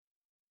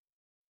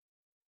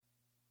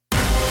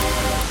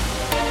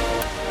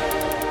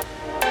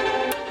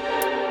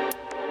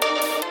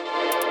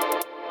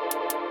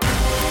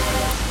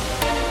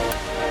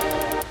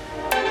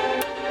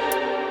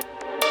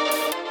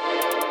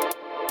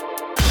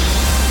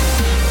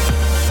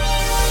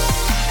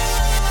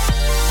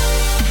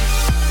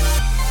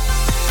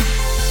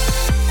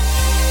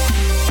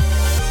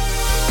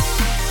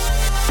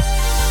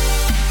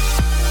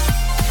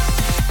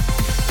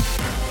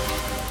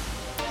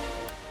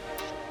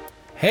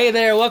Hey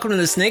there, welcome to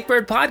the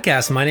Snakebird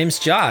Podcast. My name's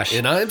Josh.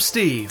 And I'm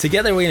Steve.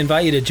 Together we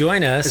invite you to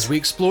join us as we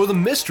explore the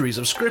mysteries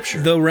of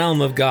Scripture, the realm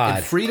of God,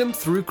 and freedom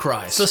through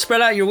Christ. So spread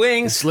out your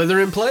wings, and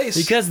slither in place,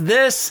 because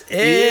this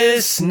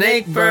is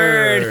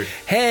Snakebird.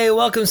 Hey,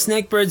 welcome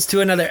Snakebirds to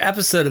another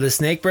episode of the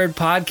Snakebird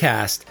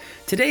Podcast.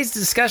 Today's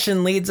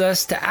discussion leads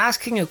us to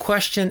asking a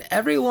question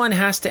everyone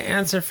has to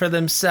answer for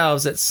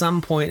themselves at some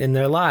point in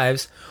their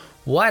lives.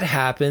 What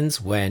happens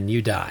when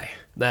you die?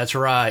 That's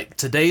right.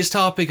 Today's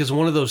topic is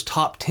one of those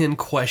top 10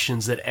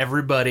 questions that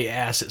everybody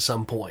asks at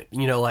some point.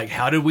 You know, like,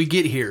 how did we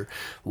get here?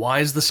 Why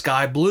is the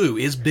sky blue?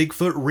 Is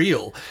Bigfoot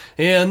real?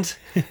 And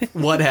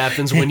what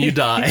happens when you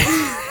die?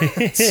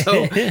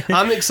 So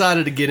I'm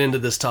excited to get into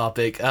this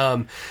topic.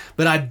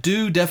 But I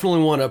do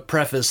definitely want to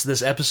preface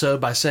this episode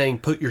by saying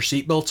put your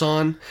seatbelts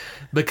on,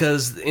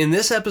 because in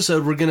this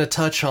episode we're going to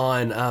touch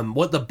on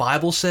what the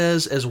Bible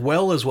says, as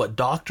well as what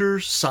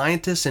doctors,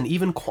 scientists, and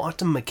even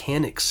quantum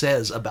mechanics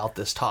says about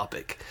this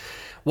topic.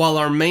 While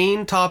our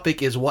main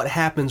topic is what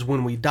happens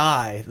when we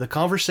die, the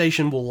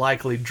conversation will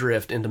likely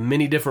drift into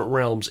many different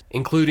realms,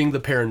 including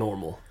the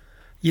paranormal.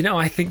 You know,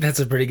 I think that's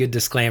a pretty good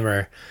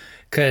disclaimer,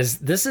 because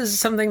this is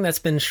something that's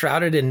been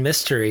shrouded in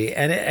mystery,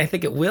 and I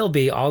think it will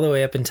be all the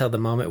way up until the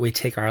moment we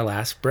take our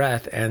last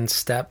breath and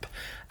step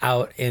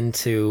out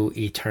into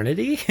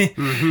eternity.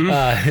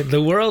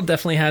 The world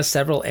definitely has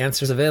several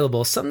answers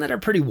available, some that are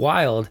pretty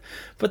wild,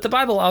 but the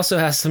Bible also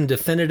has some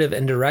definitive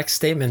and direct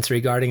statements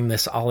regarding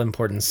this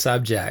all-important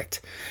subject.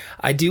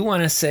 I do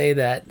want to say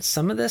that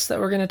some of this that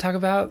we're going to talk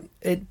about,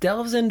 it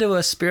delves into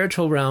a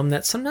spiritual realm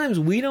that sometimes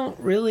we don't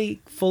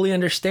really fully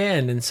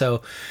understand. And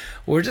so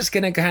we're just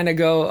going to kind of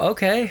go,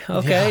 okay.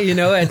 Yeah. You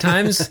know, at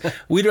times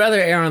we'd rather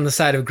err on the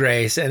side of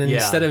grace. And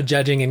instead of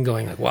judging and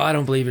going like, well, I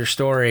don't believe your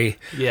story.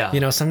 You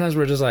know, sometimes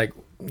we're just like,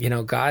 you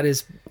know, God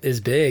is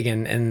big.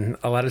 And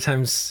a lot of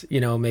times,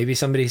 you know, maybe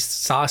somebody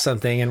saw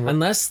something, and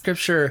unless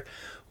Scripture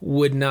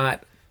would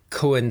not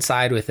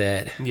coincide with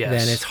it,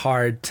 then it's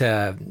hard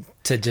to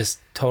just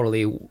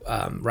totally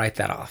write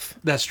that off.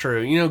 That's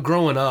true. You know,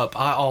 growing up,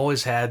 I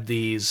always had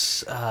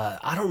these,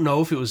 I don't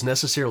know if it was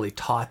necessarily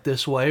taught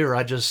this way, or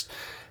I just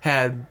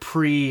had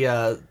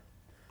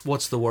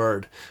what's the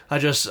word? I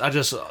just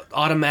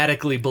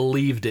automatically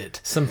believed it.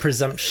 Some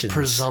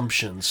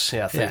presumptions.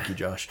 Yeah, thank you,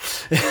 Josh.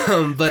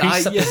 But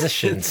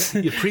presuppositions.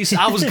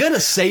 I was going to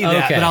say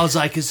that, but I was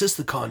like, is this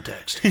the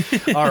context?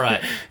 All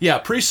right. Yeah,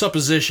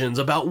 presuppositions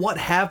about what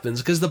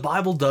happens, because the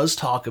Bible does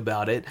talk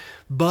about it,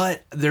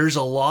 but there's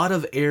a lot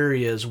of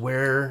areas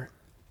where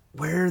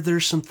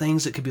there's some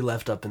things that could be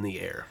left up in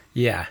the air.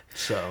 Yeah.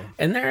 So,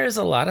 and there is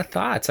a lot of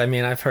thoughts. I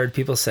mean, I've heard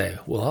people say,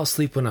 well, I'll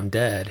sleep when I'm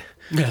dead.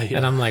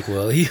 And I'm like,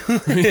 will you?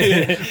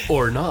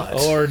 Or not.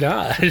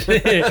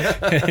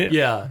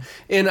 Yeah.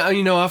 And,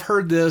 you know, I've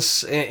heard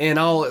this, and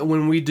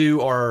when we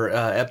do our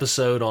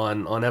episode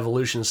on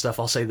evolution and stuff,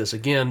 I'll say this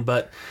again,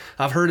 but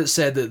I've heard it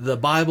said that the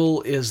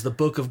Bible is the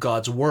book of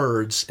God's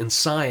words, and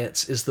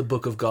science is the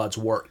book of God's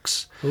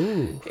works.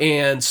 Ooh.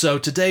 And so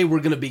today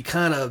we're going to be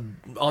kind of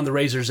on the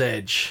razor's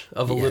edge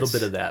of a little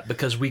bit of that,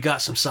 because we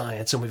got some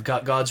science and we've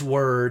got God's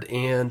word,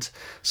 and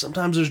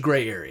sometimes there's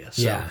gray areas.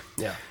 So,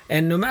 yeah.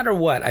 And no matter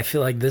what, I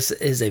feel like this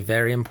is a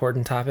very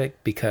important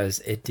topic because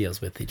it deals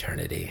with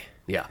eternity.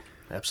 Yeah,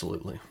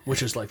 absolutely.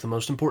 Which is like the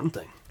most important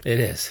thing. It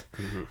is.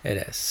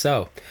 It is.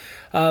 So,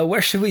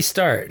 where should we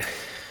start?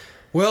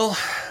 Well,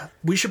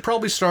 we should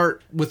probably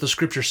start with the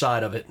Scripture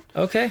side of it.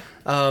 Okay.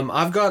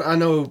 I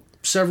know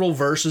several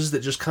verses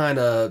that just kind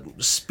of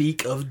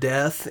speak of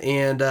death,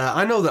 and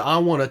I know that I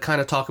want to kind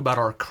of talk about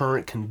our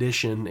current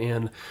condition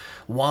and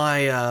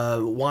why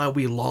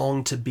we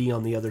long to be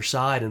on the other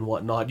side and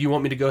whatnot. You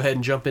want me to go ahead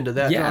and jump into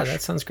that, Yeah, Josh?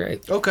 that sounds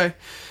great. Okay.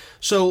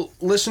 So,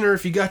 listener,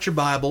 if you got your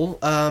Bible,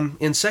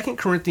 in 2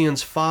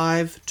 Corinthians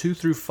 5, 2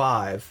 through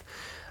 5,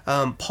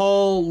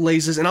 Paul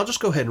lays this, and I'll just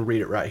go ahead and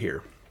read it right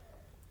here.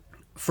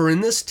 For in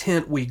this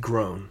tent we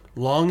groan,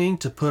 longing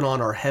to put on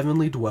our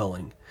heavenly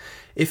dwelling,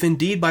 if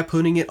indeed by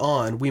putting it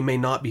on we may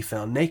not be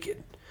found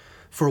naked.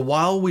 For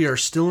while we are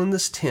still in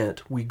this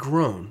tent, we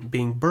groan,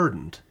 being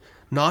burdened,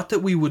 not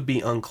that we would be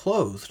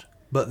unclothed,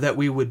 but that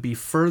we would be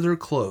further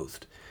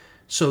clothed,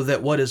 so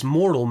that what is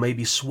mortal may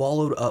be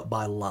swallowed up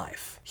by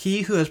life.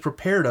 He who has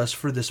prepared us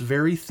for this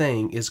very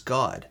thing is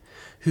God,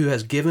 who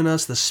has given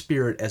us the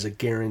Spirit as a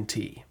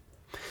guarantee.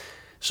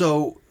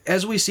 So,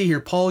 as we see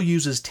here, Paul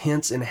uses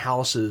tents and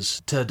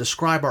houses to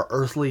describe our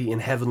earthly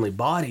and heavenly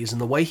bodies,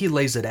 and the way he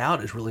lays it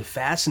out is really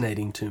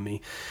fascinating to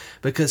me,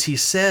 because he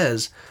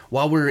says,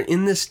 while we're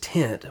in this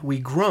tent, we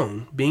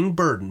groan, being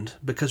burdened,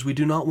 because we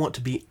do not want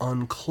to be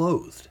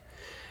unclothed.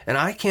 And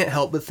I can't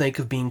help but think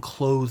of being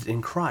clothed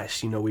in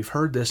Christ. You know, we've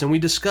heard this, and we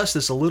discussed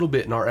this a little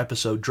bit in our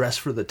episode, Dress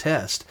for the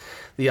Test,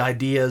 the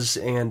ideas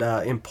and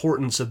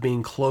importance of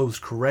being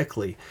clothed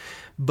correctly.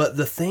 But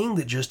the thing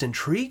that just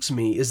intrigues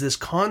me is this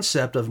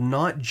concept of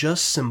not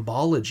just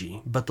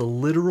symbology, but the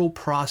literal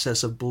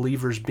process of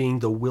believers being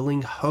the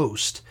willing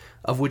host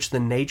of which the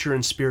nature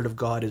and Spirit of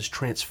God is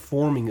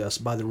transforming us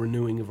by the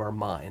renewing of our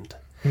mind.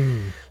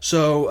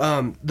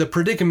 So the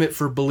predicament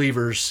for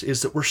believers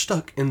is that we're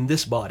stuck in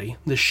this body,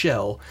 this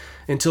shell,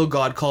 until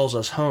God calls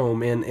us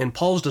home. And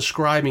Paul's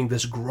describing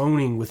this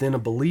groaning within a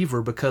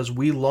believer because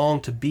we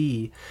long to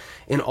be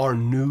in our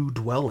new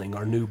dwelling,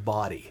 our new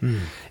body.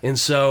 And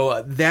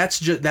so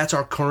that's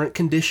our current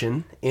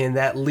condition, and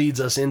that leads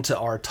us into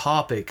our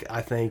topic,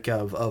 I think,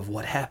 of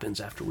what happens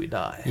after we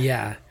die.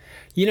 Yeah.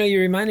 You know, you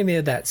reminded me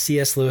of that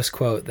C.S. Lewis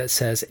quote that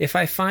says, "If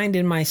I find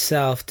in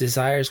myself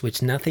desires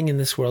which nothing in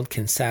this world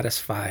can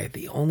satisfy,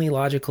 the only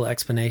logical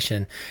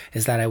explanation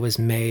is that I was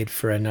made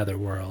for another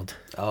world."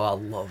 Oh, I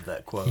love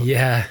that quote.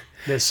 Yeah.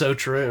 That's so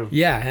true.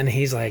 Yeah. And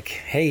he's like,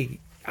 hey,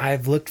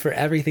 I've looked for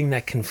everything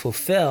that can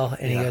fulfill.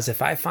 And he goes,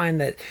 if I find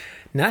that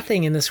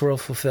nothing in this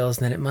world fulfills,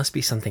 then it must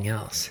be something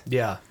else.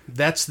 Yeah,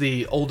 that's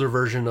the older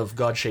version of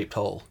God-shaped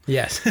hole.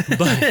 Yes.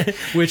 But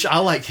which I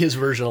like his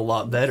version a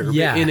lot better.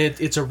 Yeah. And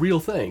it's a real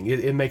thing.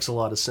 It makes a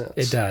lot of sense.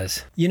 It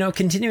does. You know,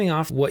 continuing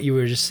off what you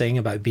were just saying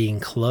about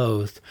being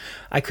clothed,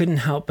 I couldn't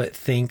help but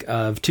think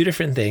of two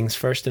different things.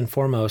 First and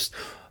foremost,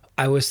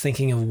 I was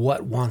thinking of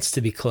what wants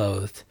to be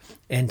clothed.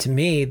 And to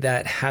me,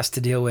 that has to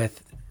deal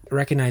with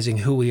recognizing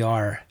who we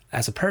are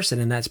as a person,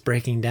 and that's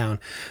breaking down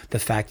the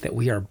fact that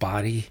we are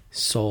body,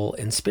 soul,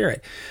 and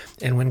spirit.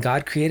 And when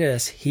God created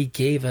us, he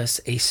gave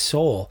us a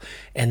soul,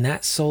 and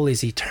that soul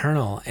is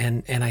eternal.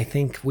 And I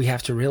think we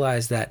have to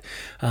realize that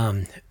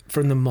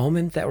from the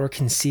moment that we're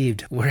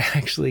conceived, we're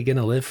actually going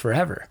to live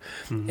forever.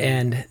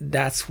 And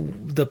that's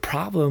the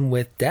problem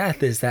with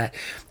death, is that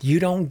you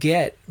don't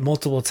get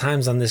multiple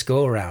times on this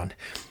go around.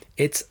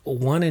 It's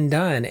one and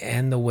done,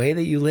 and the way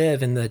that you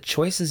live and the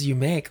choices you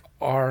make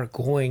are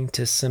going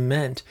to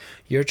cement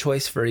your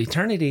choice for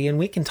eternity. And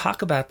we can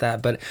talk about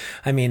that, but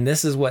I mean,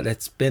 this is what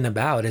it's been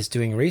about, is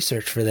doing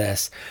research for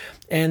this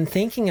and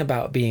thinking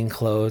about being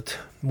clothed.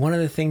 One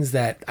of the things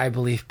that I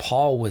believe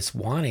Paul was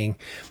wanting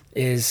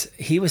is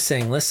he was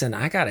saying, listen,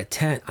 I got a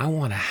tent, I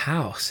want a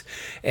house.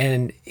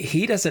 And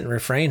he doesn't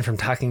refrain from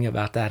talking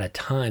about that a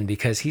ton,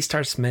 because he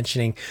starts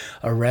mentioning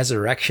a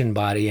resurrection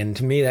body. And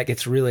to me, that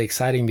gets really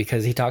exciting,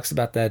 because he talks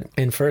about that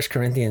in 1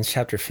 Corinthians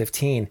chapter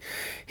 15.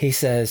 He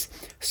says,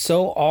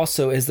 "So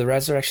also is the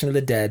resurrection of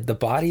the dead. The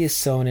body is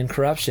sown in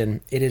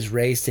corruption, it is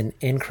raised in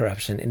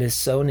incorruption. It is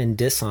sown in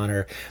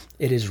dishonor,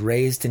 it is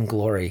raised in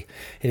glory.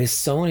 It is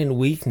sown in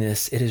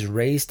weakness, it is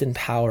raised in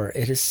power.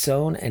 It is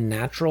sown a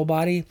natural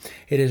body,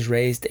 it is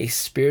raised a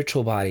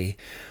spiritual body.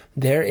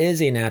 There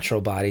is a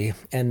natural body,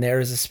 and there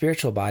is a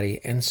spiritual body.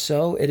 And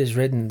so it is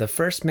written, the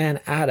first man,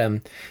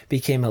 Adam,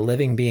 became a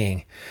living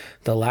being.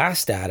 The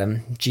last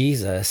Adam,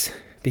 Jesus,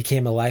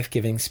 became a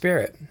life-giving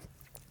spirit.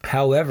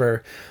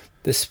 However,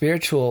 the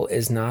spiritual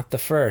is not the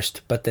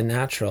first, but the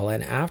natural,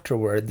 and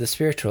afterward the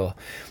spiritual.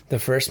 The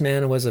first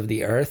man was of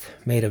the earth,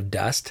 made of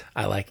dust."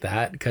 I like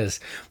that, because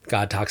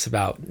God talks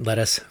about, let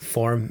us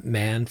form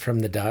man from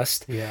the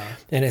dust. Yeah.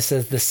 And it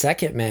says, "The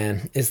second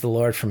man is the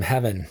Lord from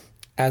heaven.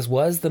 As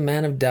was the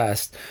man of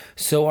dust,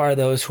 so are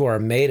those who are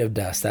made of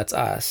dust." That's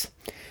us.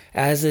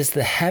 "As is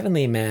the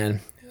heavenly man,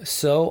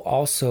 so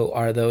also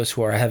are those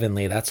who are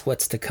heavenly." That's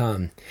what's to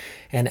come.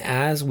 "And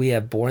as we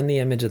have borne the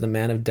image of the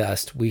man of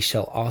dust, we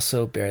shall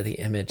also bear the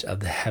image of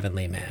the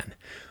heavenly man."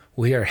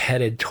 We are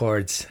headed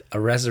towards a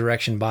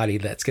resurrection body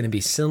that's going to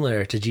be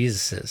similar to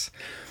Jesus's.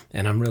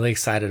 And I'm really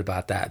excited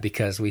about that,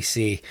 because we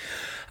see,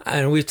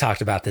 and we've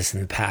talked about this in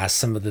the past,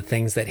 some of the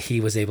things that he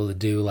was able to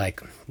do, like,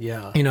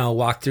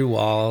 walk through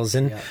walls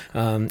and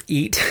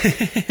eat,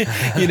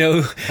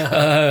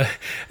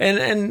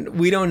 and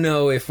we don't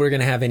know if we're going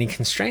to have any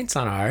constraints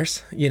on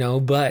ours,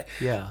 but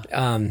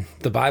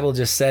the Bible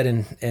just said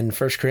in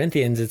 1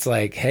 Corinthians, it's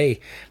like, hey,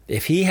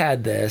 if he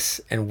had this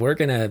and we're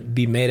going to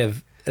be made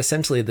of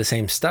essentially the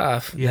same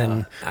stuff,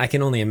 then I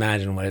can only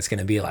imagine what it's going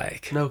to be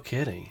like. No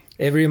kidding.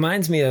 It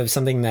reminds me of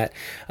something that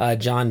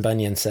John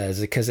Bunyan says,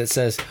 because it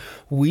says,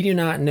 "We do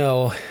not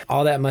know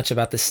all that much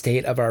about the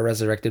state of our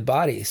resurrected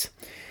bodies.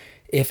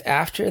 If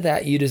after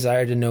that you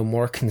desire to know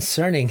more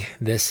concerning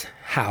this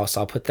house,"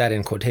 I'll put that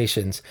in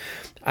quotations,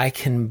 "I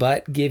can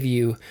but give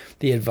you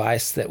the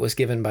advice that was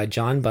given by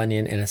John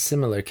Bunyan in a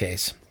similar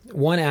case.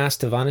 One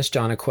asked of Honest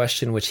John a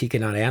question which he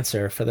could not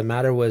answer, for the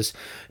matter was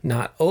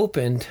not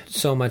opened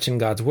so much in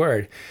God's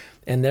word.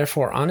 And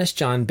therefore, Honest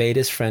John bade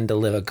his friend to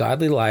live a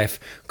godly life,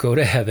 go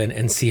to heaven,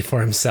 and see for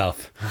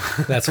himself."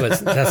 That's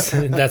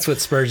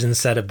what Spurgeon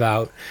said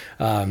about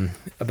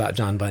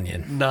John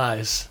Bunyan.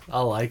 Nice,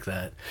 I like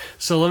that.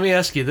 So let me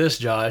ask you this,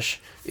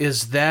 Josh: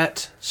 is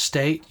that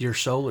state your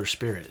soul or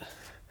spirit?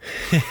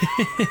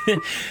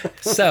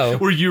 So,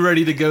 were you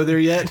ready to go there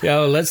yet?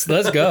 Oh, let's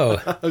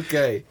go.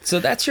 Okay. So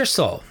that's your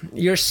soul.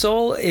 Your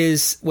soul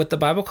is what the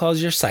Bible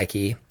calls your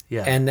psyche.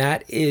 Yeah. And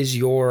that is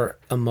your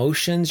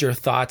emotions, your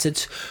thoughts.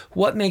 It's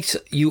what makes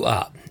you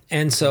up.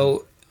 And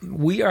so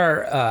we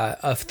are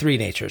of three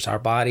natures: our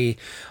body,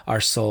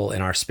 our soul,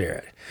 and our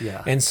spirit.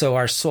 Yeah. And so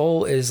our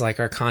soul is like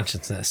our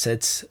consciousness.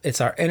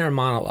 It's our inner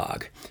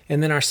monologue.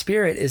 And then our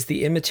spirit is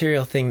the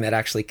immaterial thing that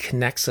actually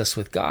connects us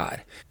with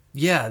God.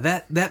 Yeah,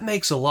 that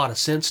makes a lot of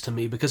sense to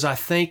me, because I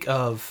think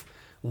of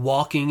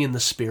walking in the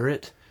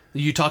Spirit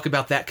You talk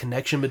about that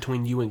connection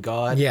between you and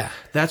God. Yeah.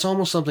 That's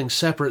almost something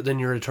separate than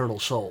your eternal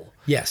soul.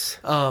 Yes.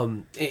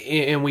 And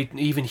we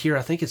even hear,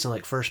 I think it's in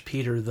like First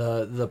Peter,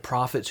 the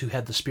prophets who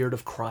had the Spirit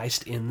of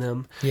Christ in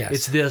them.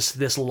 Yes. It's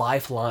this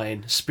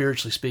lifeline,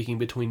 spiritually speaking,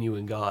 between you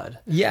and God.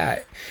 Yeah.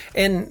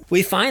 And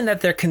we find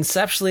that they're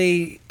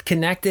conceptually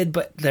connected,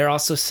 but they're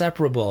also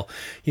separable.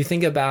 You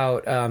think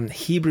about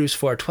Hebrews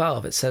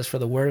 4:12. It says, "For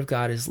the word of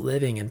God is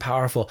living and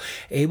powerful,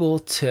 able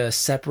to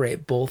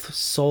separate both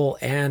soul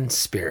and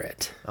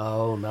spirit."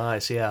 Oh,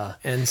 nice, yeah.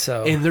 And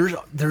so, and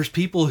there's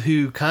people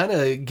who kind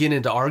of get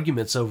into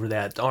arguments over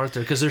that, aren't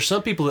there? Because there's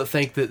some people that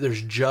think that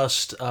there's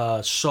just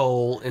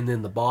soul and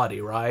then the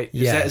body, right?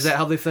 Yes. Is that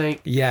how they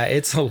think? yeah,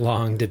 it's a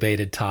long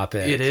debated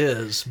topic. It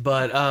is,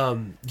 but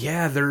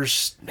yeah,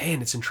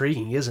 it's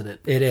intriguing, isn't it?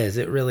 It is.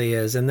 It really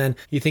is. And then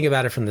you think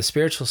about it from the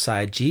spiritual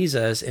side.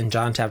 Jesus in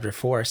John chapter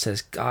 4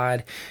 says,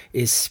 "God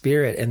is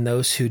spirit, and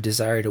those who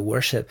desire to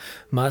worship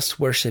must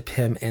worship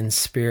him in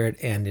spirit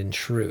and in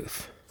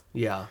truth."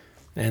 Yeah.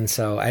 And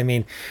so, I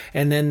mean,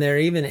 and then there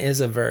even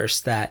is a verse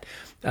that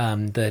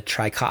the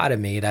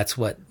trichotomy, that's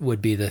what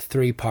would be the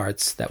three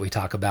parts that we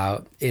talk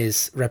about,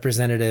 is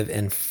representative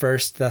in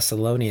 1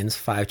 Thessalonians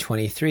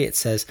 5:23. It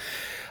says,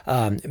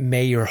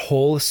 "May your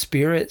whole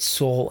spirit,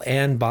 soul,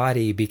 and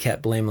body be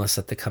kept blameless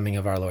at the coming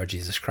of our Lord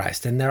Jesus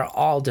Christ." And they're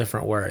all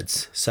different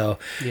words. So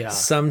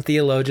some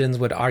theologians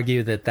would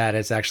argue that that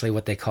is actually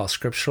what they call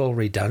scriptural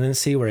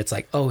redundancy, where it's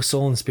like, oh,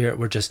 soul and spirit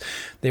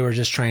they were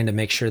just trying to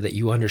make sure that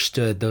you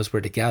understood those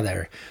were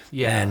together.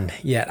 Yeah. And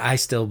yet I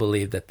still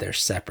believe that they're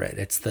separate.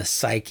 It's the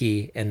psyche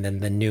and then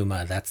the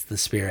pneuma, that's the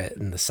spirit,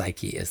 and the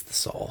psyche is the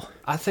soul.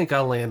 I think I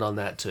land on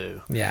that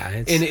too. Yeah.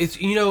 And it's,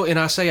 and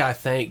I say I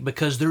think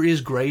because there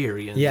is gray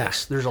area in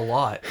this. There's a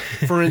lot.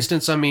 For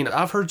instance, I mean,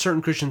 I've heard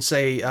certain Christians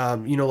say,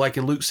 like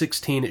in Luke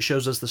 16, it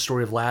shows us the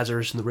story of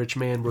Lazarus and the rich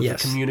man where they're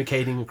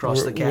communicating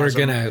across the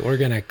chasm. We're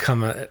gonna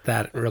come at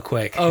that real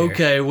quick here.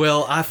 Okay,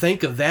 well, I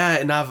think of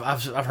that, and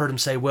I've heard him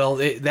say, well,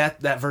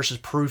 that verse is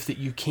proof that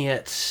you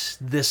can't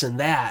this and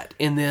that,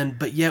 and then,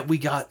 but yet we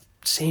got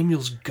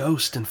Samuel's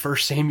ghost in 1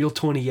 Samuel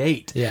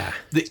 28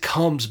 that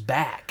comes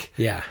back.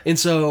 Yeah. And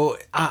so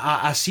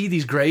I see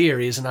these gray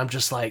areas, and I'm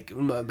just like,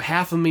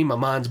 half of me, my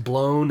mind's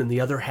blown, and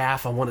the other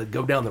half, I want to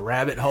go down the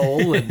rabbit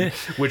hole, and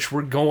which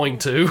we're going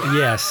to.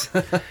 Yes.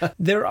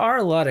 There are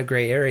a lot of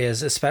gray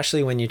areas,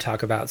 especially when you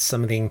talk about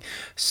something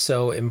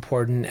so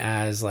important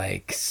as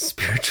like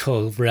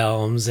spiritual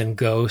realms and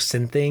ghosts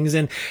and things.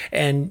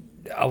 And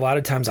a lot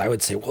of times I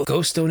would say, well,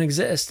 ghosts don't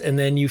exist. And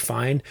then you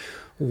find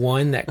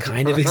one that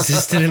kind of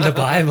existed in the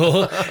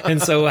Bible.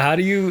 And so how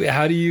do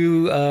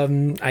you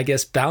I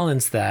guess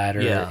balance that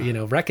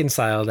or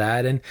reconcile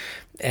that?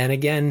 And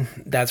again,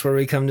 that's where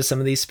we come to some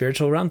of these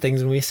spiritual realm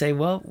things, and we say,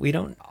 well, we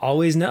don't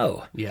always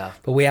know. Yeah.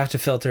 But we have to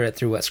filter it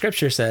through what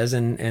Scripture says.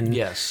 And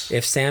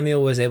if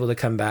Samuel was able to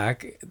come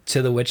back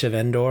to the witch of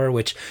Endor,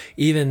 which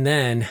even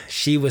then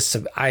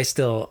I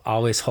still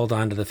always hold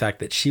on to the fact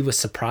that she was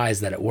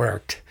surprised that it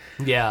worked.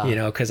 Yeah.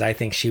 Because I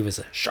think she was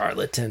a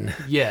charlatan.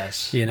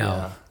 Yes.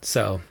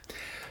 So.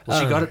 Well,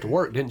 she got it to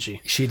work, didn't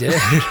she? She did.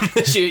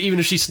 Even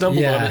if she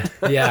stumbled on it.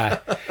 Yeah.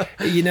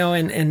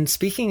 And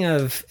speaking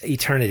of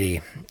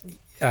eternity,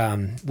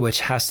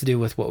 which has to do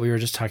with what we were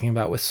just talking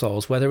about with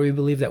souls, whether we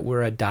believe that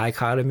we're a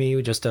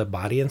dichotomy, just a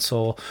body and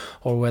soul,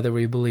 or whether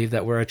we believe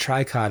that we're a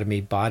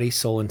trichotomy, body,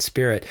 soul, and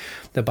spirit,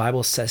 the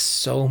Bible says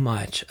so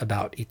much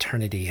about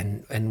eternity.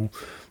 And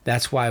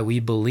that's why we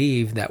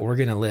believe that we're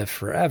going to live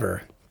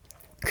forever.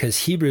 Because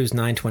Hebrews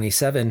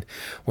 9:27,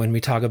 when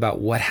we talk about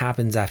what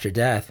happens after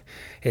death,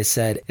 it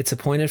said, "It's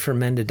appointed for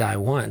men to die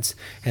once,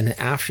 and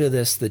after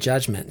this the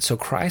judgment. So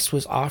Christ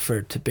was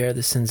offered to bear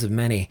the sins of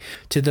many.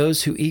 To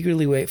those who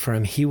eagerly wait for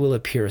him, he will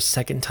appear a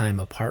second time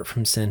apart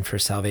from sin for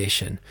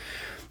salvation."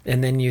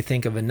 And then you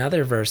think of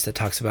another verse that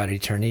talks about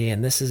eternity,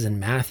 and this is in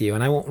Matthew,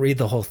 and I won't read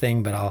the whole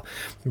thing, but I'll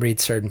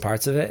read certain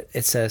parts of it.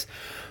 It says,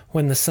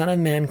 "When the Son of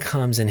Man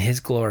comes in his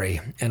glory,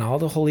 and all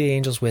the holy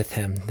angels with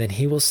him, then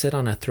he will sit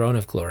on a throne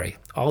of glory.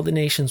 All the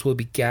nations will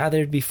be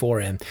gathered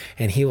before him,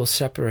 and he will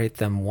separate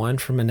them one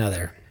from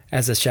another,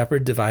 as a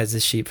shepherd divides the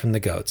sheep from the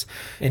goats.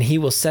 And he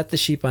will set the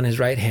sheep on his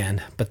right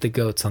hand, but the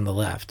goats on the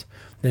left.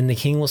 Then the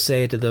king will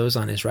say to those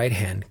on his right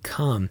hand,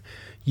 'Come,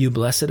 you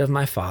blessed of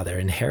my Father,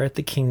 inherit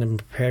the kingdom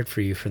prepared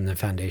for you from the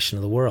foundation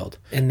of the world.'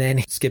 And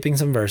then, skipping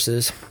some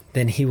verses,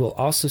 then he will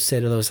also say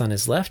to those on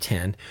his left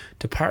hand,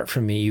 'Depart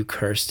from me, you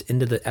cursed,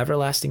 into the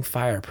everlasting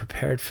fire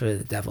prepared for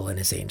the devil and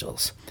his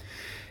angels.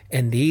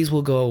 And these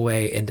will go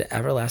away into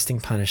everlasting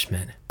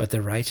punishment, but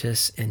the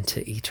righteous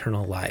into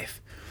eternal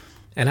life.'"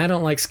 And I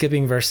don't like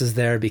skipping verses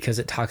there because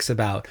it talks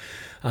about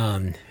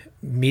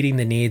meeting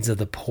the needs of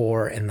the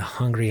poor and the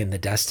hungry and the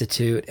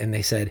destitute. And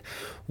they said,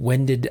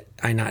 "When did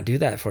I not do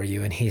that for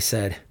you?" And he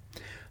said,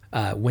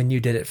 "When you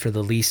did it for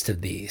the least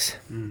of these."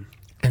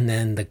 And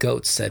then the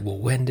goats said, "Well,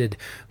 when did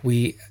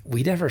we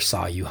never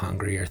saw you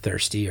hungry or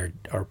thirsty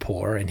or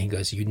poor?" And he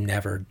goes, "You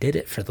never did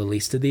it for the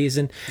least of these."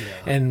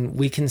 And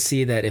we can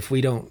see that if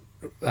we don't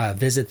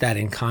visit that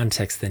in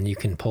context, then you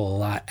can pull a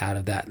lot out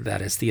of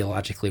that is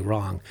theologically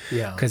wrong.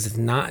 Yeah. Because it's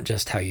not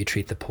just how you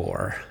treat the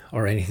poor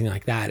or anything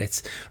like that.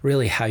 It's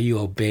really how you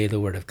obey the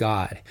word of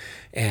God,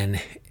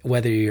 and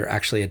whether you're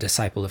actually a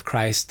disciple of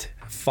Christ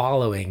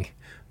following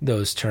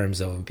those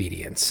terms of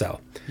obedience. So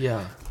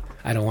Yeah.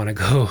 I don't want to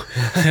go,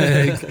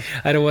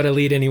 I don't want to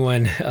lead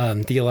anyone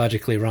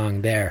theologically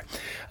wrong there.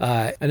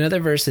 Another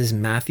verse is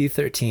Matthew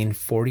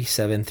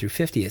 13:47 through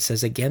 50. It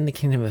says, "Again, the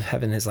kingdom of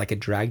heaven is like a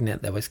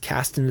dragnet that was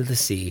cast into the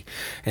sea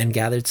and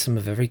gathered some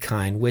of every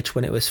kind, which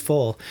when it was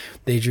full,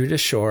 they drew to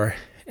shore,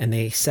 and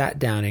they sat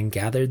down and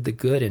gathered the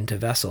good into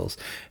vessels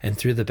and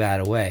threw the bad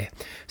away.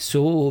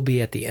 So it will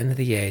be at the end of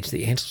the age.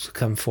 The angels will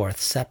come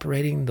forth,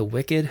 separating the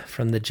wicked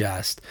from the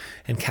just,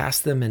 and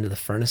cast them into the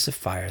furnace of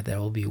fire. There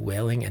will be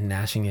wailing and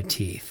gnashing of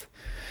teeth."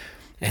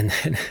 And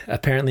then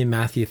apparently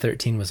Matthew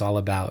 13 was all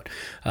about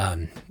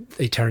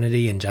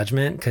eternity and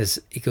judgment, because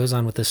it goes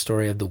on with the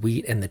story of the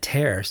wheat and the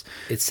tares.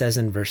 It says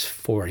in verse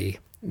 40,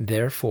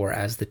 "Therefore,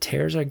 as the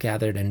tares are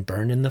gathered and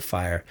burned in the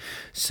fire,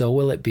 so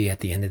will it be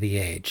at the end of the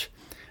age.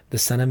 The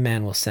Son of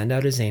Man will send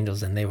out his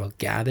angels, and they will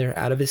gather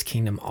out of his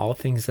kingdom all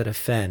things that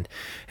offend,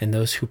 and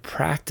those who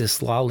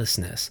practice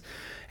lawlessness,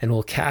 and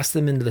will cast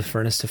them into the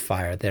furnace of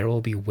fire. There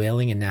will be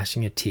wailing and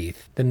gnashing of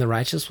teeth. Then the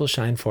righteous will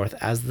shine forth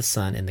as the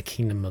sun in the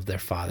kingdom of their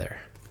Father."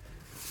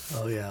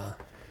 Oh, yeah.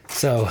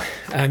 So,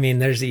 I mean,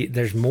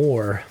 there's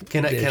more.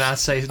 Can I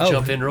say,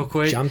 jump in real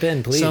quick? Jump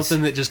in, please.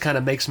 Something that just kind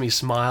of makes me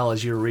smile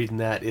as you're reading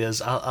that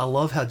is, I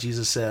love how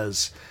Jesus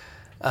says,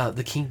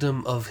 the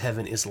kingdom of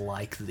heaven is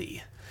like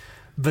thee.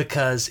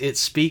 Because it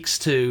speaks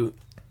to,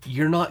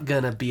 you're not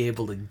going to be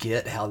able to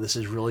get how this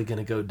is really going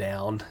to go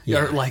down,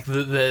 or like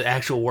the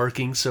actual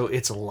working. So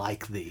it's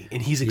like thee.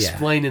 And he's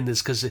explaining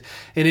this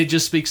and it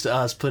just speaks to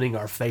us putting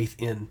our faith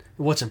in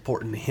what's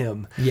important to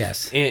him.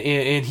 Yes.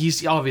 And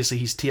he's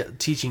obviously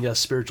teaching us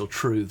spiritual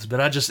truths, but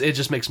it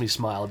just makes me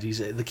smile.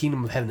 The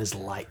kingdom of heaven is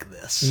like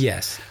this.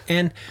 Yes.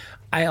 And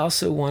I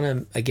also want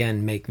to,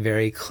 again, make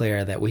very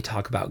clear that we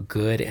talk about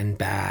good and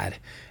bad.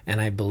 And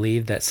I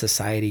believe that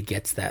society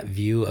gets that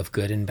view of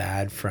good and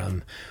bad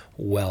from,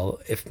 well,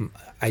 if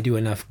I do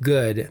enough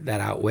good that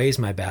outweighs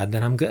my bad,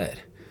 then I'm good.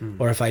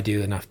 Or if I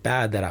do enough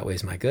bad that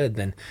outweighs my good,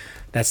 then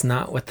that's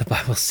not what the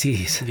Bible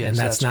sees. Yes, and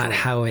that's not true.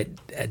 how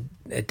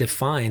it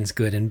defines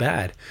good and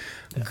bad.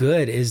 Yeah.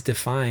 Good is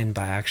defined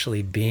by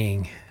actually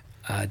being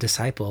a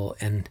disciple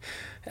and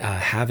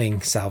having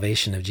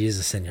salvation of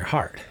Jesus in your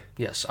heart.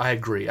 Yes, I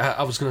agree.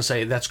 I was going to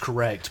say that's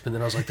correct, but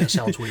then I was like, that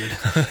sounds weird.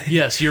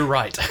 Yes, you're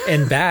right.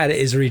 And bad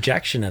is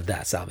rejection of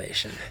that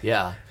salvation.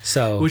 Yeah.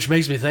 So, which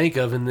makes me think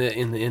of in the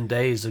end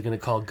days, they're going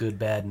to call good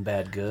bad and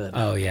bad good.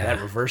 Oh yeah,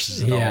 that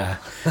reverses it all.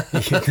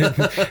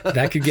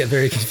 That could get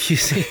very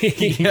confusing.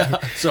 Yeah.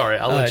 Sorry,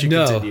 I'll let you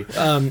continue.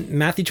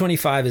 Matthew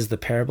 25 is the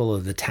parable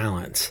of the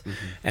talents,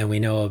 and we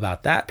know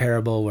about that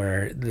parable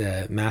where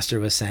the master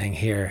was saying,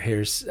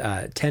 here's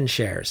 10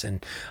 shares,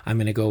 and I'm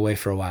going to go away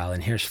for a while,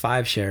 and here's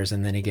 5 shares,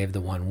 and then he gave the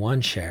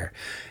one share.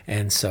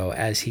 And so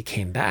as he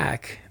came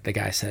back, the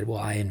guy said, well,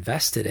 I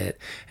invested it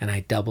and I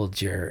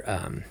doubled your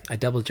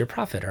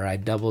profit, or I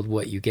doubled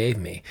what you gave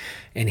me.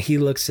 And he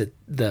looks at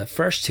the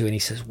first 2 and he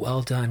says,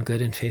 well done,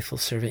 good and faithful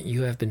servant.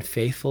 You have been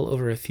faithful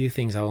over a few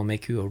things. I will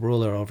make you a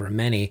ruler over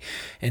many.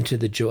 Enter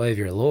the joy of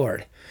your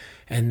Lord.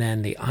 And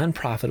then the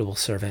unprofitable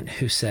servant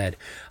who said,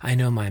 I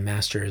know my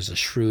master is a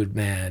shrewd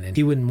man and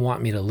he wouldn't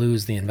want me to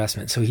lose the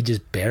investment. So he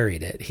just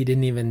buried it. He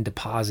didn't even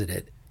deposit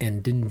it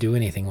and didn't do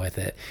anything with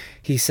it.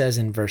 He says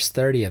in verse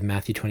 30 of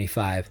Matthew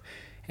 25,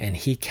 and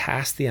he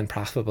cast the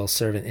unprofitable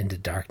servant into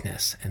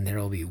darkness, and there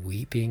will be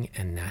weeping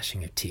and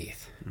gnashing of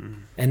teeth.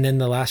 And then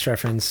the last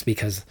reference,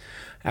 because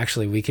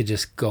actually we could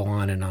just go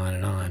on and on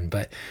and on,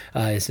 but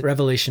is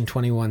Revelation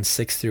 21,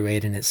 6 through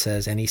 8, and it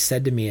says, and he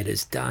said to me, it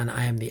is done.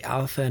 I am the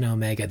Alpha and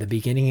Omega, the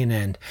beginning and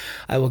end.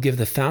 I will give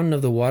the fountain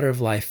of the water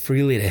of life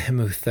freely to him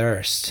who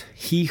thirsts.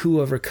 He who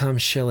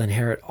overcomes shall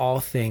inherit all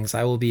things.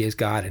 I will be his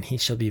God, and he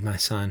shall be my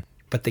son.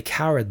 But the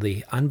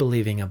cowardly,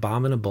 unbelieving,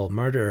 abominable,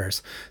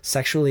 murderers,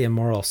 sexually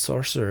immoral,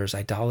 sorcerers,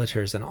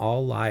 idolaters, and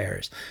all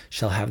liars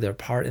shall have their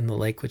part in the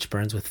lake which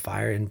burns with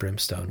fire and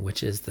brimstone,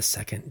 which is the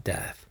second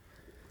death.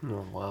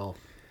 Oh, wow.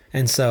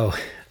 And so,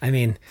 I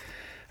mean,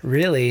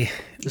 really...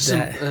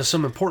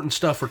 Some important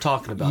stuff we're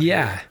talking about.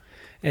 Yeah. Here.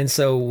 And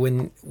so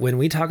when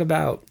we talk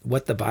about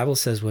what the Bible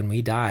says when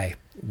we die,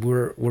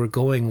 we're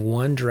going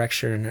one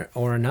direction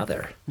or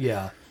another.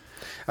 Yeah.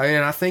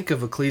 And I think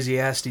of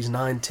Ecclesiastes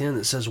 9:10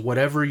 that says,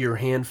 whatever your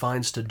hand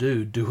finds to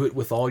do, do it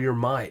with all your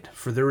might,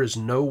 for there is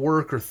no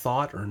work or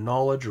thought or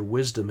knowledge or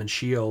wisdom in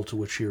Sheol to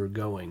which you are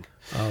going.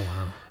 Oh,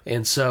 wow.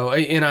 And so,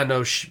 and I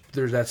know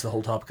that's the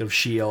whole topic of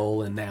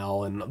Sheol and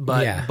now,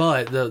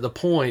 but the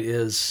point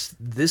is,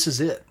 this is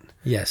it.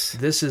 Yes.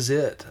 This is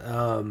it.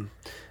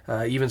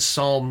 Even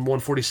Psalm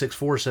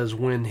 146:4 says,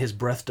 when his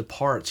breath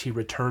departs, he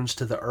returns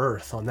to the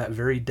earth. On that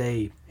very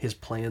day, his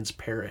plans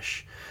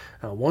perish.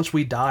 Once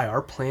we die,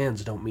 our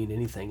plans don't mean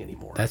anything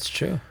anymore. That's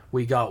true.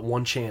 We got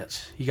one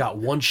chance. You got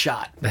one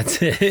shot.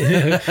 That's it.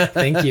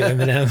 Thank you,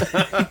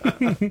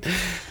 Eminem.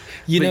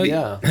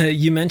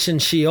 You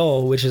mentioned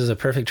Sheol, which is a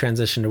perfect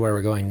transition to where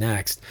we're going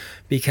next,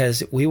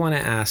 because we want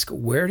to ask,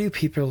 where do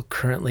people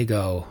currently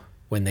go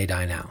when they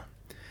die now?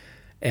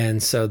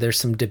 And so there's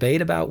some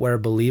debate about where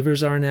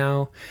believers are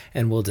now,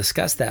 and we'll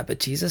discuss that.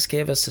 But Jesus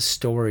gave us a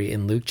story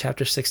in Luke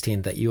chapter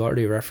 16 that you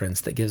already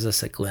referenced that gives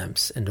us a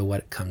glimpse into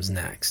what comes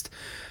next.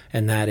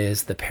 And that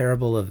is the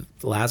parable of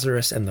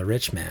Lazarus and the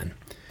rich man.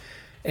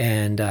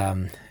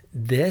 And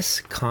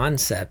this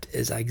concept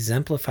is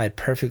exemplified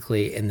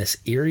perfectly in this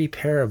eerie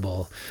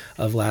parable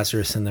of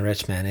Lazarus and the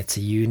rich man. It's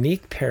a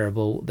unique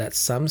parable that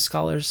some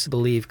scholars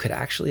believe could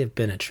actually have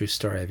been a true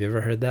story. Have you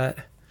ever heard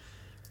that?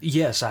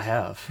 Yes, I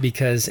have.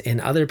 Because in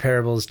other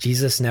parables,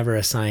 Jesus never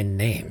assigned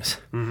names.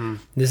 Mm-hmm.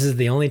 This is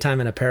the only time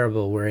in a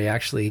parable where he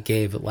actually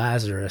gave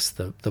Lazarus,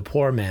 the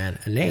poor man,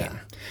 a name. Yeah.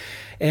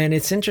 And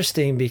it's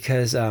interesting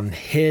because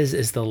his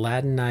is the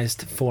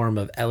Latinized form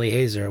of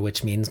Eliezer,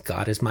 which means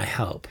God is my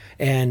help.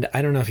 And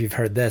I don't know if you've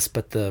heard this,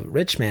 but the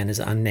rich man is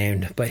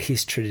unnamed, but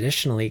he's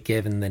traditionally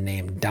given the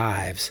name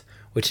Dives,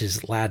 which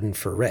is Latin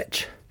for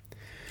rich.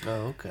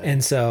 Oh, okay.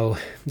 And so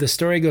the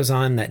story goes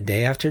on that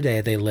day after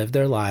day, they live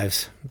their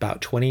lives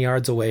about 20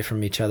 yards away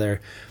from each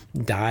other.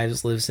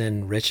 Dives lives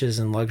in riches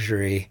and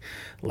luxury.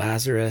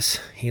 Lazarus,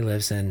 he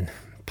lives in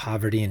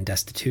poverty and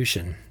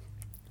destitution.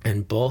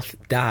 And both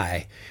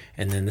die.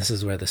 And then this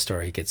is where the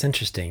story gets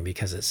interesting,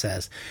 because it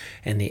says,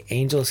 and the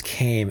angels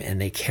came and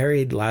they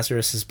carried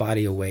Lazarus's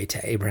body away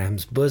to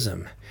Abraham's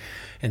bosom.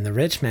 And the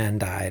rich man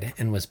died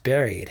and was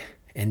buried.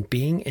 And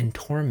being in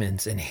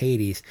torments in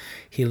Hades,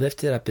 he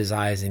lifted up his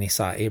eyes and he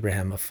saw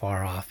Abraham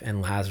afar off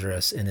and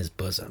Lazarus in his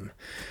bosom.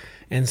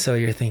 And so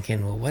you're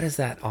thinking, well, what does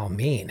that all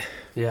mean?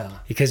 Yeah.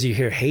 Because you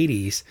hear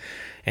Hades,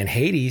 and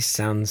Hades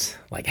sounds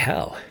like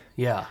hell.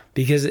 Yeah.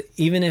 Because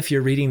even if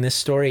you're reading this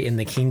story in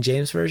the King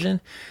James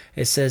Version,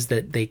 it says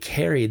that they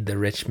carried the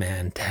rich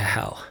man to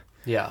hell.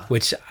 Yeah.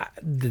 Which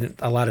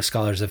a lot of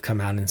scholars have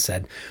come out and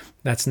said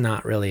that's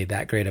not really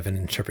that great of an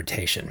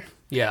interpretation.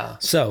 Yeah.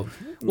 So,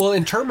 well,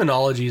 and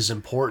terminology is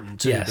important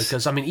too, yes.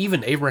 Because I mean,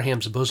 even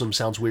Abraham's bosom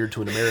sounds weird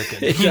to an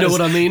American. You know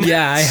what I mean?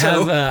 Yeah,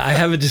 I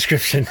have a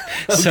description.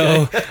 Okay.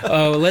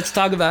 So let's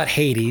talk about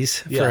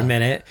Hades for a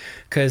minute,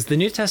 because the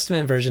New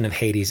Testament version of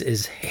Hades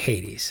is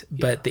Hades,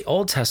 but the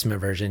Old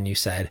Testament version, you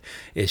said,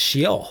 is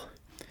Sheol.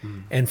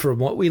 And from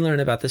what we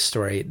learn about this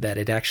story, that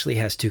it actually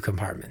has two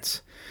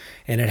compartments,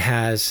 and it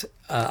has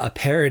a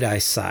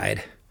paradise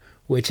side,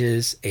 which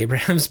is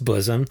Abraham's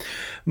bosom.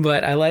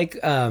 But I like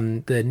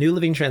the New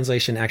Living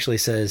Translation actually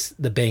says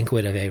the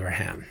banquet of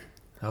Abraham.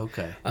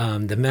 Okay.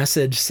 The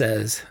Message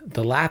says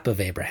the lap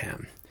of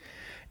Abraham.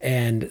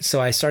 And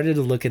so I started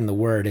to look in the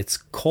word. It's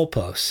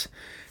kolpos.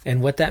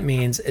 And what that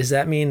means is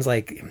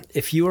like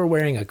if you were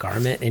wearing a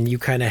garment and you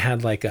kind of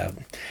had like a,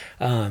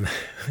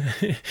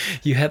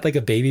 you had like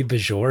a baby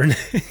bajorn.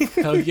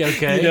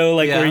 Okay. You know,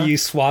 like where you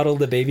swaddle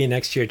the baby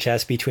next to your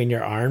chest between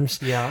your arms.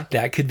 Yeah.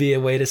 That could be a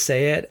way to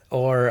say it.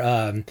 Or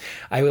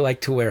I would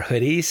like to wear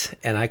hoodies,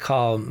 and I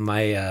call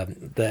my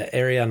the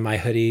area on my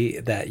hoodie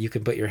that you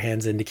can put your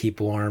hands in to keep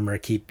warm or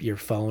keep your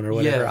phone or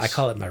whatever. Yes. I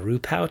call it my roo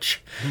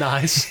pouch.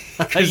 Nice.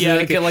 Yeah,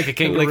 like a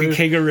kangaroo. Like a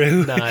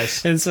kangaroo.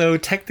 Nice. And so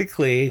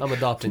technically, I'm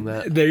adopting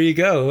that. There you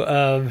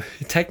go.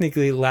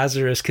 Technically,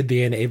 Lazarus could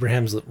be in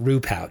Abraham's roo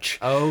pouch.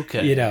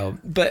 Okay. You know,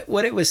 but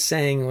what it was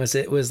saying was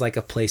it was like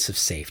a place of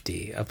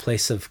safety, a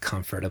place of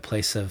comfort, a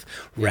place of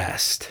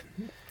rest.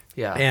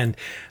 Yeah. And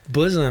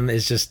bosom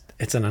is just,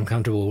 it's an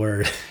uncomfortable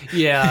word.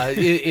 Yeah.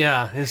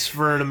 It's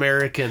for an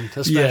American,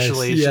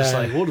 especially. It's just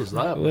like, what does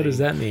that mean? What does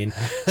that mean?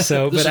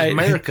 So, this is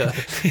America.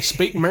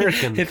 Speak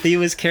American. If he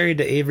was carried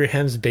to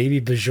Abraham's baby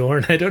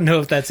bajorn, I don't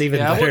know if that's even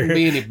better. It wouldn't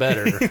be any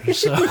better.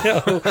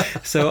 So,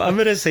 so I'm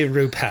going to say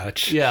roo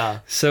pouch. Yeah.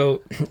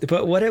 So,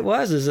 but what it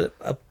was is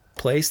a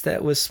place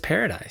that was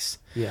paradise.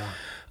 Yeah.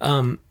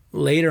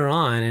 Later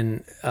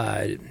on,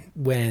 and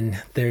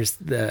when there's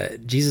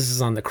Jesus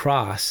is on the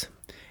cross,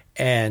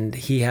 and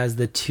he has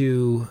the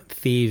two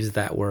thieves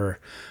that were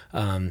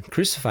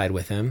crucified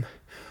with him.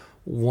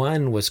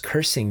 One was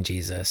cursing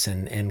Jesus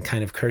and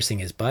kind of cursing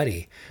his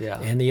buddy. Yeah.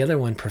 And the other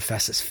one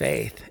professes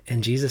faith.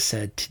 And Jesus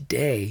said,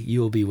 today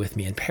you will be with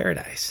me in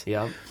paradise.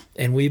 Yeah.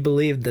 And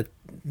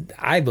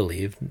I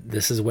believe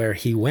this is where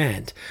he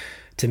went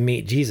to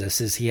meet Jesus,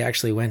 is he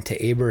actually went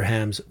to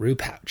Abraham's roo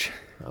pouch.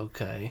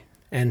 Okay.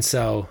 And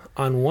so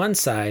on one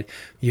side,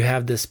 you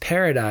have this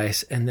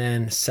paradise, and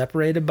then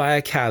separated by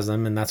a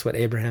chasm, and that's what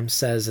Abraham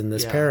says in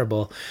this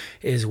parable,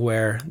 is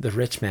where the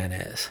rich man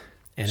is.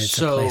 And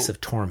it's a place of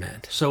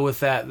torment. So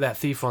with that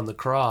thief on the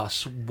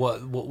cross,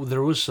 what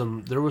there was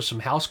some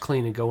house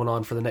cleaning going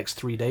on for the next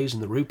 3 days in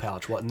the roo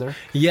pouch, wasn't there?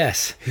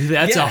 Yes.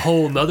 That's a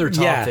whole nother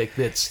topic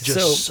that's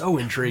just so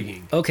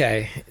intriguing.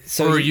 Okay.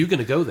 So or are you going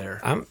to go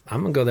there? I'm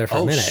going to go there for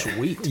a minute. Oh,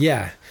 sweet.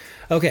 Yeah.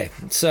 Okay,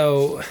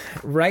 so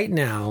right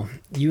now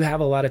you have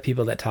a lot of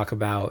people that talk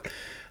about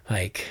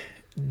like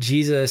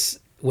Jesus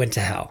went to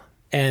hell,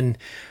 and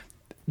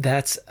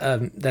that's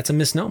a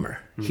misnomer.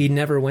 He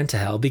never went to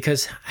hell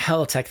because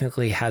hell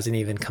technically hasn't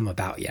even come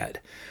about yet.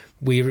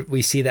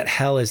 we see that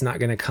hell is not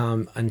going to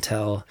come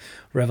until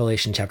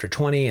Revelation chapter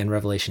 20 and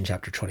Revelation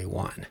chapter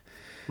 21.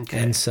 Okay.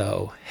 And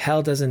so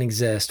hell doesn't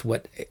exist.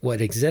 What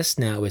exists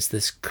now is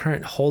this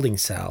current holding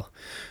cell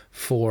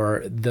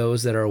for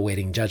those that are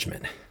awaiting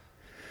judgment.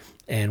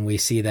 And we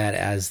see that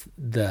as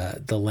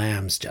the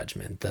Lamb's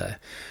judgment.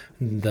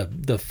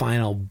 The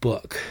final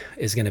book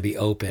is going to be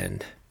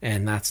opened,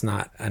 and that's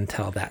not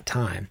until that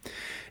time.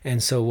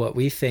 And so what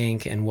we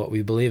think and what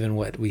we believe and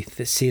what we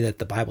see that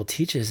the Bible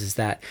teaches is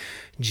that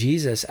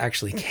Jesus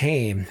actually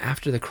came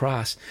after the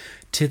cross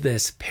to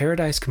this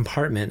paradise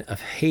compartment of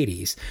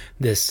Hades,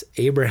 this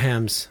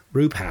Abraham's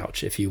rue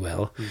pouch, if you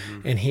will.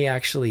 Mm-hmm. And he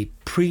actually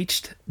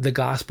preached the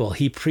gospel.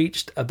 He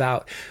preached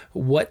about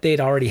what they'd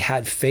already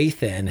had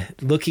faith in,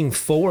 looking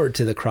forward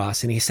to the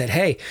cross. And he said,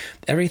 hey,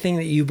 everything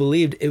that you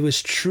believed, it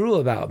was true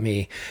about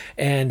me.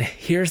 And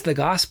here's the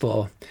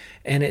gospel.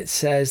 And it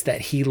says that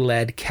he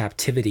led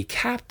captivity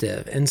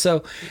captive. And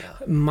so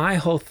my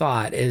whole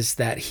thought is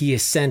that he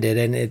ascended.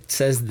 And it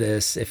says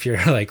this, if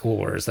you're like, well,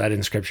 where is that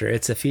in scripture?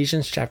 It's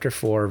Ephesians chapter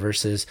 4,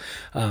 verses,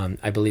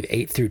 I believe,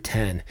 8 through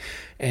 10.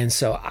 And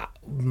so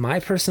my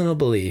personal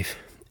belief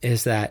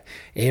is that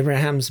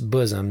Abraham's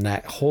bosom,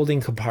 that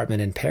holding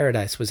compartment in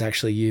paradise, was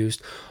actually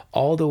used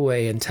all the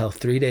way until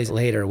 3 days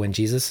later when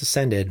Jesus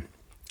ascended,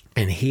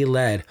 and he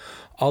led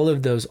all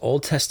of those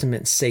Old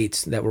Testament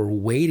saints that were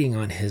waiting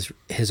on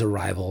his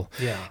arrival,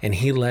 and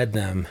he led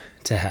them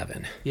to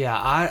heaven. Yeah,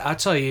 I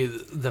tell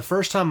you, the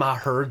first time I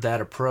heard that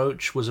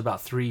approach was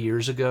about 3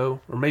 years ago,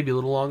 or maybe a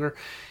little longer,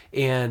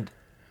 and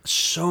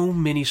so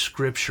many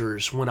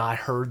scriptures, when I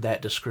heard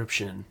that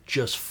description,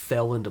 just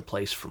fell into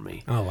place for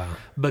me. Oh, wow.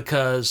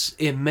 Because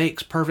it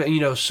makes perfect,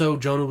 so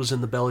Jonah was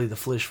in the belly of the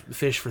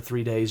fish for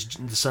 3 days,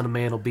 the Son of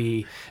Man will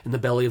be in the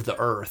belly of the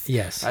earth.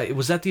 Yes.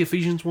 Was that the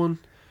Ephesians one?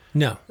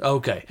 No.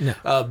 Okay. No.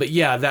 But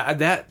yeah,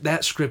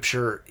 that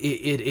scripture,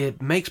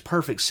 it makes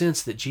perfect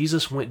sense that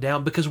Jesus went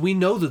down, because we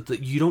know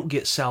that you don't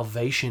get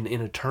salvation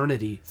in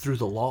eternity through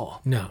the law.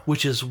 No.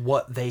 Which is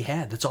what they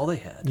had. That's all they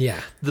had.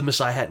 Yeah. The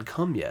Messiah hadn't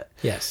come yet.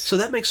 Yes. So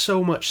that makes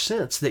so much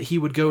sense that he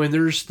would go, and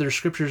there's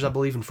scriptures, I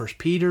believe, in 1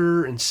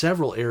 Peter and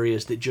several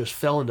areas that just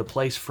fell into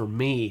place for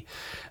me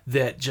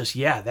that just,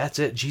 that's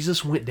it.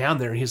 Jesus went down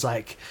there and he's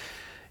like,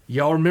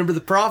 y'all remember the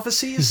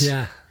prophecies?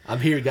 Yeah. I'm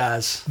here,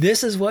 guys.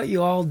 This is what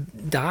you all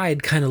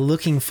died kind of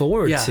looking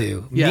forward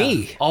to. Yeah.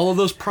 Me. All of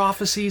those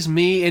prophecies,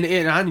 me. And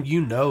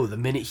the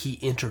minute he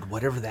entered,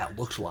 whatever that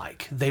looked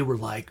like, they were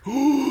like...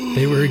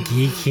 They were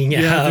geeking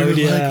out. They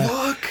were like,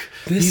 look,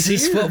 this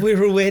is here. what we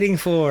were waiting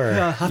for.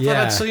 Yeah, I thought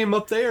I'd see him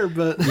up there,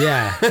 but...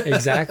 Yeah,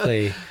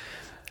 exactly.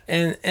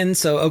 And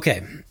so,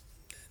 okay.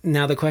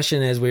 Now the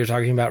question is, we were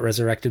talking about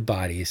resurrected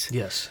bodies.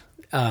 Yes.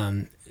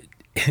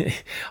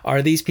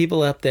 Are these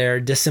people up there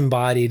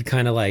disembodied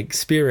kind of like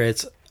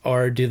spirits,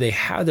 or do they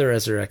have the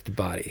resurrected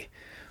body?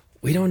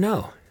 We don't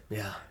know.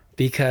 Yeah.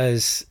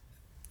 Because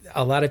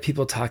a lot of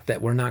people talk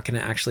that we're not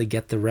going to actually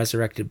get the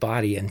resurrected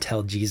body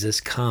until Jesus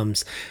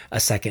comes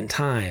a second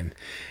time.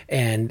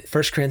 And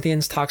 1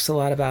 Corinthians talks a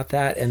lot about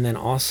that. And then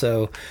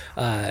also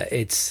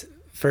it's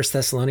 1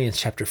 Thessalonians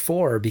chapter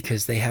 4,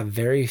 because they have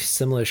very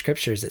similar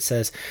scriptures. It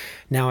says,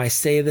 now I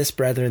say this,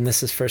 brethren,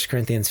 this is 1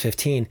 Corinthians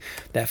 15,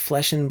 that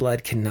flesh and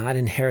blood cannot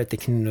inherit the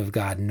kingdom of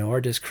God,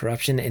 nor does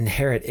corruption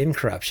inherit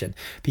incorruption.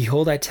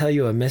 Behold, I tell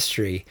you a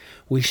mystery.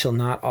 We shall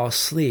not all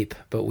sleep,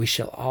 but we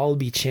shall all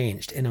be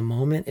changed in a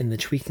moment, in the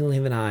twinkling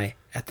of an eye,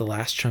 at the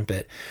last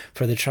trumpet.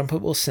 For the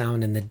trumpet will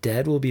sound, and the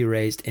dead will be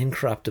raised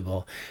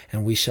incorruptible,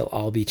 and we shall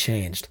all be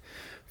changed.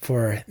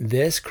 For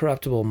this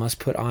corruptible must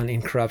put on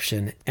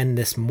incorruption, and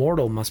this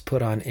mortal must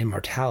put on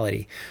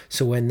immortality.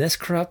 So when this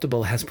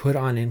corruptible has put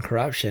on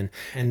incorruption,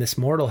 and this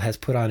mortal has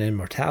put on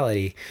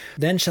immortality,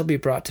 then shall be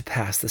brought to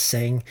pass the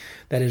saying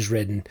that is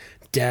written,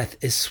 death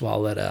is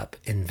swallowed up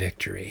in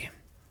victory.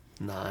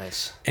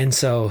 Nice. And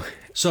so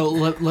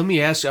let me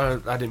ask you,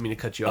 I didn't mean to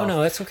cut you off. Oh,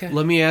 no, that's okay.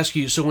 Let me ask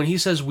you, so when he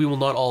says we will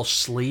not all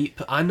sleep,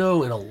 I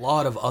know in a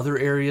lot of other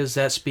areas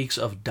that speaks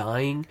of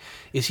dying.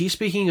 Is he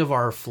speaking of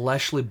our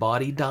fleshly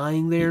body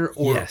dying there,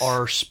 or Yes.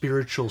 our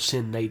spiritual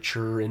sin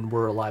nature and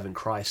we're alive in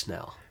Christ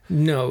now?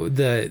 No,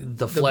 the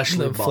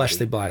fleshly body.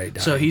 fleshly body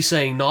died. So he's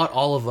saying not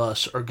all of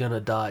us are going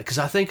to die. Because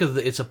I think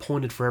it's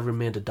appointed for every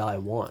man to die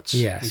once.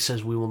 Yes. He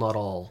says we will not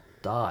all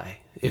die.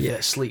 If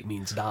that sleep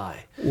means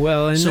die.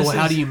 Well, and so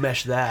how do you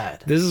mesh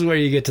that? This is where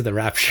you get to the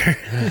rapture,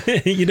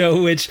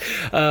 which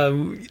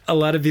a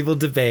lot of people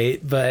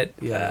debate, but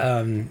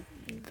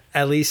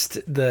at least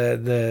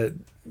the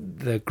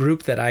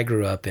group that I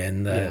grew up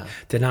in, the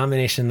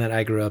denomination that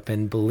I grew up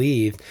in,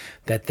 believed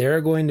that there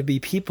are going to be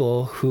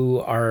people who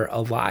are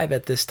alive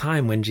at this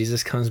time when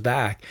Jesus comes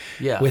back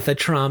with a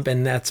trump,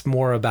 and that's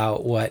more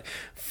about what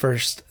 1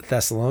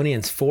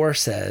 Thessalonians 4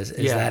 says,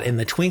 is that in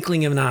the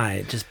twinkling of an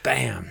eye, just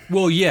bam.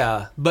 Well,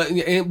 yeah, but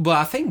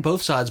I think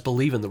both sides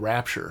believe in the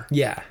rapture.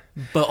 Yeah.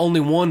 But only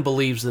one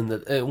believes in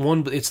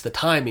it's the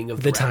timing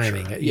of the rapture.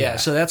 Timing, yeah.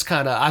 So that's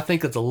I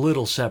think it's a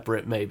little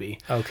separate maybe.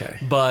 Okay.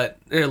 But,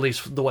 or at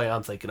least the way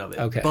I'm thinking of it.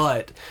 Okay.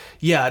 But,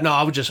 yeah, no,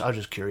 I was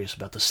just curious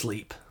about the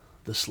sleep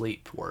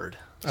word.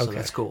 So okay.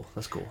 that's cool.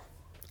 That's cool.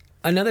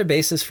 Another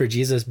basis for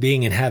Jesus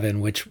being in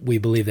heaven, which we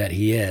believe that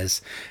he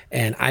is,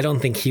 and I don't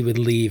think he would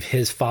leave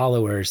his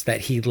followers that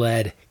he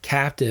led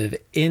captive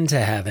into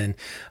heaven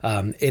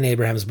in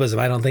Abraham's bosom.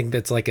 I don't think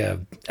that's like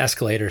a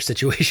escalator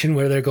situation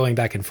where they're going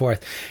back and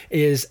forth,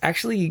 is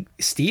actually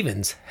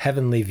Stephen's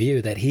heavenly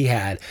view that he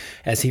had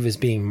as he was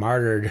being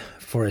martyred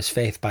for his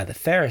faith by the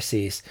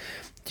Pharisees.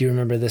 Do you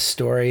remember this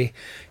story?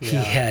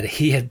 Yeah.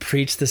 He had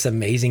preached this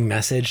amazing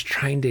message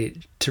trying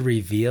to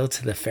reveal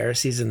to the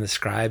Pharisees and the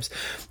scribes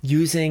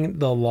using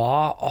the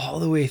law all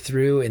the way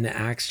through in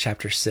Acts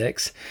chapter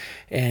 6.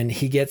 And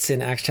he gets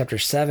in Acts chapter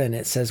 7,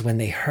 it says, when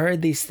they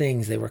heard these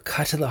things, they were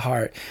cut to the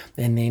heart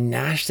and they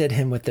gnashed at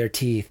him with their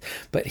teeth.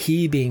 But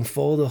he, being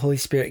full of the Holy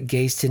Spirit,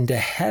 gazed into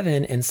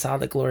heaven and saw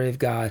the glory of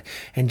God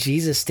and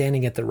Jesus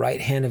standing at the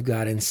right hand of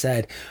God and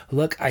said,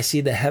 look, I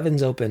see the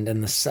heavens opened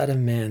and the Son of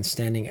Man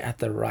standing at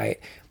the right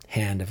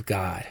hand of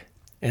God.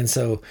 And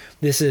so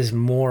this is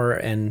more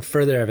and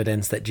further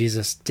evidence that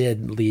Jesus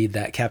did lead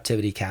that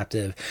captivity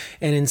captive.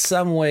 And in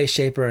some way,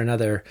 shape, or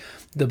another,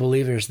 the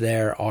believers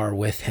there are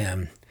with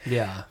him.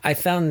 Yeah. I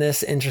found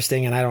this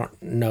interesting, and I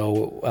don't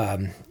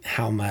know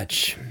how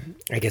much,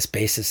 I guess,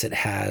 basis it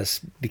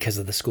has because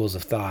of the schools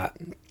of thought.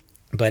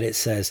 But it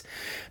says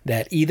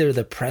that either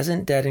the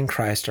present dead in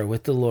Christ are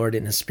with the Lord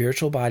in a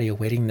spiritual body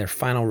awaiting their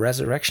final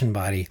resurrection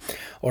body,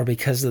 or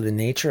because of the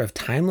nature of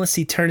timeless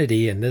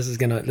eternity, and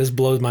this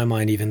blows my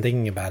mind even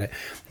thinking about it,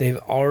 they've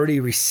already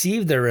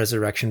received their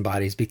resurrection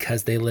bodies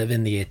because they live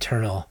in the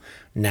eternal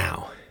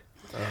now.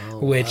 Oh,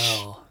 which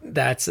wow.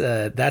 That's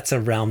a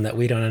realm that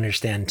we don't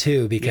understand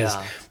too, because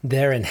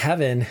there in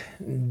heaven,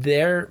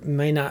 there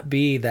may not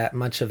be that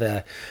much of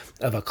a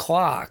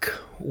clock,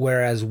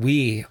 whereas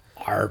we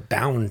are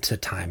bound to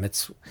time.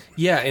 It's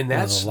and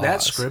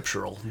that's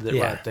scriptural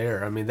right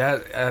there. I mean,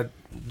 that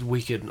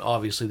we could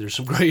obviously, there's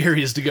some gray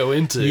areas to go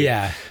into.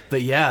 Yeah,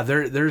 but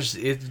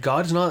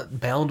God's not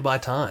bound by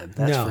time.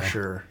 That's for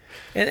sure.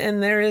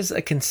 And there is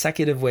a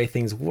consecutive way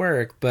things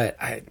work, but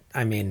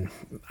I mean,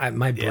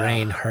 my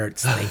brain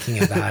hurts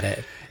thinking about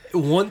it.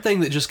 One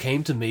thing that just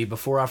came to me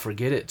before I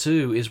forget it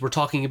too is we're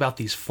talking about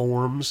these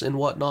forms and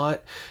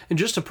whatnot, and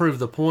just to prove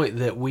the point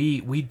that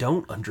we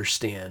don't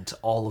understand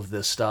all of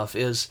this stuff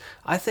is,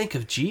 I think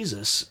of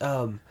Jesus.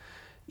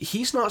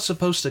 He's not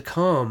supposed to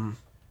come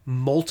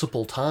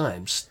multiple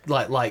times,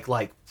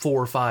 like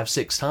 4, 5,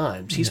 6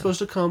 times. He's supposed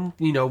to come.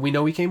 We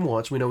know he came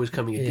once. We know he's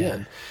coming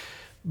again.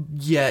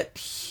 Yet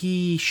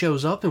he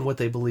shows up in what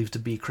they believe to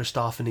be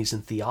Christophanies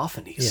and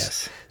Theophanies.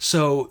 Yes.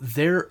 So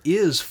there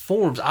is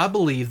forms. I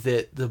believe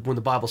that when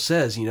the Bible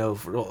says,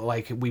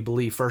 like we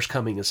believe first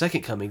coming and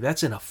second coming,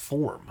 that's in a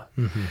form.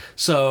 Mm-hmm.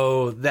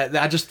 So that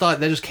I just thought,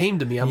 that just came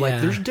to me. I'm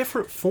like, there's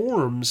different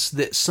forms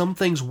that some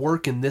things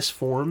work in this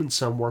form and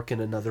some work in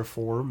another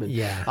form.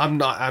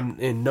 And I'm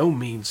in no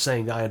means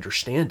saying I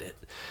understand it.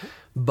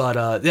 But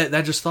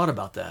I just thought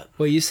about that.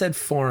 Well, you said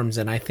forms,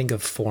 and I think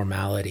of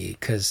formality,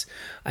 because,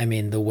 I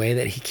mean, the way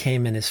that he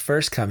came in his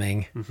first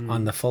coming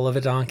on the foal of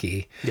a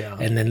donkey,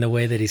 and then the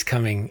way that he's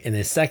coming in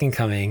his second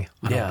coming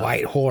on a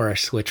white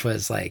horse, which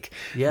was like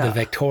the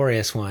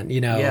victorious one,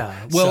 Yeah.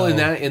 Well,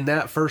 in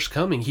that first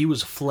coming, he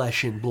was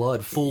flesh and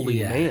blood,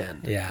 fully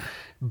man. Yeah.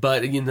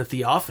 But in the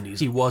Theophanies,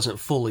 he wasn't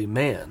fully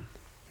man.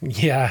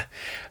 Yeah.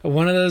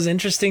 One of those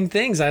interesting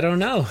things. I don't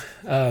know.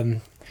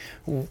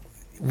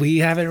 We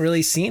haven't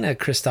really seen a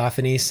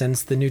Christophany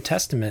since the New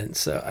Testament.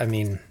 So, I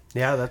mean,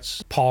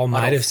 that's Paul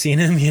might have seen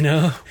him,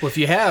 Well, if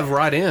you have,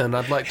 write in.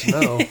 I'd like to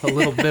know a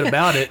little bit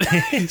about it.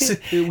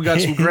 We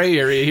got some gray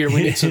area here.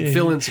 We need to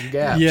fill in some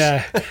gaps.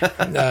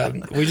 Yeah.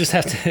 We just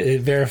have to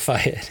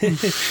verify it.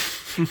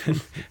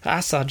 I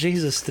saw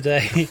Jesus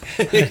today.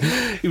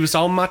 He was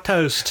on my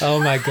toast. Oh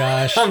my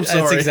gosh. I'm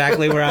sorry. That's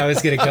exactly where I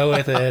was going to go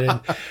with it.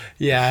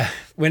 And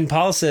when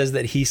Paul says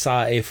that he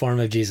saw a form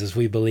of Jesus,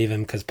 we believe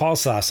him because Paul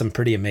saw some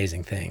pretty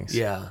amazing things.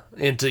 Yeah.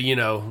 And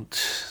to,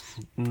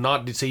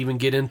 not to even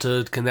get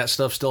into, can that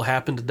stuff still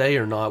happen today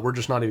or not? We're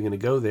just not even going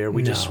to go there.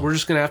 We're just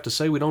going to have to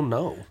say we don't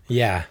know.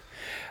 Yeah.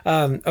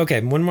 Okay.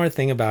 One more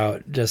thing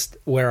about just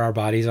where our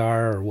bodies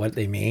are or what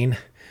they mean.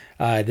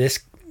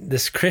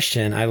 This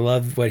Christian, I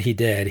love what he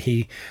did.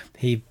 He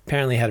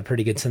apparently had a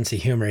pretty good sense of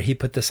humor. He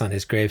put this on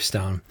his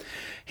gravestone.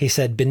 He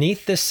said,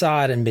 "Beneath this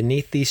sod and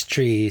beneath these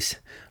trees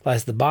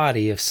lies the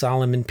body of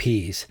Solomon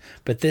Pease.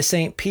 But this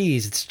ain't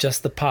peas, it's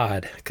just the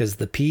pod, because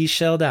the peas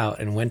shelled out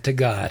and went to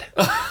God."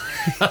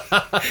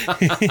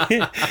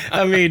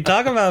 I mean,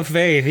 talk about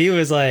faith. He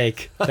was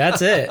like,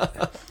 that's it.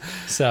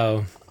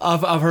 So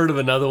I've heard of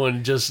another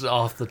one just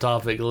off the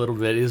topic a little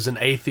bit. It was an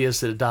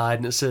atheist that died,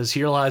 and it says,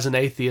 "Here lies an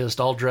atheist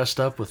all dressed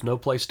up with no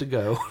place to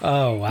go."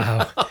 Oh,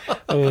 wow.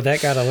 Oh,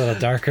 that got a little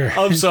darker.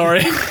 I'm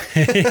sorry.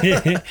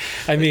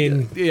 I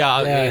mean...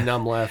 and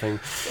I'm laughing.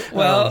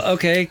 Well,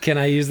 okay. Can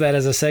I use that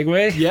as a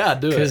segue? Yeah,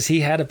 do it. Because he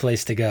had a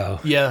place to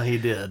go. Yeah, he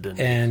did.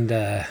 And,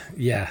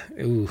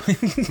 ooh.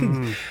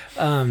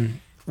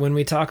 When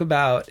we talk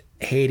about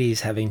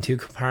Hades having 2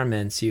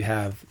 compartments, you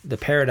have the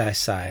paradise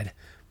side,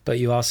 but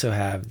you also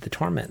have the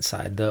torment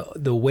side,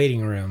 the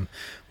waiting room,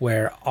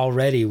 where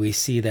already we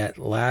see that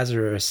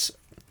Lazarus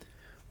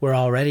where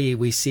already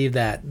we see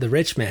that the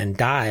rich man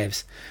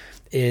dives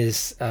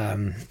is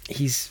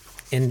he's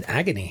in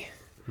agony.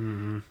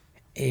 Mm-hmm.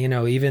 You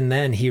know, even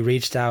then he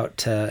reached out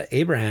to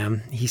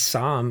Abraham. He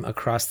saw him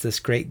across this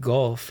great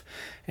gulf,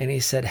 and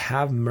he said,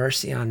 "Have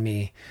mercy on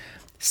me.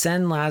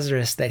 Send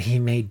Lazarus that he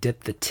may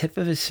dip the tip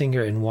of his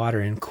finger in water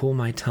and cool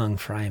my tongue,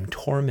 for I am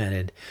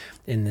tormented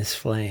in this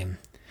flame."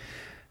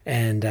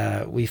 And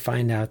we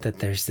find out that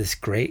there's this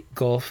great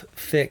gulf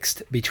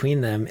fixed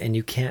between them, and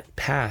you can't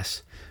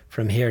pass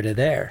from here to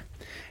there.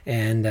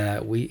 And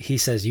he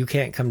says, "You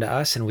can't come to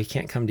us, and we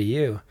can't come to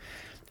you."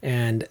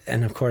 And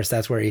of course,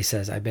 that's where he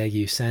says, "I beg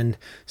you, send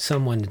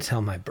someone to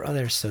tell my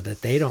brothers so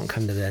that they don't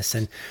come to this."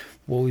 And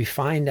what we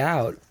find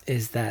out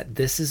is that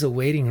this is a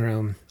waiting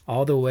room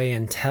all the way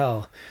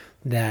until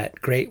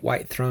that great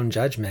white throne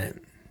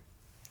judgment.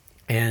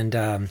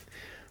 And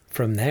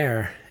from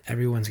there,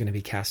 everyone's going to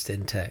be cast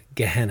into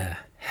Gehenna,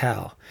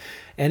 hell.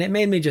 And it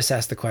made me just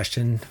ask the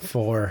question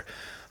for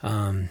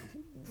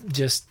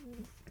just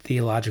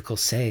theological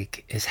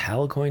sake, is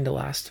hell going to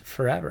last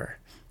forever?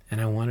 And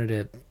I wanted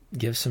to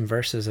give some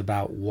verses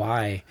about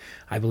why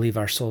I believe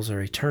our souls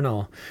are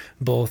eternal,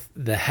 both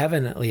the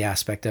heavenly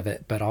aspect of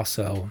it, but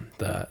also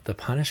the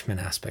punishment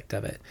aspect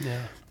of it.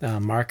 Yeah.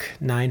 Mark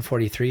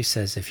 9:43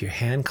 says, "If your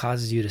hand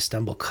causes you to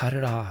stumble, cut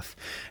it off."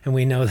 And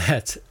we know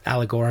that's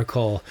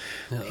allegorical.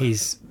 Yeah.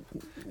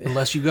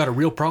 Unless you got a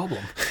real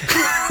problem.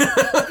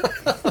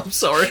 I'm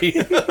sorry.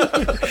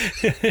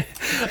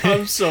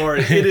 I'm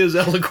sorry. It is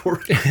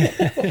allegorical.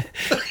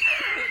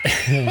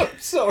 I'm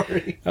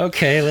sorry.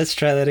 Okay, let's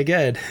try that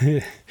again.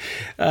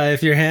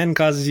 If your hand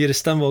causes you to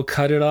stumble,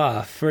 cut it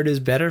off. For it is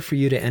better for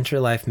you to enter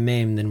life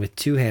maimed than with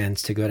 2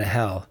 hands to go to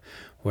hell,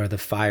 where the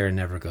fire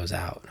never goes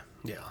out.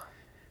 Yeah.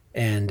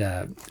 And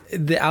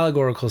the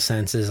allegorical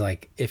sense is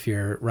like, if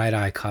your right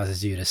eye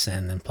causes you to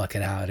sin, then pluck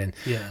it out. And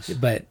yes.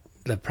 But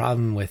the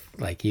problem with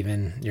like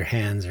even your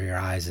hands or your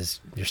eyes is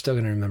you're still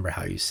going to remember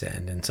how you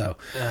sinned. And so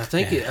I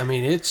think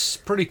it's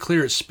pretty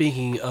clear it's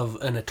speaking of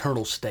an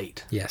eternal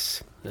state.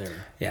 Yes.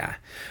 There. Yeah.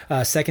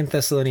 2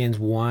 Thessalonians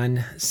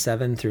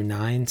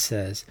 1:7-9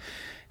 says,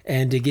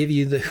 "And to give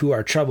you who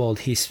are troubled,"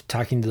 he's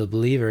talking to the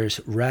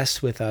believers,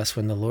 "rest with us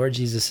when the Lord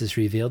Jesus is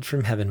revealed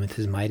from heaven with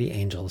his mighty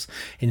angels,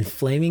 in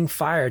flaming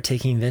fire,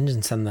 taking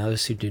vengeance on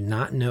those who do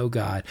not know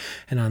God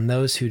and on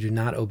those who do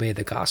not obey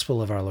the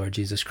gospel of our Lord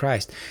Jesus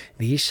Christ.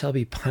 These shall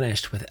be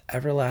punished with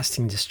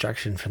everlasting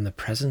destruction from the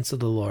presence of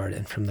the Lord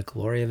and from the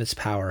glory of his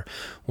power,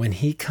 when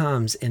he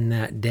comes in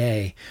that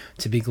day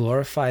to be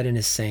glorified in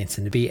his saints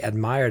and to be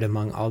admired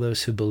among all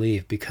those who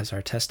believe, because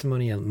our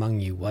testimony among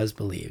you was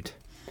believed."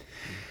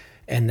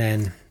 And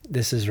then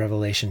this is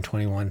Revelation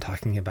 21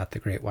 talking about the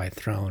great white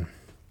throne.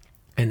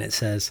 And it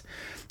says,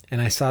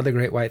 "And I saw the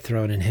great white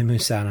throne and him who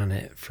sat on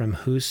it, from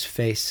whose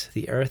face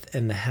the earth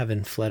and the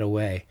heaven fled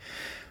away.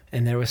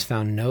 And there was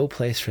found no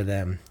place for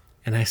them.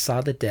 And I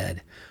saw the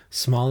dead,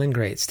 small and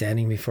great,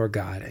 standing before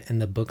God, and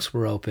the books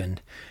were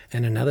opened.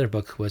 And another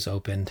book was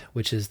opened,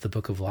 which is the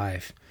book of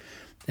life.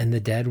 And the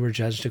dead were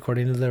judged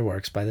according to their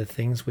works by the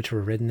things which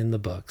were written in the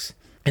books.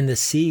 And the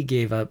sea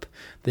gave up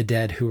the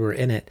dead who were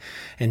in it,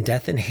 and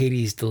death and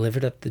Hades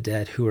delivered up the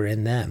dead who were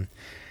in them.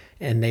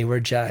 And they were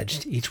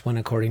judged, each one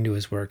according to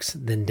his works.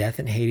 Then death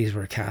and Hades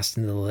were cast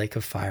into the lake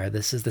of fire.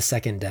 This is the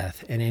second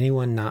death. And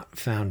anyone not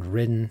found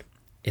written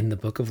in the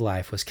book of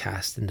life was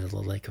cast into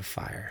the lake of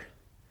fire."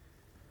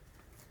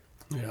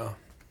 Yeah.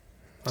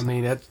 I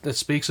mean, that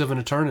speaks of an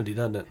eternity,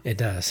 doesn't it? It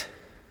does.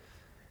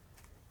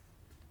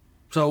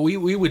 So we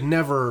would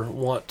never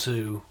want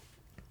to...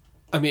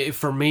 I mean,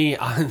 for me,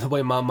 the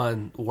way my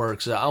mind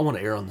works, I want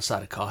to err on the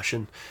side of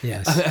caution.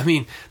 Yes. I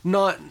mean,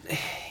 not...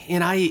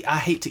 And I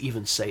hate to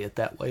even say it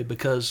that way,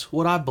 because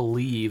what I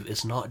believe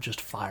is not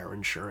just fire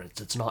insurance.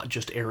 It's not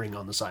just erring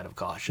on the side of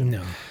caution.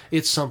 No.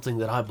 It's something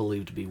that I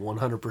believe to be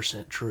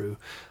 100% true.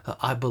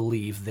 I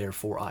believe,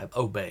 therefore I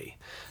obey,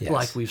 Yes.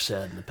 like we've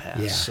said in the past.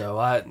 Yeah. So,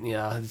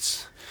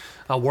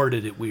 I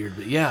worded it weird,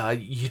 but yeah,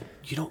 you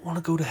don't want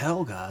to go to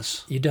hell,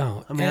 guys. You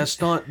don't. I mean, that's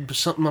not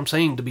something I'm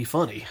saying to be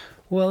funny.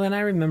 Well, and I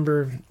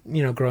remember,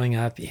 growing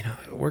up,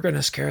 we're going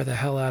to scare the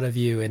hell out of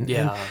you. And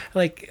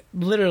like,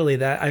 literally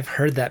that, I've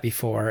heard that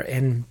before.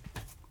 And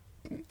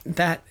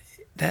that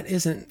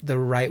isn't the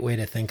right way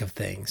to think of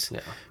things.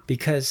 Yeah.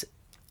 Because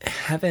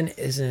heaven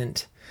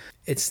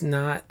it's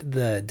not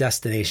the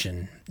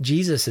destination.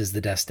 Jesus is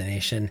the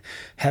destination.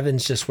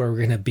 Heaven's just where we're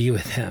going to be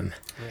with him.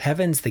 Yeah.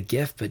 Heaven's the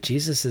gift, but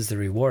Jesus is the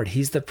reward.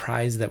 He's the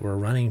prize that we're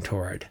running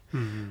toward.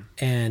 Mm-hmm.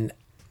 And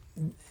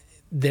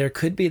there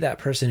could be that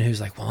person who's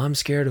like, well, I'm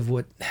scared of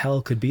what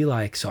hell could be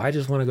like, so I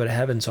just want to go to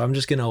heaven, so I'm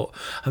just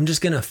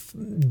gonna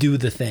do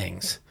the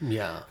things.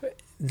 Yeah,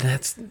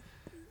 that's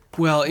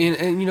well,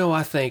 and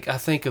I think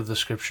of the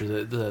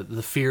scripture that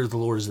the fear of the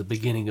Lord is the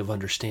beginning of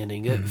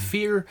understanding. Mm-hmm.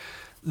 Fear,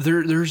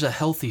 there's a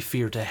healthy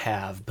fear to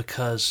have,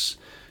 because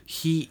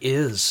He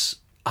is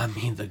I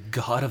mean, the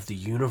God of the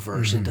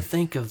universe, and to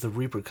think of the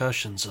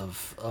repercussions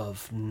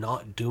of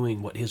not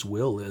doing what his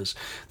will is,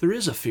 there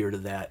is a fear to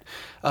that.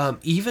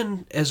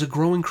 Even as a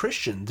growing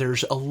Christian,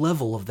 there's a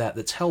level of that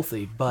that's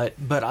healthy, but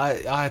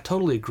I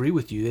totally agree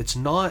with you. It's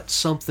not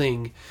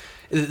something...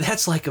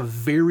 That's like a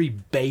very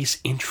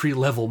base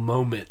entry-level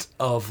moment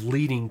of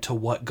leading to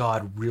what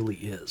God really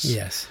is.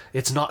 Yes.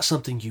 It's not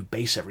something you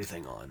base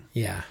everything on.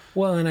 Yeah.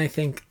 Well, and I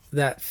think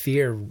that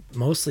fear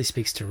mostly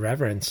speaks to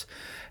reverence.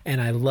 And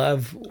I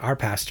love our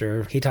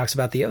pastor. He talks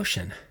about the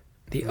ocean.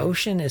 The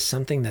ocean is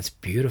something that's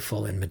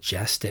beautiful and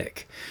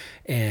majestic.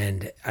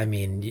 And I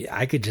mean,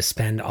 I could just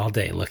spend all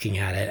day looking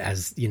at it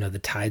as, you know, the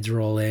tides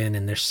roll in,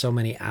 and there's so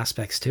many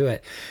aspects to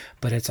it.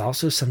 But it's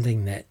also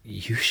something that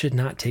you should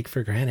not take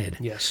for granted.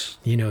 Yes.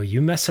 You know,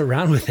 you mess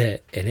around with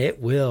it and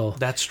it will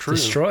That's true.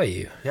 destroy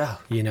you. Yeah.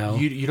 You know,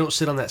 you don't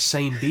sit on that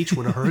same beach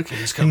when a hurricane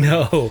is coming.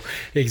 No,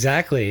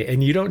 exactly.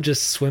 And you don't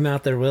just swim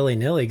out there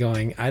willy-nilly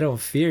going, I don't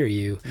fear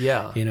you.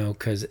 Yeah. You know,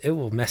 because it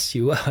will mess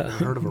you up.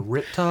 Heard of a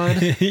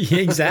riptide?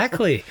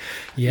 Exactly.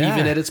 Yeah.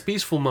 Even at its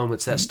peaceful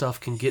moments, that stuff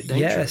can get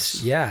dangerous.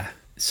 Yes. Yeah.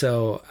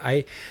 So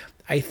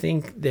I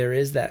think there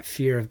is that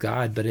fear of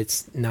God, but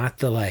it's not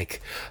the like,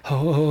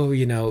 oh,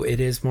 you know, it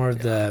is more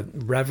of the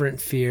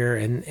reverent fear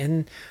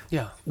and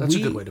yeah, that's a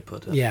good way to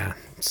put it. Yeah.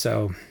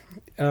 So,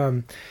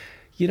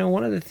 you know,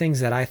 one of the things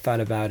that I thought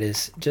about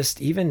is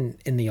just even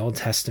in the Old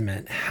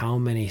Testament, how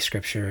many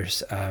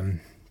scriptures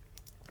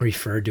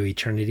referred to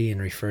eternity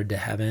and referred to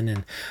heaven.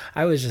 And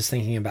I was just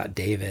thinking about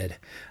David.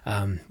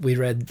 We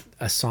read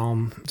a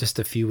psalm just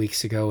a few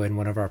weeks ago in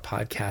one of our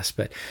podcasts,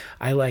 but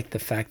I like the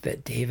fact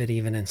that David,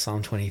 even in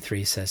Psalm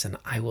 23, says, and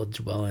I will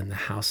dwell in the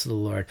house of the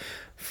Lord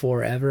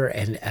forever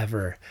and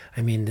ever.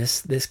 I mean,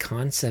 this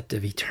concept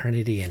of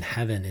eternity in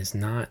heaven is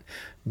not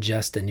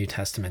just a New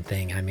Testament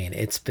thing. I mean,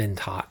 it's been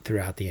taught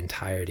throughout the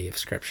entirety of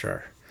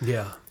Scripture.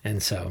 Yeah.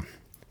 And so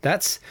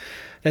that's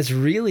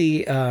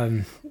really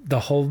the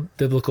whole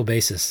biblical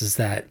basis, is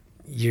that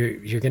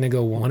you're going to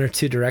go one or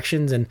two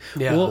directions, and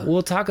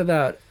we'll talk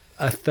about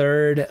a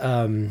third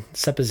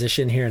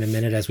supposition here in a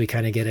minute as we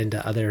kind of get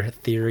into other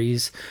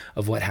theories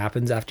of what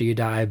happens after you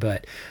die,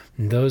 but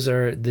those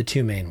are the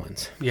two main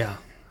ones. Yeah.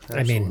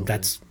 Absolutely. I mean,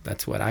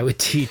 that's what I would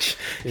teach.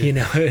 Yeah. You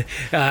know,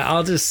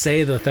 I'll just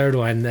say the third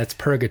one, that's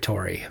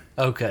purgatory.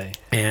 Okay.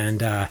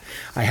 And I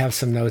have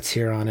some notes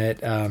here on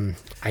it.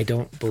 I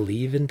don't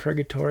believe in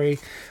purgatory.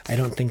 I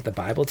don't think the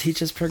Bible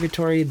teaches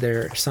purgatory.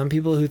 There are some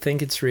people who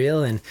think it's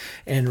real, and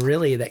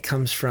really that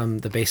comes from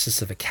the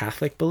basis of a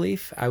Catholic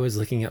belief. I was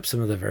looking up some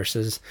of the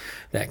verses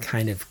that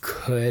kind of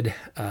could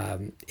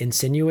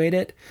insinuate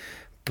it,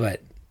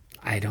 but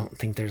I don't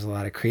think there's a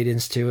lot of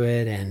credence to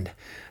it. And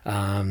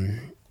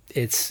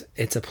it's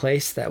a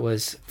place that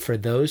was for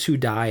those who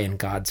die in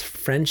God's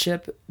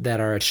friendship,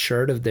 that are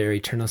assured of their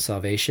eternal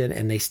salvation,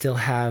 and they still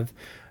have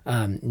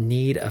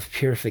need of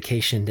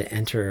purification to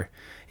enter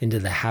into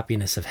the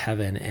happiness of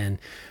heaven. And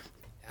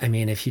I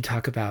mean, if you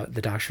talk about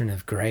the doctrine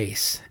of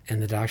grace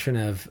and the doctrine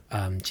of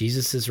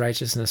Jesus's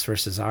righteousness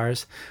versus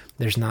ours,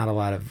 there's not a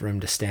lot of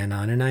room to stand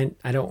on. And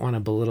I don't want to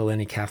belittle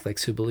any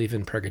Catholics who believe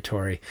in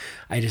purgatory.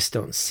 I just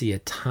don't see a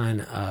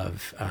ton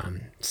of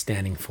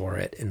standing for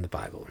it in the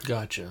Bible.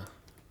 Gotcha.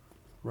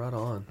 Right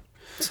on.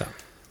 So,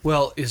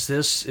 well, is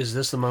this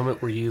the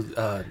moment where you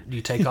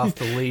take off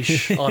the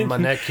leash on my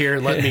neck here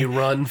and let me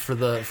run for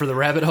the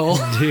rabbit hole?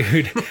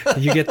 Dude,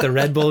 you get the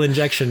Red Bull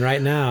injection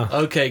right now.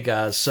 Okay,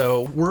 guys.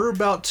 So we're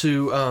about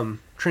to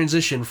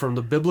transition from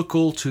the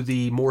biblical to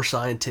the more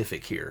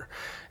scientific here.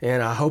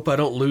 And I hope I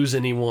don't lose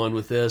anyone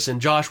with this. And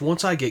Josh,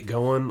 once I get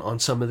going on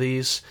some of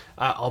these,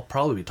 I'll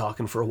probably be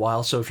talking for a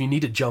while. So if you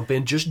need to jump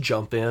in, just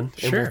jump in,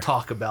 and we'll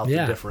talk about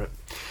the different.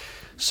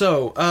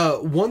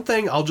 So, one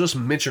thing I'll just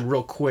mention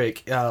real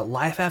quick,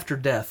 life after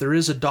death. There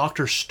is a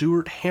Dr.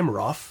 Stuart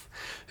Hameroff,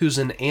 who's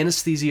an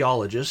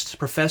anesthesiologist,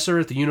 professor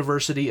at the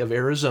University of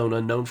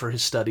Arizona, known for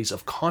his studies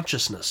of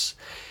consciousness.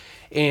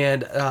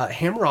 And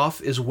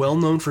Hameroff is well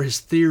known for his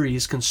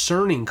theories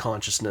concerning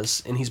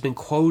consciousness, and he's been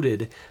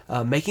quoted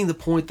making the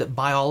point that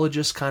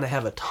biologists kind of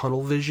have a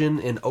tunnel vision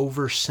and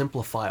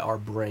oversimplify our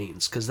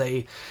brains, because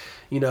they,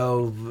 you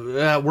know,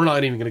 we're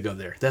not even going to go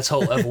there. That's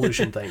whole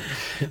evolution thing.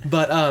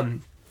 But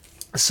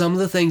some of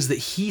the things that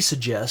he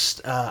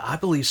suggests, I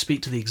believe,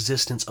 speak to the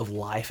existence of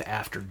life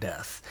after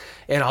death.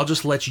 And I'll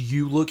just let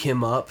you look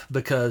him up,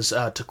 because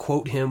to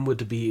quote him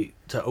would be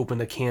to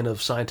open a can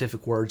of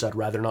scientific words I'd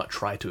rather not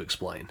try to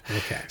explain.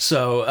 Okay.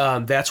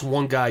 So that's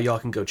one guy y'all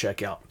can go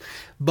check out.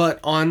 But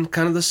on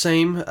kind of the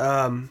same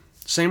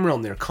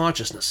realm there,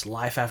 consciousness,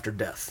 life after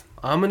death,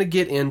 I'm going to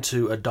get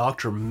into a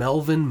Dr.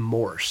 Melvin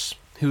Morse,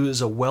 who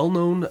is a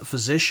well-known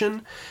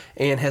physician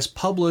and has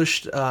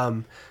published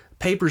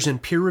papers in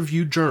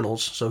peer-reviewed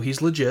journals, so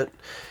he's legit.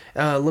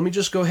 Let me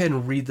just go ahead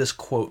and read this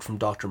quote from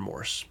Dr.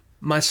 Morse.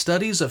 My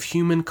studies of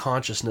human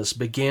consciousness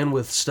began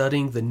with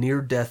studying the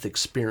near-death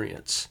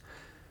experience.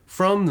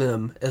 From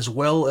them, as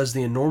well as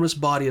the enormous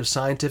body of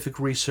scientific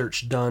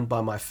research done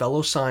by my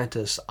fellow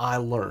scientists, I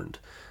learned,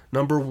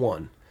 number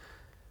one,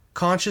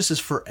 conscious is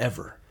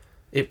forever.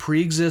 It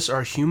pre-exists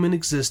our human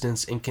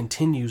existence and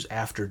continues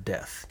after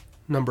death.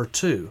 Number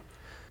 2,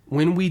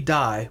 when we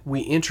die,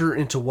 we enter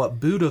into what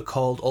Buddha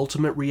called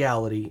ultimate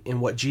reality and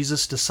what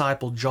Jesus'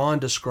 disciple John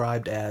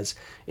described as,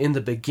 in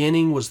the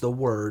beginning was the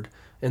Word,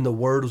 and the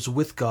Word was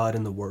with God,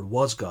 and the Word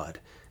was God.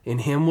 In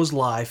him was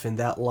life, and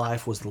that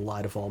life was the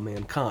light of all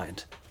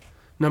mankind.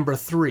 Number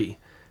 3,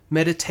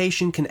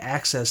 meditation can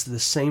access the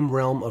same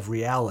realm of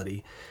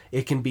reality.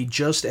 It can be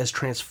just as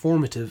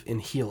transformative in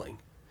healing.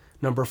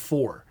 Number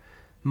 4,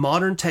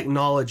 modern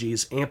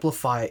technologies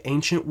amplify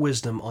ancient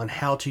wisdom on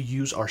how to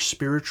use our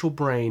spiritual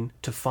brain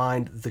to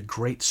find the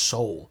great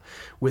soul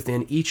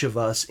within each of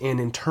us and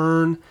in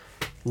turn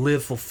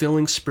live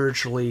fulfilling,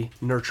 spiritually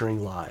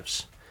nurturing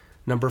lives.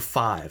 Number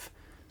 5,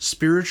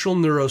 spiritual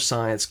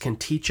neuroscience can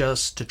teach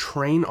us to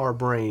train our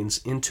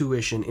brain's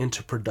intuition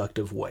into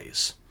productive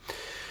ways.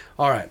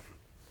 All right.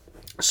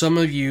 Some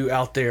of you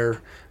out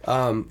there,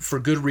 for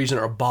good reason,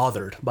 are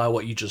bothered by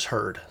what you just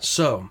heard.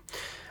 So,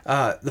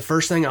 the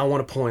first thing I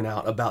want to point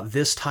out about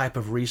this type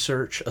of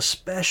research,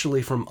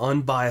 especially from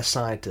unbiased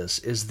scientists,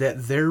 is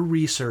that their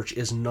research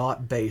is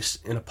not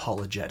based in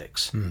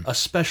apologetics,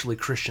 especially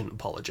Christian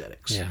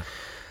apologetics. Yeah.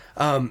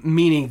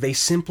 Meaning they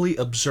simply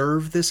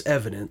observe this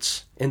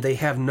evidence and they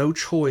have no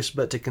choice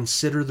but to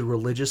consider the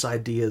religious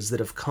ideas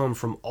that have come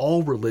from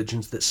all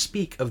religions that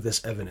speak of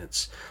this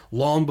evidence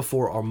long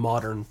before our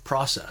modern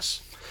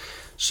process.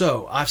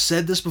 So, I've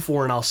said this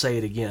before and I'll say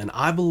it again.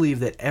 I believe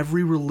that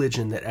every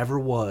religion that ever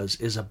was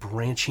is a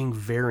branching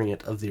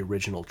variant of the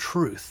original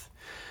truth.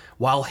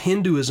 While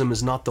Hinduism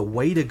is not the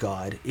way to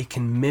God, it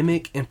can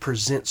mimic and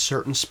present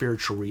certain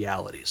spiritual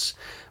realities.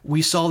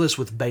 We saw this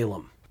with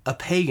Balaam, a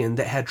pagan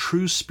that had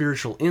true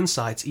spiritual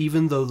insights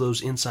even though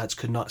those insights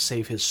could not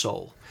save his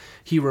soul.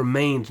 He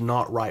remained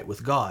not right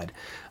with God.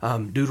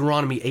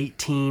 Deuteronomy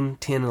 18,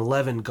 10, and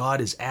 11, God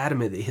is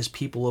adamant that his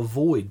people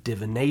avoid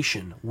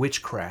divination,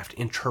 witchcraft,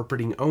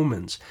 interpreting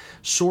omens,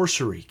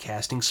 sorcery,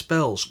 casting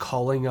spells,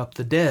 calling up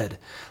the dead,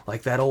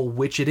 like that old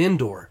witch at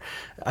Endor.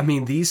 I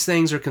mean, these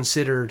things are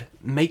considered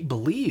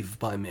make-believe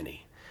by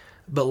many.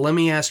 But let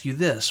me ask you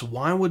this,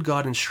 why would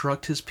God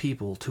instruct his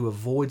people to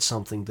avoid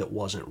something that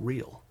wasn't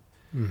real?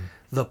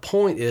 The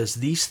point is,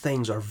 these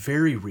things are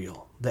very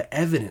real. The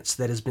evidence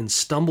that has been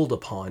stumbled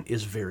upon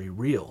is very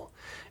real.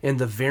 And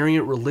the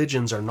variant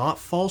religions are not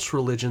false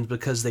religions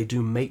because they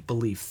do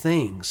make-believe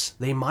things.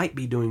 They might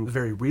be doing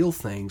very real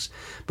things,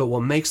 but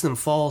what makes them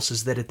false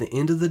is that at the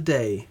end of the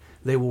day,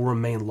 they will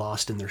remain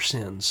lost in their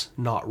sins,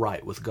 not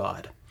right with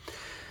God.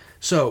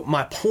 So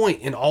my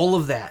point in all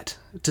of that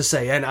to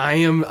say, and I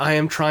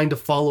am trying to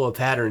follow a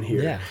pattern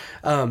here,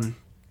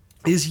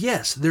 is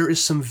yes, there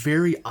is some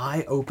very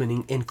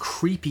eye-opening and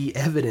creepy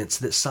evidence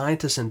that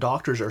scientists and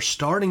doctors are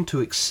starting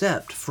to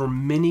accept for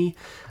many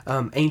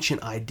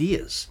ancient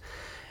ideas.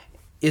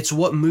 It's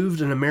what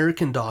moved an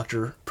American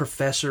doctor,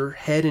 professor,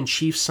 head and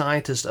chief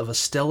scientist of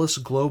Astellas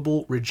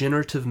Global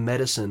Regenerative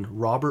Medicine,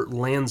 Robert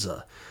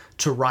Lanza,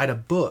 to write a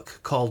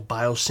book called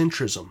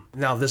Biocentrism.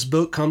 Now, this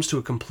book comes to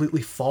a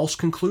completely false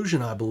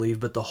conclusion, I believe,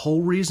 but the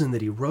whole reason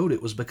that he wrote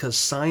it was because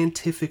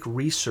scientific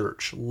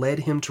research led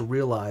him to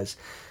realize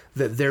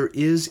that there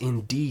is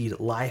indeed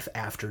life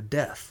after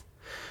death.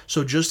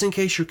 So just in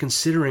case you're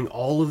considering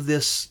all of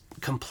this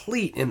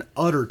complete and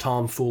utter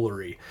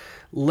tomfoolery,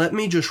 let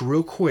me just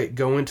real quick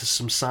go into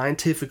some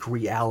scientific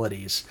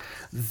realities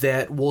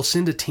that will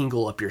send a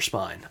tingle up your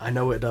spine. I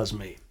know it does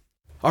me.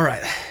 All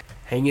right,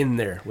 hang in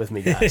there with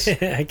me, guys.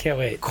 I can't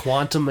wait.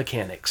 Quantum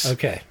mechanics.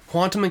 Okay.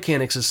 Quantum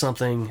mechanics is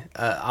something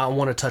I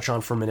want to touch on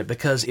for a minute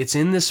because it's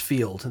in this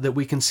field that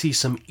we can see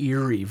some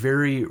eerie,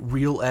 very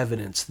real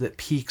evidence that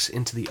peeks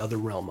into the other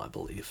realm, I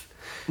believe.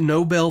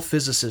 Nobel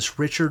physicist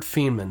Richard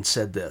Feynman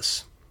said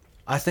this,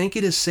 "I think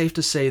it is safe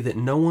to say that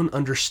no one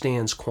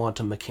understands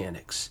quantum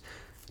mechanics.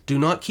 Do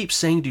not keep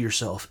saying to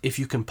yourself, if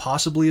you can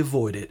possibly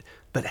avoid it,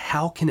 but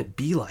how can it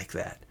be like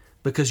that?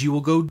 Because you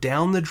will go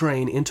down the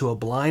drain into a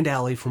blind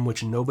alley from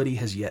which nobody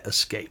has yet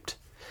escaped."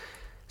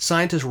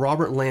 Scientist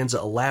Robert Lanza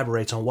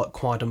elaborates on what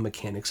quantum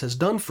mechanics has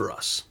done for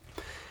us.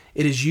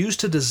 It is used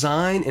to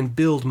design and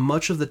build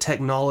much of the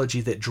technology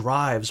that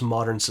drives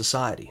modern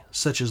society,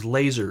 such as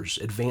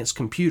lasers, advanced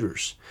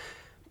computers.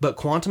 But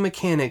quantum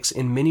mechanics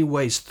in many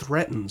ways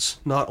threatens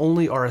not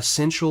only our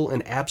essential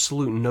and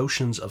absolute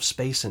notions of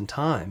space and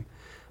time,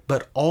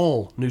 but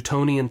all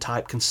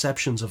Newtonian-type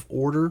conceptions of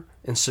order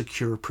and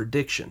secure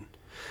prediction.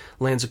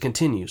 Lanza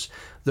continues,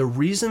 "The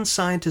reason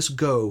scientists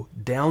go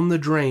down the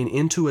drain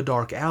into a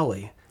dark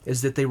alley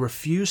is that they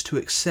refuse to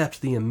accept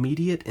the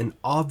immediate and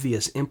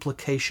obvious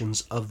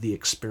implications of the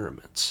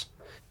experiments."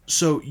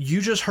 So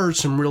you just heard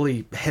some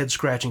really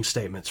head-scratching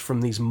statements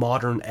from these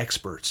modern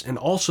experts, and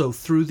also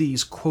through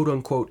these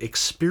quote-unquote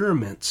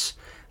experiments,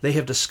 they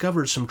have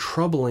discovered some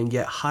troubling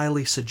yet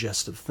highly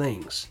suggestive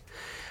things.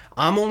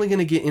 I'm only going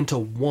to get into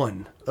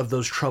one of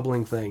those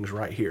troubling things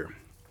right here.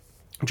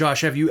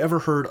 Josh, have you ever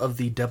heard of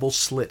the Devil's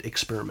Slit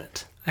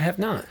experiment? I have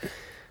not.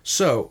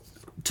 So,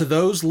 to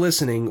those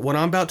listening, what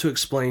I'm about to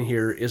explain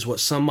here is what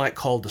some might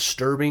call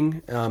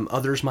disturbing,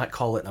 others might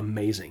call it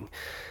amazing.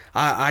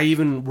 I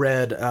even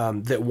read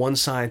that one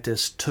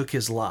scientist took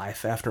his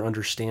life after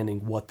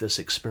understanding what this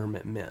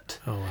experiment meant.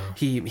 Oh, wow.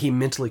 He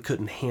mentally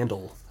couldn't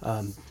handle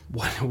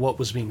what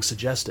was being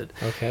suggested.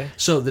 Okay.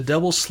 So the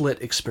double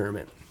slit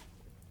experiment.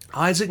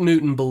 Isaac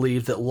Newton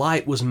believed that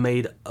light was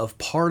made of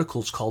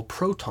particles called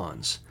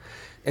protons.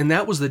 And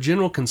that was the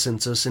general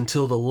consensus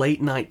until the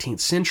late 19th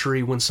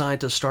century when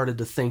scientists started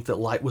to think that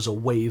light was a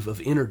wave of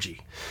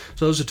energy.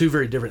 So those are two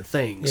very different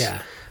things.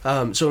 Yeah.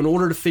 So in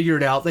order to figure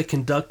it out, they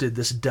conducted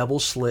this double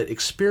slit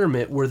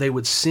experiment where they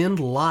would send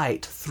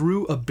light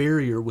through a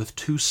barrier with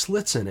two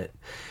slits in it.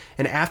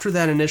 And after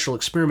that initial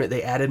experiment,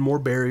 they added more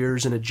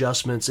barriers and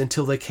adjustments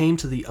until they came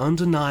to the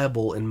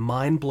undeniable and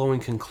mind-blowing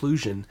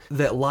conclusion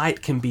that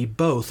light can be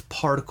both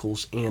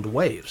particles and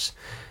waves.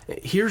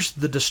 Here's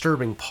the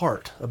disturbing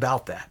part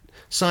about that.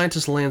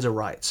 Scientist Lanza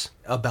writes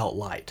about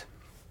light.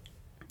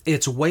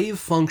 Its wave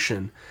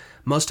function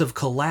must have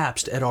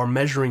collapsed at our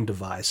measuring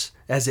device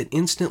as it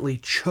instantly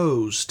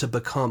chose to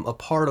become a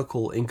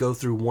particle and go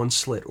through one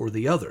slit or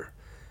the other.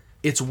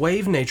 Its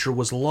wave nature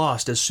was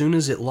lost as soon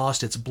as it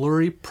lost its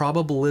blurry,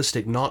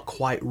 probabilistic, not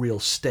quite real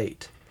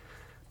state.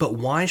 But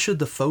why should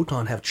the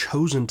photon have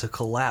chosen to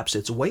collapse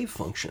its wave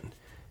function?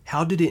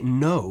 How did it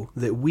know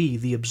that we,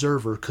 the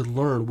observer, could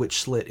learn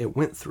which slit it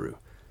went through?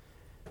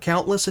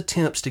 Countless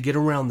attempts to get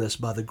around this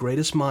by the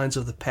greatest minds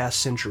of the past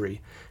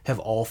century have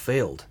all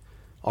failed.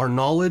 Our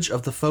knowledge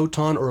of the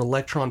photon or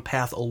electron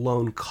path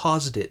alone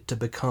caused it to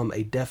become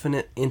a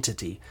definite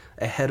entity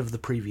ahead of the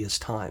previous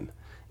time."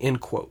 End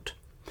quote.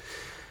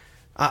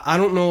 I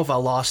don't know if I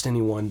lost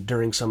anyone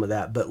during some of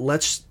that, but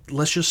let's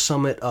just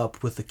sum it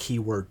up with the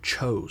keyword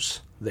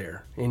chose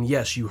there. And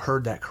yes, you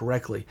heard that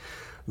correctly.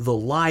 The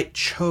light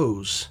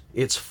chose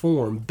its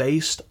form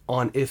based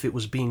on if it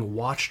was being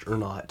watched or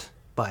not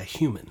by a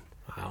human.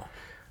 Wow.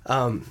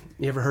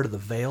 You ever heard of the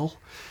veil?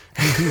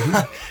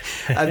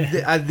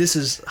 This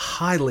is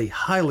highly,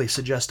 highly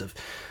suggestive.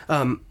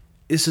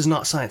 This is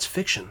not science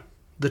fiction.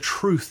 The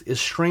truth is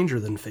stranger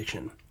than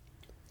fiction.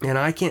 And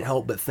I can't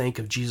help but think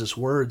of Jesus'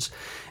 words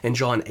in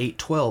John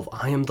 8:12,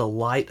 "I am the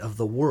light of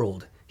the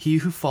world. He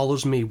who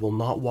follows me will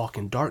not walk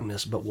in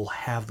darkness, but will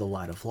have the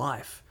light of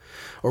life."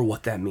 Or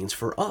what that means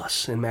for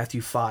us in Matthew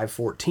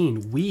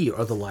 5:14, we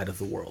are the light of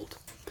the world.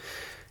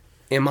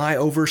 Am I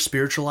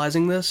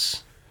over-spiritualizing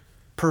this?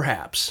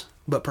 Perhaps,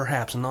 but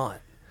perhaps not.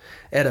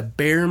 At a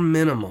bare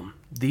minimum,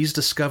 these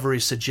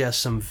discoveries suggest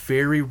some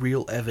very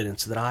real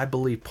evidence that I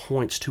believe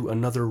points to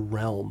another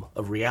realm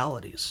of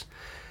realities.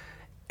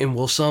 And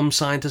will some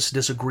scientists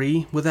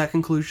disagree with that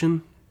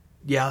conclusion?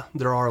 Yeah,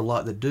 there are a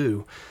lot that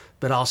do.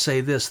 But I'll say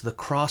this, the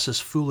cross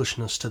is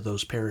foolishness to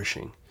those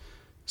perishing.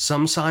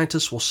 Some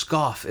scientists will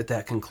scoff at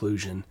that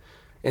conclusion,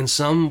 and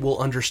some will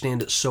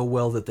understand it so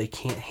well that they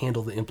can't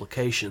handle the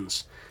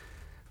implications.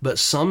 But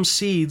some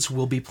seeds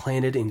will be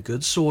planted in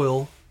good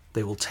soil,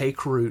 they will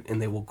take root,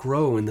 and they will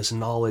grow in this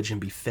knowledge and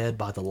be fed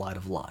by the light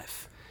of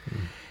life.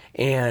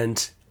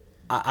 And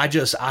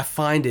I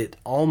find it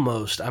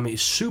almost,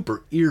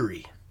 super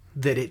eerie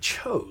that it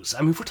chose.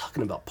 We're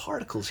talking about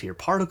particles here,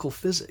 particle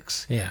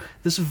physics. Yeah.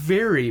 This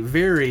very,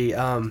 very,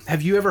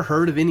 have you ever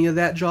heard of any of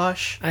that,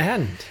 Josh? I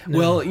hadn't. No.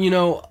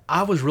 Well,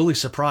 I was really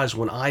surprised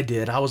when I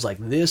did. I was like,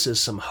 this is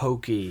some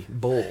hokey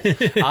bull.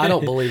 I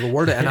don't believe a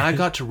word of it. And I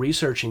got to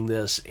researching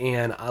this,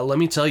 and let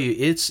me tell you,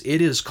 it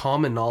is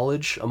common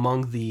knowledge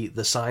among the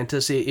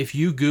scientists. If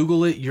you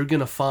Google it, you're going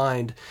to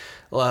find,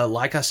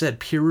 like I said,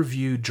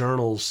 peer-reviewed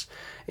journals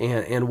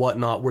and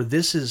whatnot, where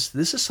this is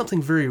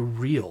something very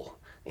real.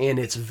 And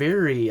it's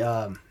very,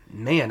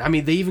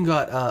 they even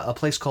got a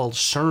place called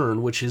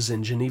CERN, which is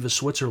in Geneva,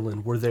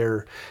 Switzerland, where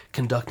they're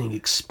conducting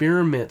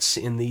experiments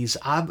in these.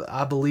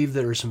 I believe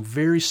there are some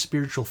very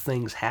spiritual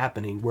things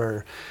happening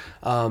where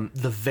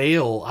the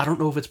veil, I don't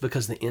know if it's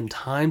because the end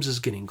times is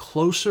getting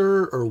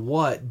closer or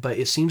what, but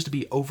it seems to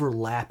be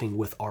overlapping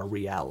with our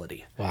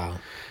reality. Wow.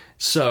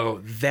 So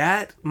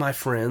that, my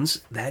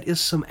friends, that is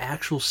some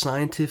actual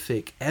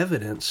scientific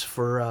evidence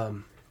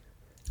for,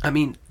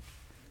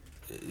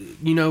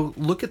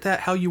 look at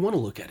that how you want to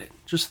look at it.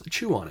 Just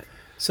chew on it.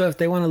 So if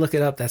they want to look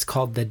it up, that's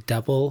called the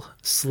double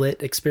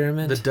slit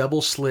experiment? The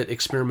double slit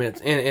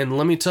experiment. And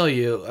let me tell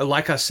you,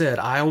 like I said,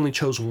 I only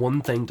chose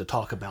one thing to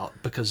talk about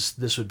because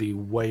this would be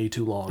way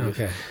too long.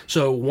 Okay.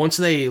 So once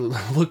they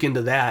look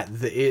into that,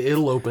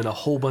 it'll open a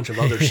whole bunch of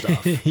other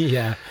stuff.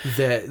 Yeah.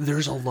 That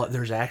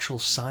there's actual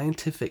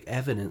scientific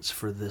evidence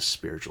for this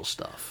spiritual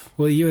stuff.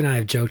 Well, you and I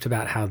have joked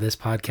about how this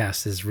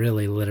podcast is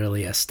really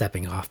literally a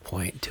stepping off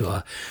point to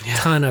a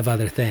ton of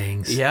other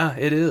things. Yeah,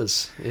 it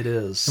is. It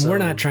is. And we're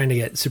not trying to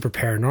get super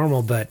paranormal,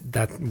 but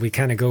that we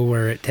kind of go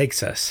where it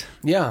takes us.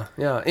 Yeah.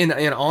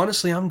 And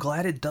honestly, I'm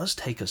glad it does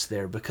take us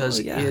there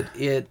because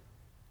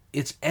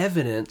it's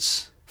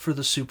evidence for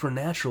the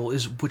supernatural,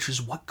 which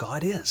is what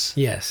God is.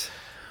 Yes.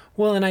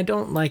 Well, and I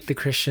don't like the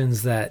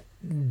Christians that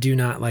do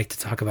not like to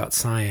talk about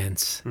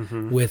science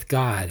with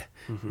God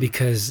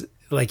because,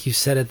 like you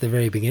said at the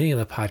very beginning of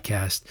the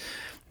podcast,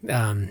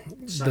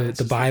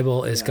 the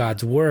Bible is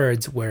God's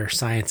words, where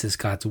science is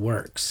God's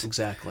works.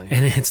 Exactly.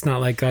 And it's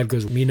not like God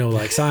goes, we know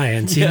like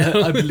science. You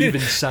know? I believe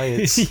in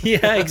science.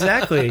 Yeah,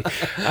 exactly.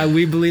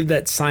 We believe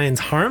that science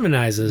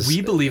harmonizes.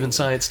 We believe in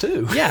science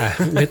too. Yeah,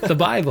 with the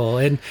Bible.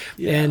 And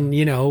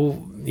you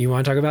know, you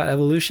want to talk about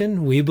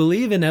evolution? We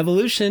believe in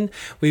evolution.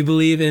 We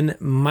believe in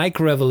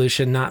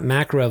microevolution, not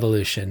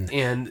macroevolution.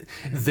 And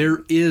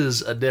there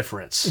is a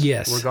difference.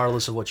 Yes.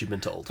 Regardless of what you've been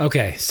told.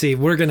 Okay, see,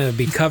 we're going to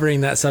be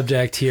covering that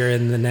subject here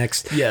in the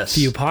next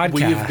few podcasts.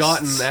 We've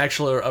gotten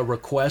actually a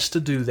request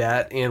to do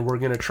that, and we're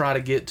going to try to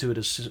get to it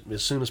as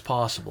soon as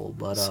possible.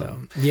 But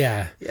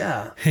yeah.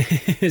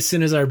 As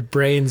soon as our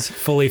brains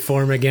fully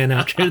form again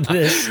after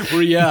this.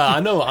 Well, yeah, I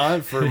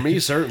know. For me,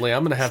 certainly,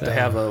 I'm going to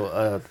have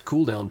a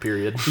cool down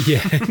period.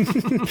 Yeah.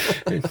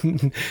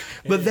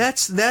 But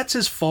that's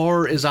as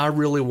far as I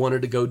really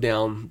wanted to go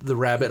down the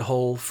rabbit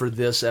hole for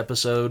this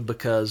episode,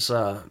 because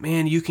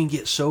man, you can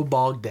get so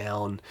bogged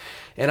down.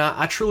 And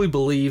I truly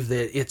believe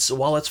that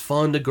while it's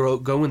fun to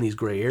go in these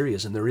gray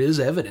areas, and there is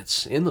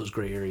evidence in those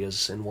gray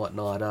areas and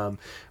whatnot,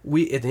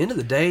 we at the end of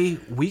the day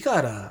we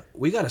gotta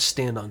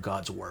stand on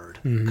God's word,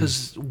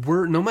 because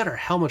no matter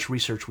how much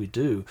research we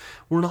do,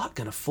 we're not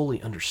gonna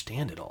fully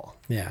understand it all.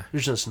 Yeah,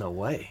 there's just no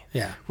way.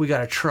 Yeah, we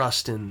gotta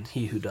trust in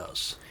He who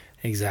does.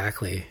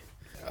 Exactly.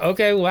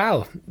 Okay,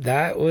 wow,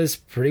 that was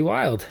pretty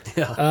wild.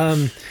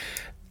 Yeah.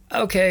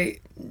 Okay,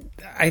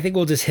 I think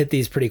we'll just hit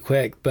these pretty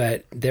quick,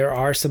 but there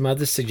are some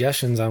other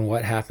suggestions on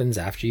what happens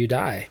after you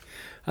die.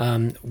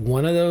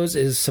 One of those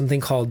is something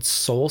called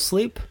soul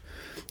sleep,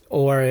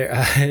 or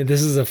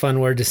this is a fun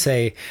word to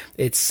say,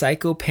 it's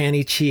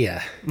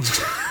psychopanechia.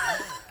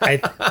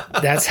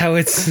 That's how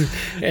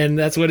and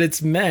that's what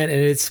it's meant.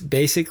 And it's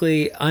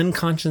basically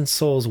unconscious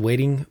souls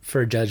waiting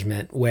for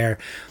judgment, where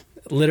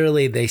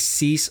literally they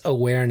cease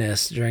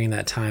awareness during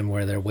that time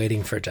where they're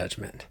waiting for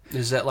judgment.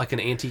 Is that like an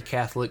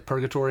anti-Catholic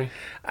purgatory?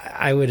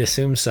 I would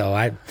assume so.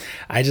 I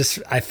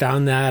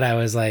found that. I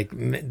was like,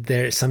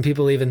 some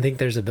people even think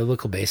there's a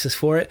biblical basis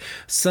for it.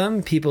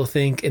 Some people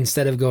think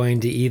instead of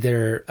going to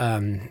either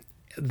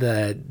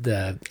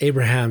the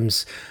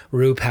Abraham's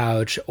rue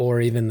pouch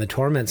or even the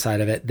torment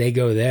side of it, they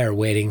go there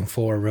waiting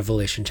for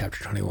Revelation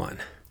chapter 21.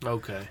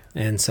 Okay.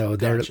 And so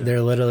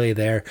they're literally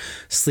there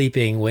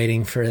sleeping,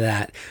 waiting for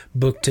that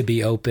book to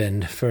be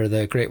opened for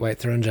the great white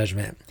throne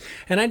judgment.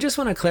 And I just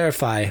want to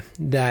clarify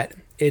that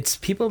it's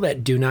people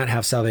that do not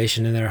have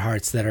salvation in their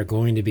hearts that are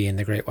going to be in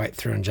the great white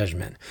throne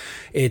judgment.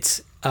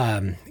 It's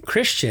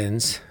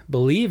Christians,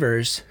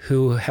 believers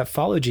who have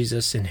followed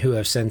Jesus and who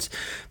have since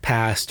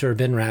passed or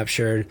been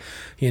raptured,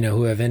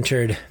 who have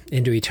entered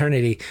into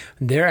eternity.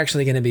 They're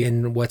actually going to be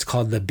in what's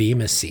called the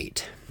Bema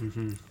seat.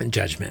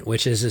 Judgment,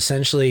 which is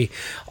essentially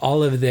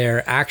all of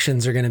their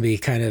actions are going to be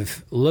kind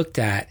of looked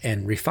at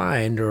and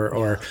refined,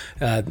 or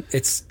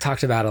it's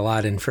talked about a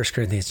lot in 1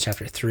 Corinthians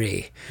chapter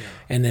 3.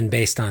 And then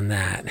based on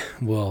that,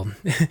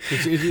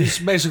 it's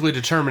basically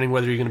determining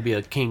whether you're going to be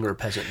a king or a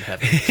peasant in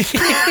heaven.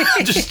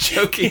 Just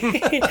joking.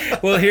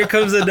 Well, here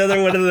comes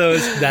another one of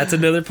those. That's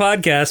another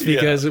podcast,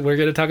 because we're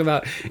going to talk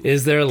about,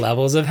 is there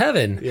levels of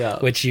heaven?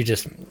 Which you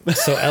just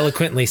so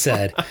eloquently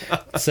said.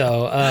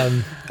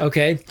 So,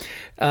 okay.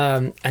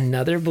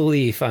 Another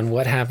belief on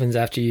what happens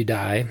after you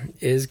die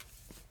is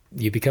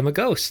you become a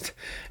ghost.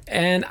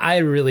 And I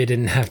really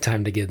didn't have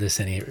time to give this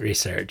any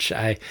research.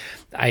 I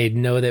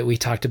know that we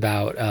talked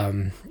about,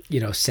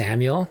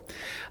 Samuel.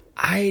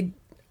 I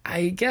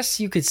guess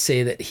you could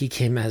say that he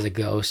came as a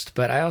ghost,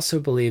 but I also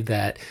believe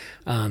that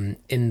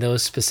in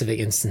those specific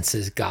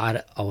instances,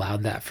 God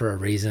allowed that for a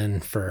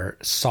reason for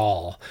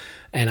Saul.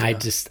 And I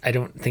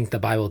don't think the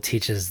Bible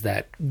teaches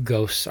that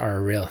ghosts are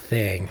a real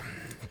thing.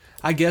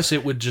 I guess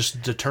it would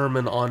just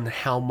determine on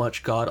how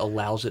much God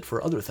allows it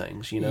for other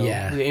things,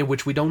 in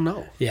which we don't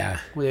know. Yeah.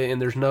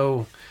 And there's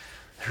no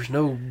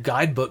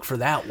guidebook for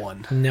that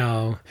one.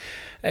 No.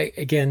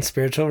 Again,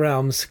 spiritual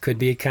realms could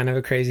be kind of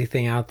a crazy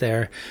thing out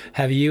there.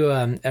 Have you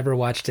ever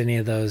watched any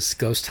of those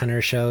ghost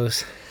hunter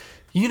shows?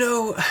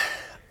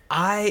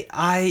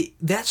 I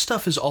that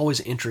stuff has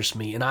always interested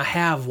me, and I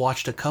have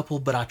watched a couple,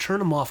 but I turn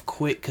them off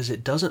quick because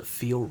it doesn't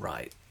feel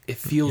right. It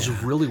feels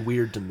really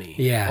weird to me.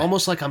 Yeah.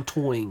 Almost like I'm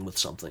toying with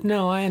something.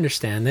 No, I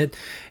understand that.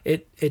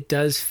 It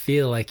does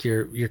feel like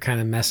you're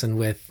kind of messing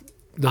with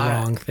the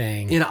wrong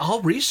thing. And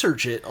I'll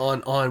research it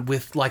on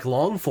with like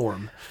long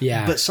form.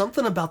 Yeah. But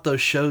something about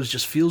those shows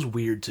just feels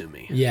weird to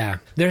me. Yeah.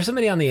 There's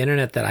somebody on the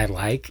internet that I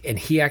like, and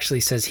he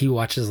actually says he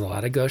watches a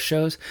lot of ghost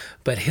shows,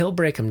 but he'll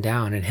break them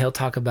down and he'll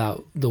talk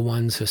about the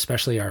ones who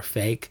especially are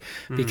fake,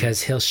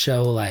 because he'll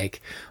show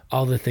like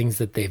all the things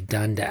that they've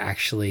done to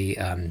actually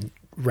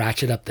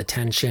ratchet up the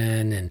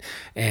tension,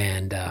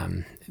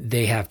 and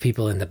they have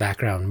people in the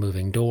background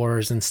moving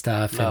doors and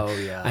stuff.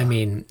 And, I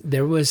mean,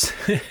 there was,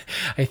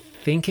 I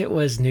think it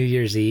was New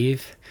Year's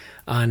Eve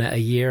on a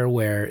year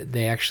where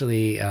they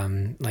actually,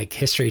 like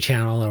History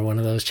Channel or one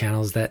of those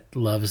channels that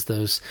loves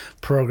those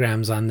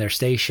programs on their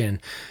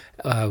station,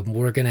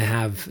 we're going to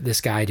have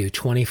this guy do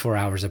 24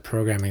 hours of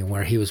programming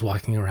where he was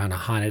walking around a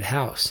haunted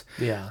house.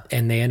 Yeah.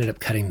 And they ended up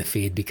cutting the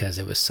feed because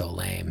it was so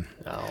lame.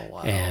 Oh,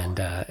 wow.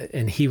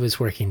 And he was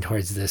working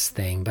towards this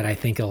thing, but I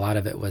think a lot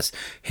of it was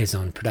his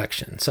own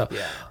production. So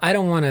Yeah. I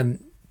don't want to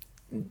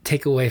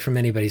take away from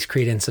anybody's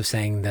credence of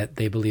saying that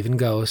they believe in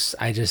ghosts.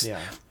 I just,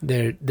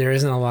 there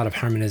isn't a lot of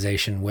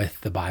harmonization with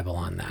the Bible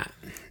on that.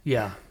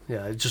 Yeah.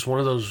 Yeah, it's just one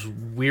of those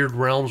weird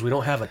realms we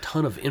don't have a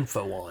ton of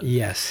info on.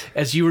 Yes.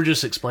 As you were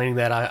just explaining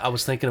that, I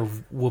was thinking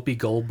of Whoopi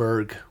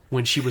Goldberg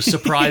when she was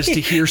surprised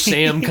to hear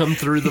Sam come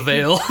through the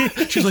veil.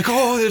 She's like,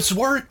 "Oh, it's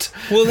worked."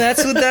 Well,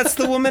 that's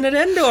the woman at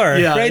Endor,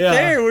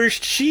 there, where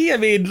she, I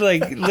mean,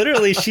 like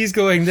literally, she's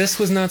going. This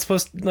was not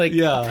supposed to, like.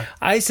 Yeah.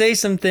 I say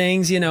some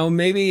things,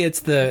 maybe it's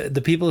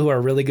the people who are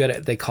really good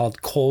at, they call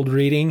it cold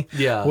reading.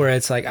 Yeah. Where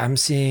it's like I'm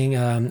seeing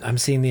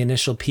the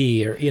initial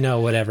P or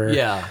whatever.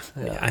 Yeah.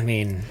 I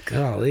mean,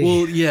 golly.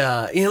 Well,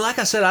 yeah. And like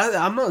I said,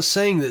 I'm not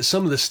saying that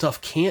some of this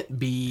stuff can't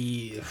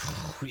be,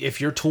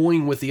 if you're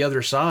toying with the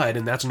other side,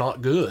 and that's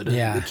not good.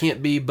 Yeah. It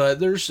can't be,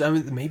 but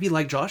maybe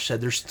like Josh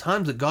said, there's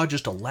times that God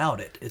just allowed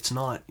it. It's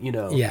not,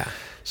 Yeah.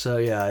 So,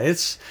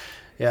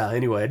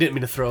 anyway, I didn't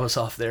mean to throw us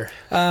off there.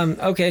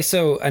 Okay,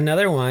 so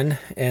another one,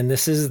 and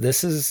this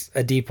is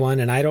a deep one,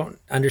 and I don't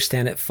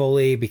understand it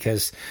fully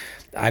because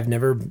I've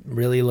never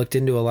really looked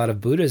into a lot of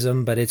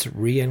Buddhism, but it's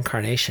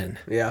reincarnation.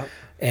 Yeah.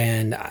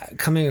 And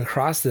coming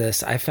across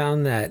this, I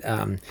found that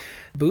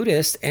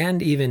Buddhist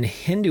and even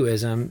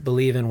Hinduism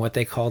believe in what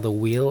they call the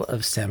wheel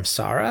of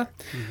samsara,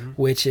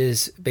 which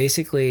is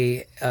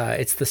basically,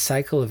 it's the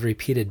cycle of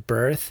repeated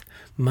birth,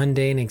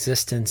 mundane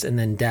existence, and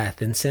then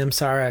death. And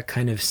samsara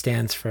kind of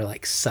stands for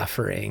like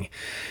suffering.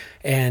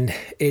 And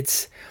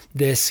it's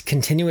this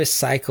continuous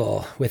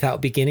cycle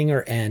without beginning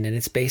or end, and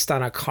it's based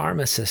on a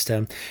karma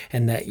system,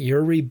 and that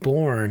you're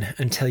reborn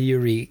until you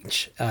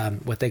reach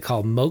what they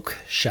call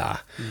moksha,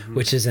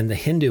 which is in the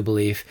Hindu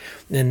belief,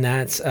 and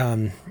that's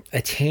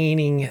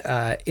attaining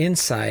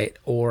insight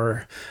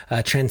or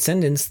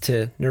transcendence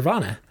to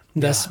nirvana,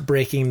 thus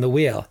breaking the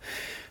wheel.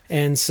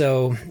 And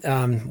so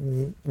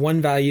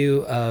one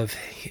value of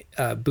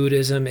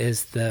Buddhism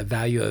is the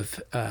value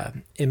of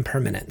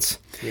impermanence.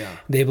 Yeah.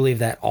 They believe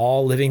that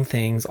all living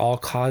things, all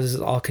causes,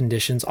 all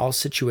conditions, all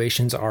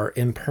situations are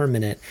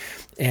impermanent.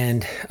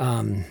 And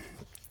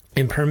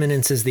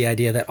impermanence is the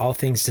idea that all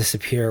things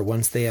disappear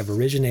once they have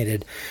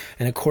originated.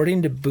 And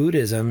according to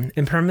Buddhism,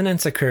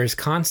 impermanence occurs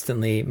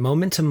constantly,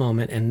 moment to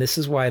moment, and this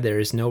is why there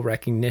is no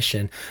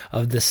recognition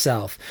of the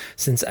self.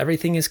 Since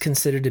everything is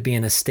considered to be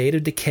in a state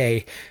of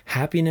decay,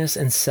 happiness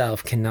and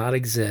self cannot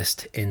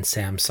exist in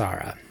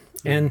samsara.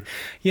 And,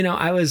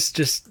 I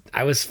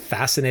was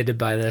fascinated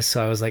by this.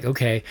 So I was like,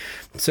 okay,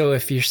 so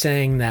if you're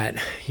saying that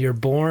you're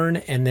born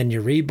and then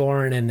you're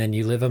reborn and then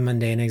you live a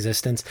mundane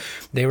existence,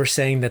 they were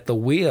saying that the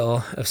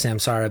wheel of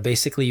samsara,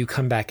 basically you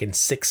come back in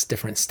 6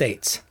 different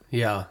states.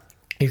 Yeah.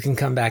 You can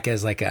come back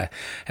as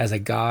a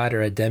god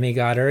or a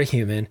demigod or a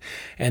human.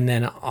 And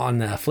then on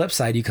the flip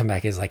side, you come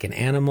back as like an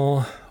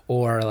animal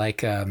or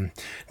like the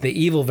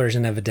evil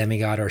version of a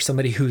demigod or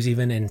somebody who's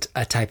even in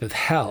a type of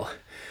hell.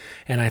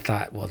 And I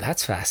thought, well,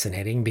 that's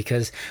fascinating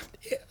because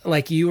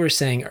like you were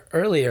saying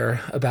earlier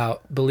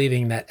about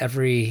believing that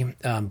every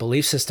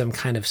belief system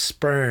kind of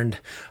spurned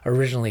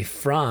originally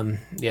from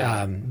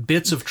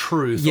bits of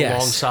truth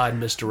alongside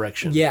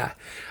misdirection. Yeah.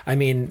 I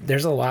mean,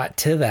 there's a lot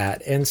to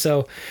that. And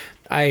so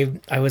I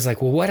was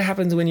like, well, what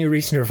happens when you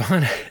reach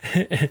nirvana?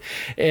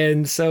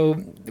 And so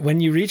when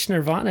you reach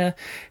nirvana,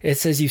 it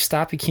says you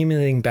stop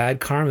accumulating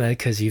bad karma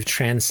because you've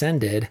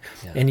transcended,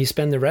 and you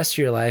spend the rest of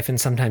your life and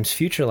sometimes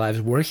future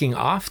lives working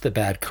off the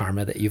bad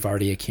karma that you've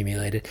already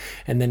accumulated.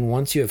 And then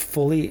once you have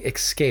fully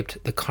escaped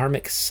the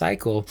karmic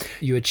cycle,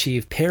 you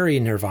achieve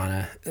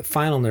peri-nirvana,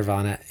 final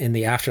nirvana in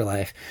the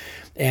afterlife.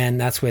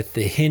 And that's with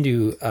the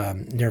Hindu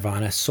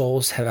nirvana.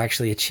 Souls have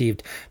actually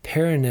achieved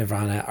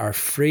parinirvana, are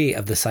free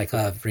of the cycle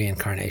of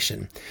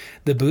reincarnation.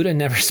 The Buddha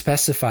never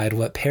specified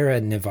what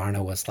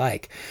parinirvana was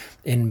like.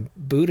 In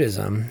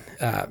Buddhism,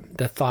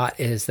 the thought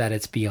is that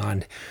it's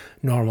beyond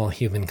normal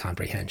human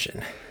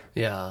comprehension.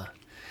 Yeah.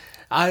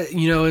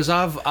 As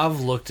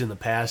I've looked in the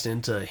past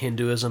into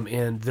Hinduism,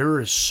 and there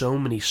is so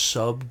many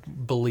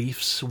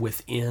sub-beliefs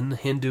within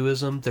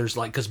Hinduism. There's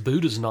because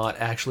Buddha's not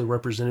actually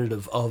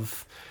representative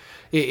of...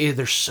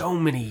 there's so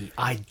many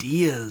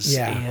ideas,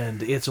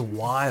 and it's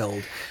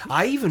wild.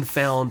 I even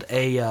found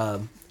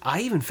a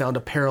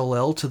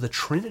parallel to the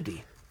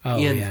Trinity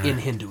in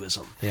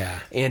Hinduism. Yeah,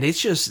 and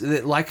it's just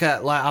like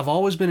I've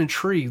always been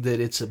intrigued that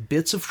it's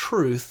bits of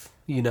truth,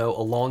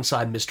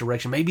 alongside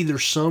misdirection. Maybe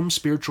there's some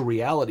spiritual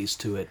realities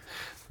to it,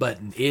 but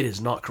it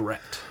is not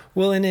correct.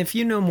 Well, and if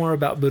you know more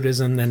about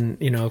Buddhism than,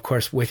 of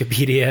course,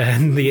 Wikipedia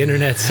and the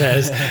internet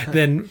says,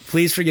 then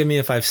please forgive me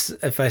if I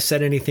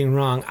said anything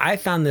wrong. I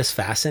found this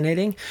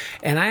fascinating.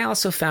 And I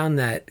also found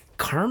that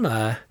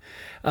karma,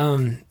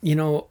 when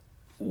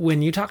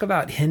you talk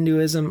about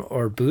Hinduism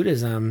or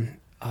Buddhism,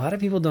 a lot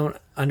of people don't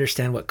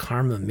understand what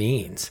karma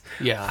means.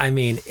 Yeah. I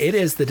mean, it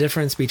is the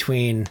difference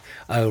between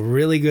a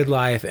really good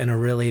life and a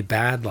really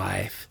bad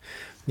life.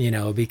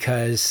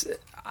 because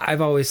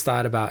I've always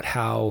thought about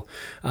how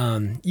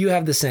you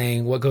have the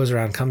saying, what goes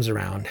around comes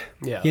around.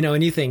 Yeah.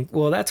 And you think,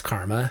 well, that's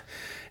karma.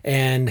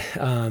 And,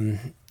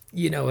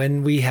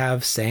 and we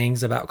have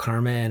sayings about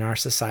karma in our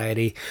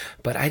society,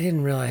 but I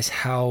didn't realize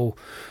how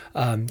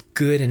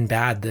good and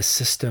bad this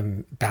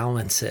system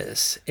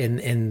balances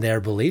in their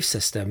belief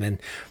system. And,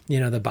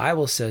 the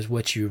Bible says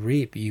what you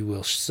reap, you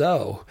will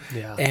sow.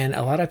 Yeah. And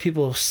a lot of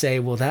people say,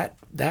 well, that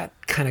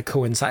kind of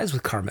coincides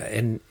with karma,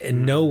 and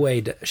in no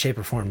way, shape,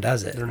 or form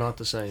does it. They're not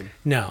the same.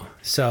 No.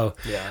 So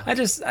Yeah.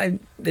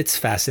 it's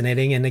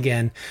fascinating. And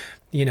again,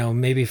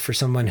 maybe for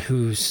someone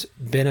who's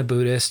been a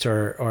Buddhist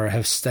or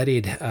have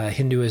studied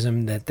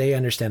Hinduism, that they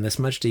understand this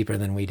much deeper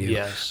than we do.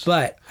 Yes.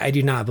 But I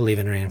do not believe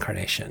in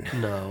reincarnation.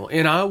 No.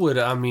 And I would,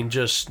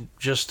 just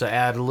to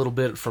add a little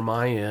bit from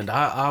my end,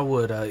 I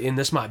would, and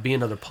this might be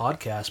another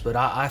podcast, but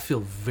I feel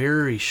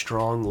very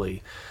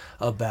strongly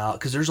about,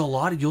 because there's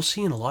you'll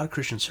see in a lot of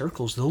Christian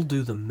circles, they'll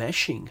do the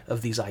meshing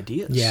of these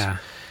ideas. Yeah.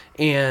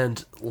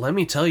 And let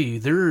me tell you,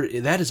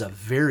 that is a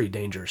very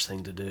dangerous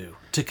thing to do,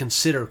 to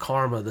consider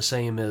karma the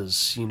same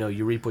as,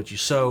 you reap what you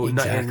sow.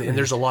 Exactly. And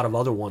there's a lot of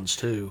other ones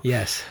too.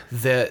 Yes.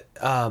 That,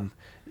 that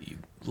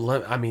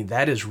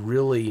is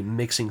really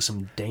mixing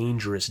some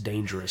dangerous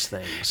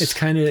things. It's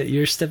kind of,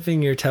 you're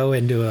stepping your toe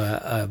into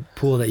a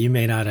pool that you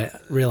may not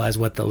realize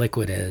what the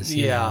liquid is.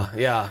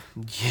 Yeah.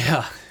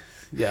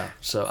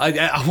 So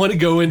I want to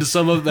go into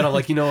some of it, but I'm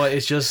like, what?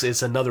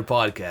 It's another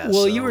podcast.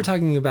 Well, you were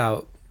talking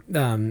about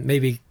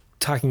maybe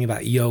talking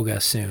about yoga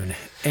soon.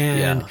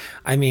 And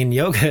I mean,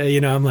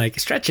 yoga, I'm like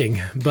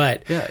stretching,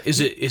 but yeah,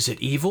 is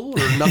it evil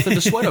or nothing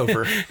to sweat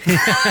over?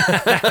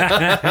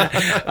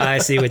 I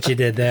see what you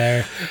did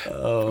there.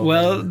 Oh,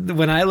 well,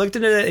 when I looked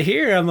into it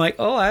here, I'm like,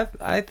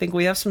 I think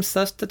we have some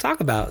stuff to talk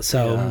about.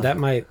 So that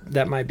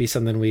might be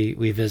something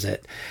we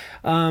visit.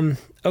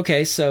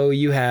 Okay, so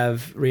you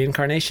have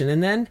reincarnation,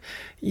 and then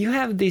you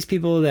have these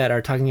people that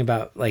are talking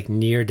about like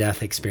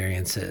near-death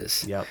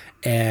experiences. Yep.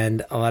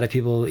 And a lot of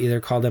people either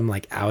call them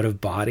like out of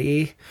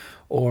body,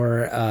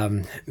 or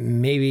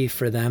maybe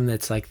for them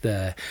that's like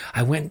I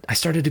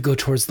started to go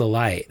towards the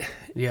light.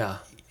 Yeah.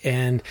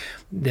 And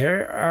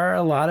there are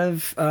a lot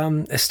of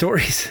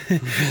stories.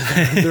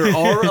 There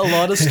are a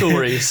lot of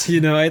stories.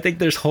 I think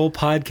there's whole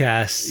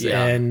podcasts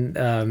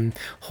and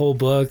whole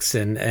books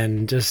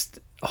and just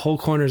whole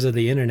corners of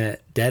the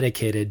internet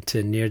dedicated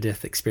to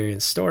near-death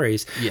experience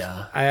stories.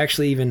 Yeah. I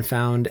actually even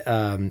found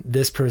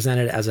this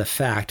presented as a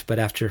fact, but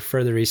after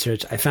further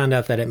research, I found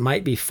out that it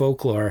might be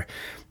folklore,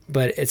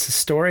 but it's a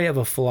story of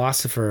a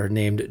philosopher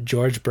named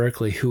George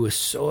Berkeley who was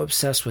so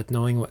obsessed with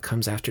knowing what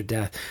comes after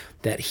death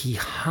that he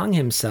hung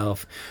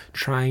himself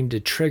trying to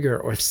trigger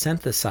or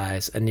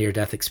synthesize a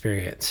near-death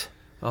experience.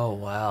 Oh,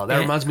 wow. That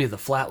reminds me of the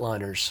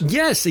Flatliners.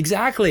 Yes,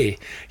 exactly.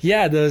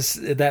 Yeah,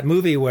 that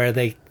movie where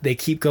they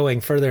keep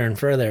going further and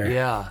further.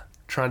 Yeah,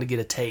 trying to get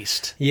a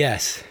taste.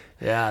 Yes.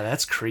 Yeah,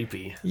 that's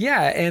creepy.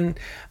 Yeah, and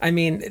I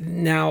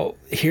mean, now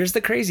here's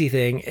the crazy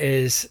thing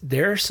is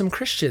there are some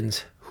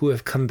Christians who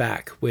have come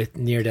back with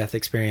near-death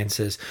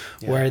experiences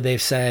where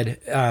they've said,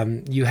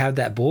 you have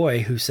that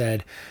boy who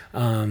said,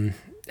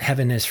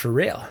 heaven is for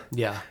real.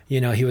 Yeah.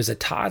 He was a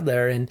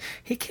toddler and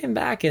he came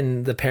back,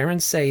 and the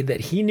parents say that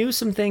he knew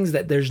some things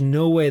that there's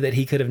no way that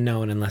he could have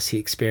known unless he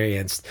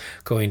experienced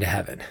going to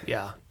heaven.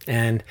 Yeah.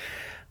 And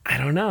I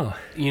don't know.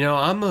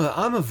 I'm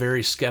a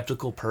very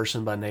skeptical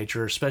person by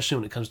nature, especially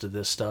when it comes to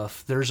this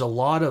stuff. There's a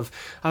lot of,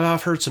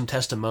 I've heard some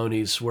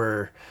testimonies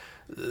where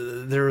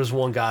there was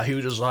one guy who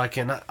was just like,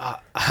 and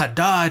I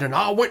died and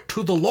I went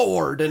to the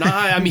Lord, and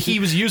I mean, he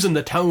was using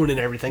the tone and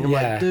everything. I'm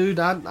like, dude,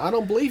 I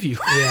don't believe you.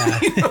 Yeah.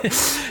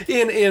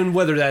 And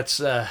whether that's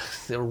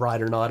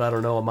right or not, I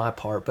don't know on my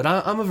part, but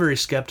I'm a very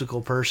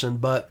skeptical person.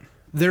 But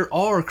there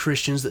are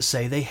Christians that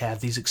say they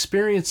have these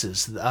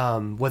experiences,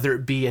 whether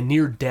it be a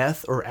near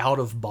death or out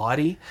of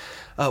body.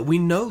 We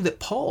know that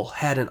Paul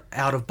had an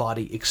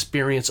out-of-body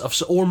experience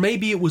or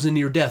maybe it was a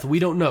near-death. We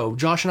don't know.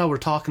 Josh and I were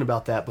talking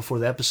about that before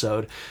the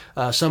episode.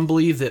 Some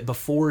believe that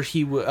before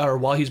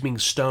while he was being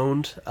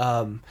stoned,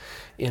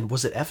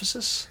 was it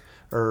Ephesus?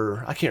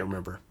 Or I can't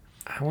remember.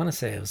 I want to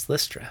say it was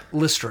Lystra.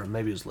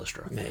 Maybe it was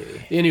Lystra.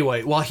 Maybe.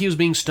 Anyway, while he was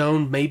being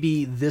stoned,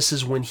 maybe this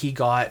is when he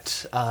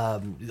got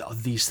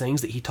these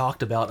things that he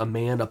talked about, a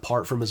man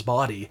apart from his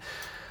body.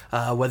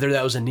 Whether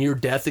that was a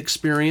near-death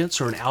experience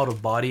or an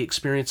out-of-body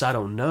experience, I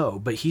don't know.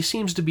 But he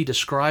seems to be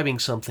describing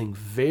something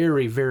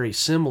very, very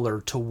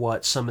similar to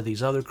what some of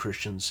these other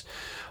Christians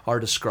are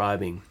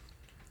describing.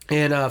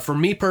 And for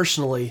me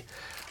personally,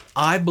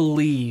 I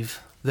believe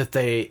that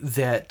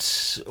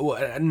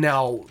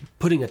now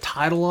putting a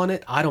title on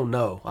it, I don't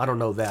know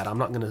that. I'm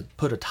not going to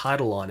put a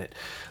title on it.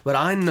 But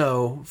I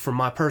know from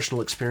my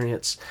personal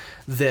experience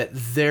that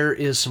there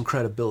is some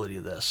credibility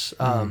to this.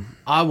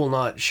 I will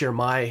not share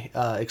my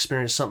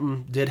experience.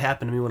 Something did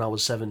happen to me when I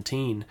was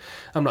 17.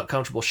 I'm not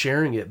comfortable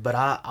sharing it, but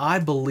I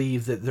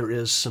believe that there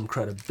is some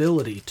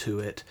credibility to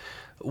it,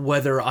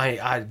 whether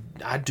I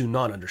do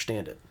not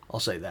understand it. I'll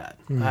say that.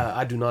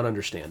 I do not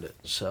understand it.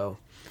 So...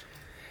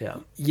 Yeah.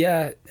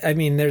 Yeah, I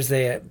mean,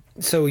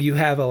 so you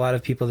have a lot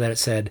of people that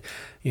said,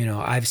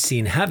 I've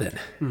seen heaven,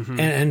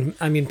 and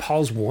I mean,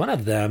 Paul's one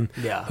of them,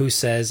 Yeah. who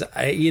says,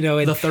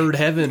 The third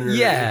heaven.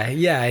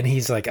 yeah, and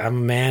he's like, I'm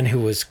a man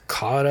who was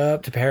caught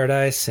up to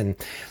paradise, and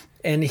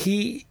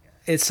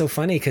it's so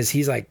funny because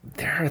he's like,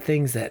 there are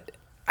things that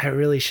I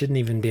really shouldn't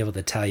even be able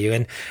to tell you,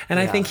 and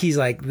I think he's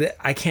like,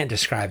 I can't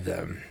describe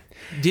them.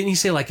 Didn't he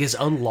say like it's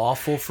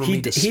unlawful for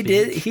me to speak?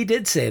 He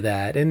did say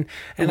that, and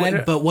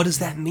but what does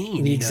that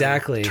mean?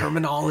 Exactly.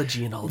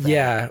 Terminology and all that.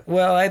 Yeah,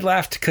 well, I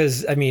laughed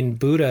because I mean,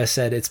 Buddha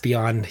said it's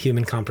beyond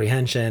human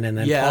comprehension, and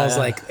then Paul's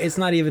like, it's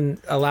not even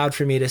allowed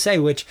for me to say.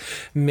 Which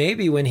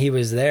maybe when he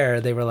was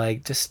there, they were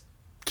like, just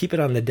keep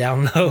it on the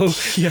down low.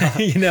 Yeah,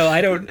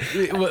 I don't.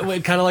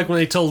 Kind of like when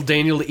they told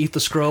Daniel to eat the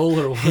scroll,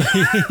 or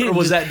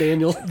was that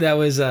Daniel? That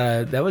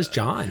was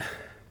John.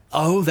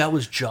 Oh, that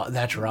was John.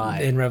 That's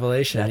right. In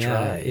Revelation. That's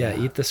right. Yeah,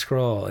 eat the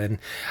scroll. And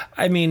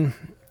I mean,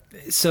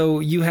 so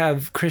you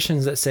have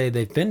Christians that say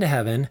they've been to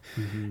heaven,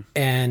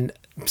 and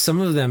some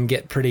of them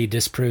get pretty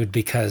disproved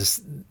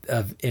because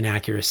of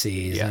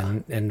inaccuracies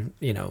and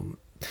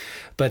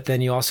but then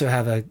you also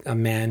have a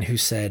man who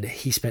said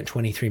he spent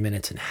 23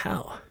 minutes in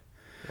hell.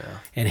 Yeah.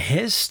 And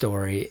his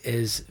story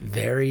is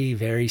very,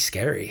 very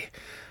scary.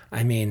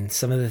 I mean,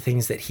 some of the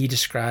things that he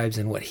describes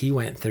and what he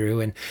went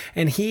through,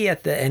 and he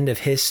at the end of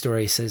his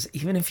story says,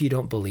 even if you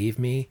don't believe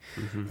me,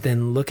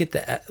 then look at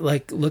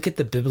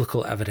the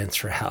biblical evidence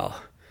for hell.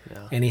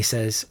 Yeah. And he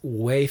says,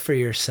 weigh for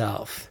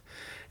yourself.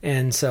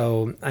 And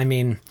so, I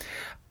mean,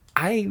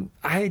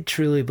 I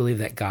truly believe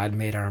that God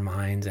made our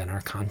minds and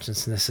our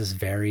consciousness is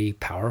very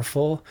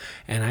powerful.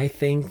 And I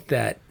think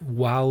that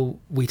while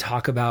we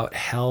talk about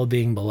hell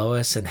being below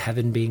us and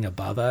heaven being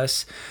above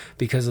us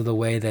because of the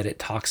way that it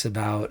talks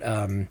about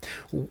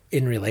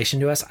in relation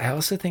to us, I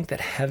also think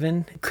that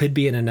heaven could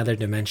be in another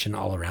dimension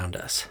all around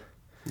us.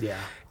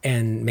 Yeah.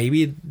 And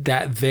maybe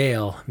that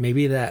veil,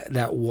 maybe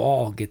that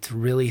wall gets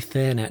really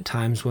thin at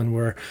times when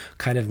we're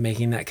kind of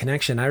making that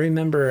connection. I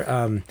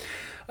remember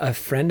a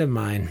friend of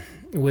mine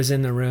was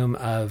in the room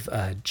of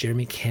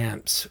Jeremy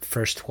Camp's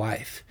first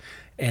wife,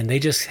 and they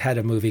just had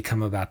a movie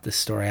come about this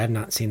story. I have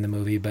not seen the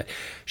movie, but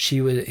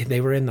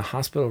they were in the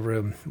hospital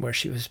room where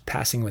she was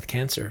passing with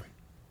cancer,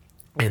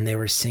 and they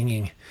were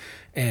singing,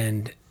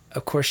 and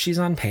of course she's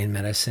on pain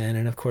medicine,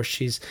 and of course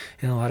she's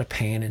in a lot of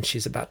pain, and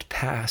she's about to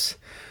pass,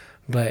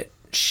 but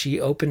she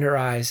opened her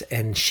eyes,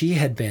 and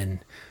she'd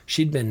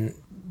been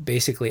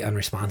basically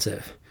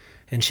unresponsive,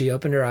 and she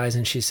opened her eyes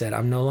and she said,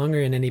 I'm no longer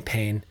in any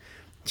pain.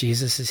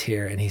 Jesus is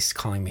here and he's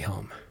calling me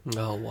home.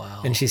 Oh,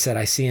 wow. And she said,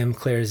 I see him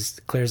clear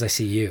as I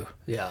see you.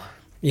 Yeah.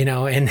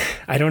 And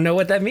I don't know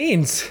what that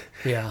means.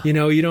 Yeah. You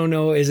don't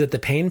know, is it the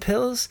pain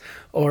pills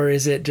or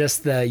is it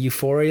just the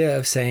euphoria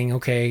of saying,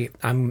 okay,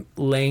 I'm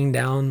laying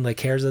down the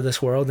cares of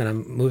this world and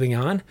I'm moving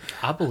on?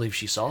 I believe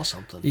she saw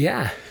something.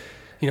 Yeah.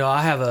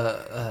 I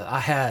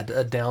had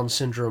a Down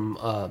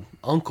syndrome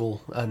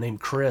uncle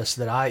named Chris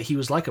he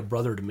was like a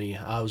brother to me.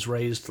 I was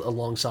raised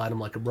alongside him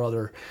like a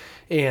brother.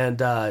 And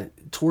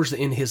towards the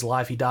end of his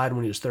life, he died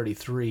when he was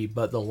 33.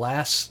 But the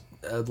last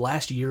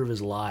year of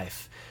his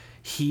life,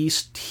 he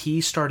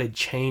started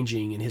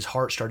changing and his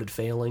heart started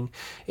failing.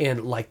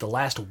 And like the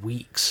last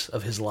weeks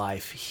of his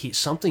life,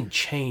 something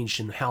changed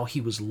in how he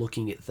was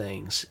looking at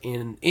things.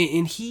 And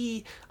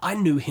I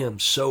knew him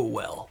so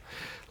well.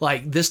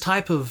 Like this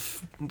type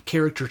of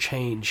character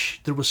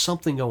change, there was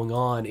something going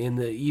on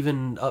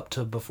even up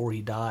to before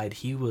he died.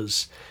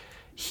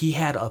 He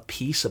had a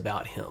peace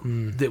about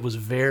him that was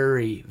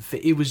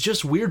it was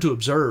just weird to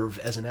observe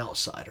as an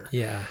outsider.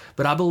 Yeah.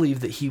 But I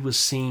believe that he was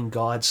seeing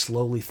God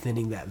slowly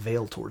thinning that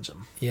veil towards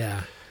him.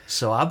 Yeah.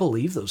 So I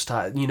believe those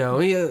types,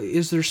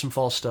 is there some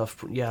false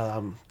stuff?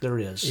 Yeah, there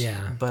is.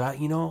 Yeah. But I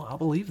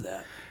believe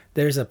that.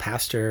 There's a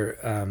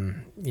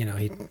pastor,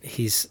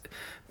 he's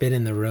been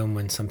in the room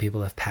when some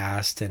people have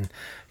passed. And,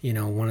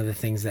 one of the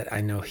things that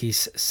I know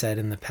he's said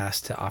in the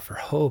past to offer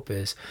hope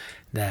is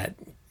that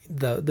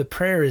the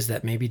prayer is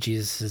that maybe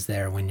Jesus is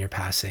there when you're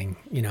passing,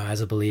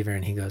 as a believer.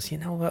 And he goes, you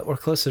know what, we're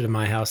closer to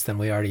my house than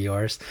we are to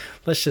yours.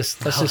 Let's just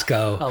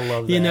go. I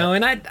love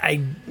that.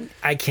 And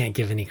I can't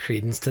give any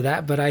credence to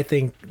that, but I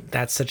think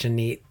that's such a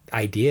neat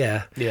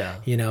idea. Yeah.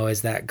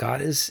 Is that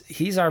God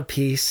he's our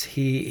peace.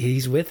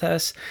 He's with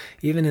us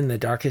even in the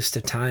darkest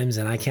of times.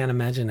 And I can't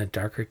imagine a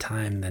darker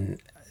time than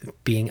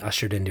being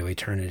ushered into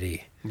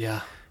eternity.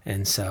 Yeah.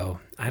 And so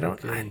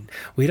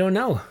we don't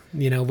know,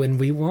 when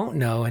we won't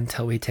know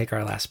until we take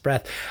our last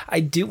breath. I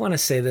do want to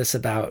say this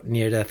about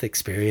near-death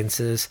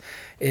experiences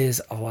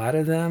is a lot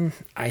of them,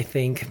 I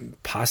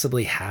think,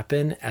 possibly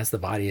happen as the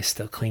body is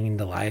still clinging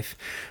to life.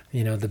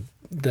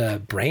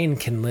 The brain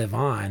can live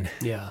on,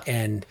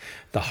 and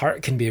the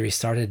heart can be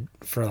restarted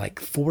for like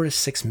 4 to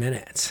 6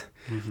 minutes.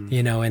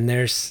 Mm-hmm. And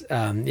there's,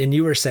 and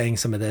you were saying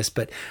some of this,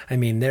 but I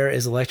mean, there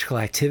is electrical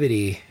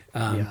activity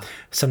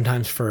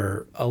sometimes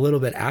for a little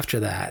bit after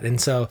that.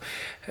 And so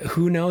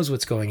who knows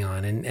what's going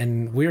on?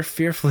 And we're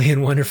fearfully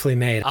and wonderfully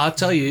made. I'll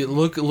tell you,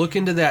 look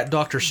into that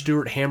Dr.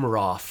 Stuart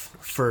Hameroff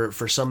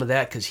for some of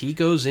that, because he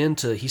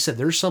said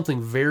there's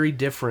something very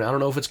different. I don't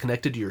know if it's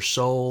connected to your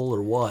soul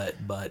or what,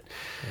 but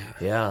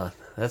yeah,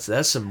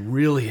 that's some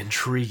really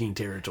intriguing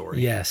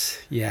territory. Yes.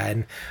 Yeah.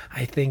 And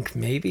I think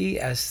maybe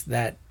as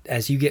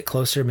you get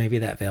closer, maybe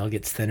that veil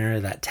gets thinner,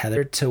 that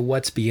tether to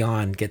what's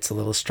beyond gets a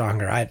little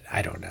stronger.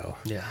 I don't know.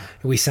 Yeah.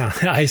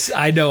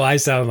 I know I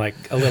sound like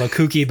a little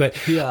kooky, but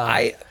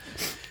Yeah.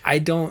 I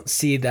don't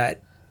see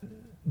that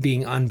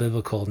being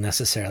unbiblical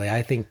necessarily.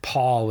 I think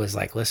Paul was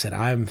like, listen,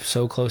 I'm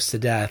so close to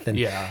death. And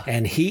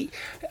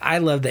I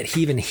love that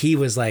he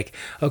was like,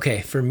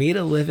 okay, for me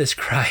to live is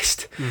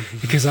Christ,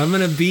 because I'm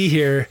going to be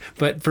here,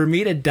 but for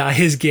me to die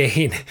is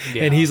gain.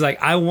 Yeah. And he's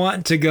like, I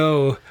want to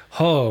go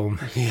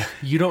home. Yeah.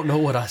 You don't know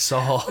what I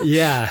saw.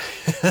 Yeah.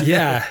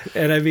 Yeah.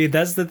 And I mean,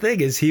 that's the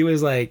thing, is he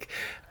was like,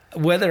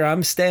 whether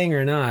I'm staying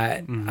or not,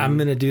 I'm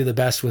going to do the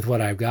best with what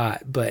I've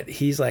got. But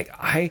he's like,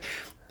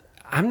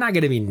 I'm not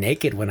going to be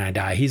naked when I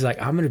die. He's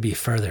like, I'm going to be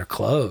further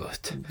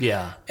clothed.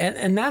 Yeah.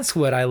 And that's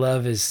what I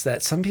love, is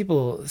that some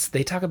people,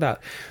 they talk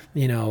about,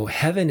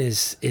 heaven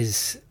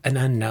is an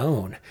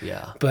unknown.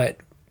 Yeah. But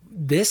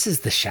this is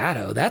the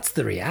shadow. That's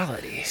the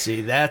reality.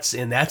 See, that's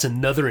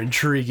another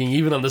intriguing,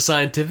 even on the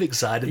scientific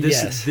side.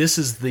 This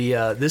is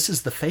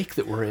the fake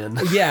that we're in.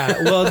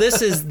 Yeah. Well,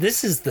 this is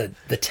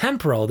the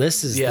temporal.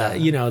 This is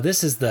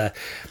this is the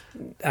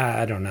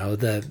I don't know,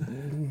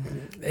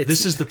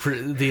 this is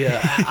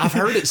I've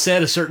heard it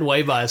said a certain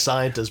way by a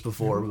scientist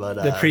before, but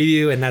the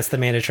preview, and that's the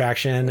main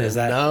attraction. Is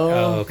that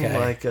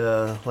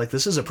okay? Like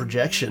this is a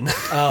projection.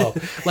 Oh,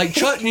 like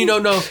Chuck,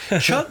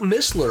 Chuck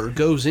Missler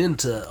goes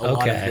into a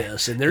lot of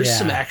this, and there's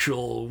some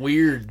actual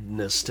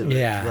weirdness to it.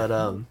 Yeah, but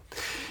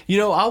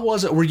I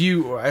wasn't. Were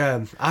you?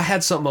 I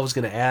had something I was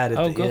going to add at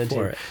the end. Go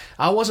for it.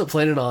 I wasn't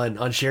planning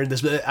on sharing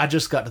this, but I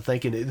just got to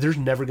thinking, there's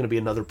never going to be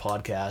another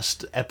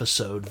podcast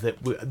episode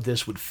that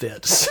this would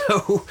fit.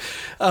 So,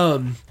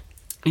 when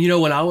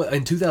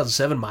in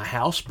 2007, my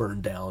house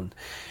burned down.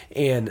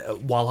 And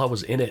while I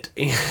was in it,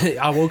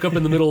 I woke up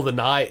in the middle of the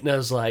night and I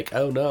was like,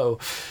 oh no.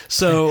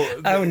 So,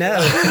 oh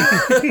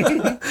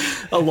no.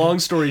 A long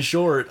story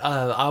short,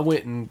 I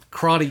went and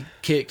karate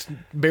kicked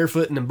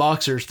barefoot and in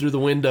boxers through the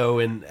window,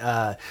 and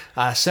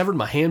I severed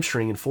my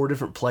hamstring in 4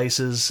 different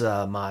places.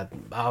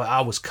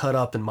 I was cut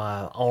up in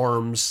my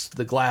arms.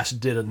 The glass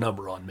did a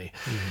number on me.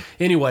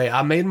 Anyway,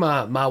 I made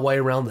my way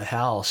around the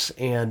house,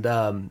 and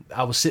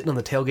I was sitting on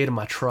the tailgate of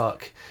my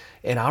truck.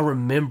 And I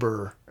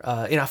remember,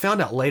 and I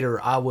found out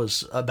later I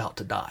was about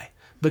to die,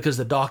 because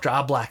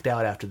I blacked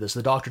out after this.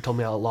 The doctor told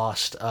me I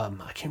lost, I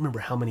can't remember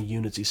how many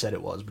units he said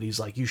it was, but he's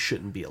like, you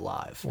shouldn't be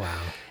alive. Wow.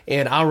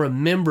 And I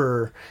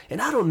remember, and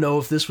I don't know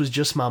if this was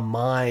just my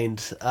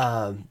mind,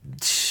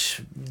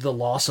 the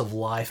loss of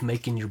life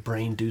making your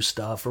brain do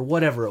stuff or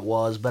whatever it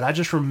was, but I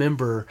just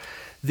remember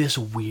this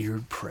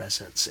weird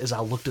presence as I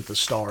looked at the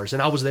stars,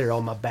 and I was there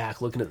on my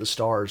back looking at the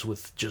stars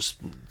with just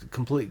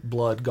complete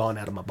blood gone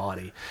out of my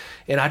body.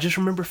 And I just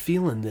remember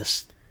feeling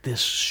this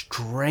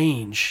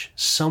strange,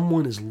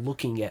 someone is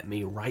looking at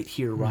me right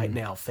here, right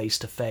now, face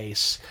to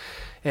face.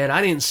 And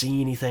I didn't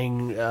see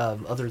anything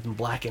other than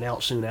blacking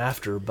out soon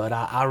after, but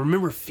I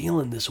remember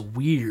feeling this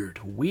weird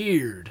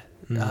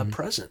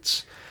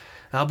presence.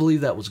 I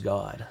believe that was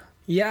God.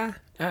 Yeah,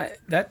 I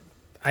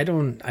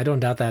don't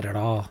doubt that at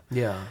all.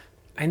 Yeah.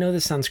 I know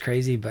this sounds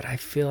crazy, but I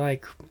feel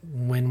like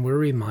when we're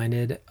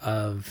reminded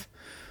of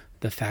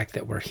the fact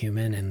that we're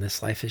human and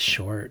this life is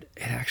short,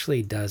 it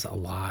actually does a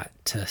lot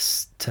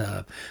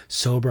to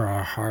sober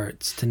our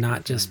hearts, to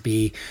not just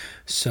be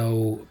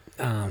so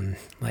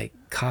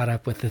caught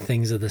up with the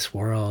things of this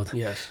world.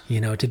 Yes.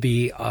 To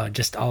be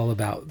just all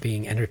about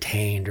being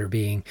entertained or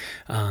being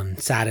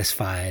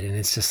satisfied. And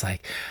it's just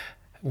like,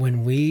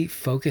 when we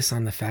focus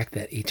on the fact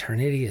that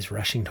eternity is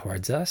rushing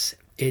towards us,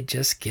 it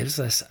just gives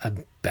us a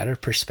better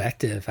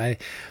perspective. I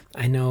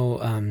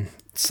know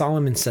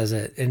Solomon says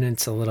it, and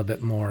it's a little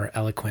bit more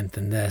eloquent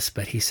than this,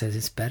 but he says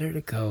it's better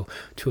to go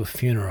to a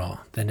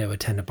funeral than to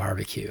attend a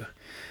barbecue.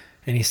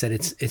 And he said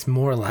it's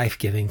more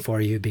life-giving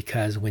for you,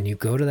 because when you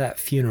go to that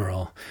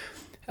funeral,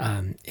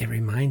 it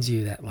reminds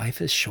you that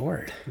life is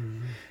short.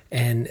 Mm-hmm.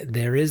 And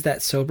there is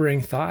that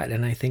sobering thought,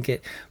 and I think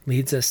it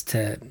leads us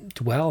to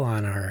dwell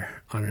on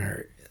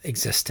our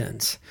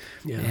existence.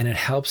 Yeah. And it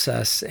helps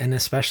us, and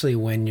especially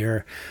when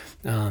you're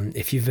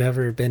if you've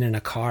ever been in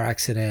a car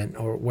accident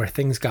or where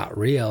things got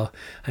real,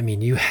 I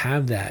mean, you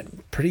have that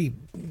pretty,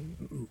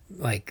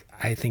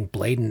 I think,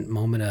 blatant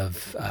moment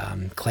of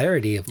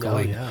clarity of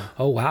going,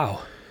 oh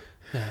wow.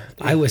 Yeah.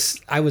 I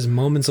was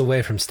moments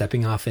away from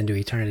stepping off into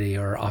eternity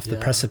or off the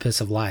precipice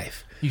of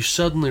life. You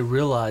suddenly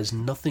realize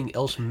nothing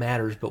else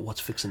matters but what's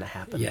fixing to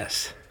happen.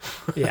 Yes.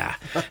 Yeah,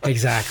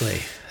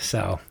 exactly.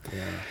 So,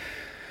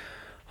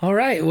 all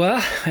right.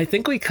 Well, I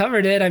think we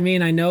covered it. I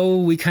mean, I know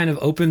we kind of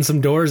opened some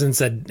doors and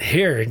said,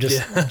 here,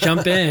 just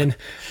jump in.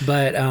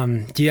 But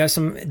do you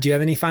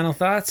have any final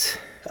thoughts?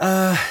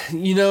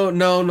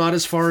 No, not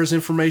as far as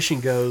information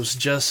goes.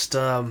 Just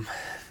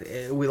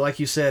we, like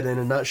you said, in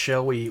a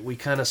nutshell, we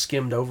kind of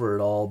skimmed over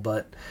it all.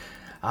 But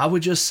I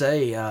would just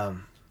say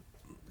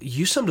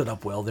you summed it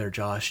up well there,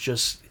 Josh.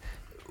 Just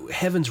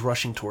heaven's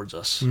rushing towards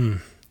us.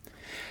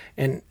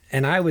 And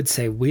I would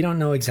say we don't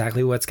know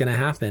exactly what's going to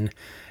happen,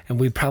 and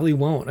we probably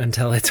won't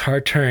until it's our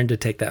turn to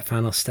take that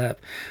final step.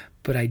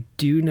 But I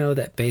do know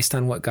that based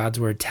on what God's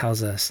word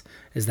tells us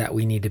is that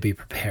we need to be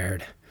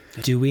prepared.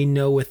 Do we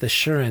know with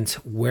assurance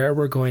where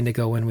we're going to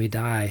go when we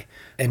die?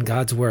 And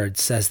God's word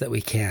says that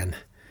we can.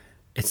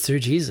 It's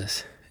through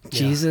Jesus. Yeah.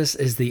 Jesus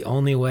is the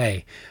only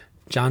way.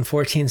 John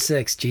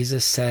 14:6,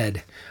 Jesus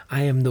said,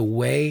 I am the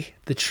way,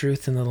 the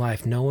truth, and the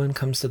life. No one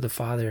comes to the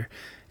Father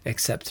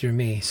except through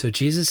me. So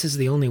Jesus is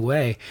the only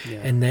way.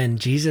 Yeah. And then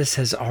Jesus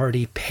has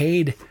already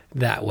paid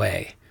that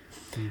way.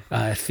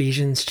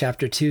 Ephesians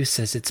chapter 2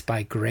 says it's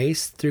by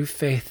grace through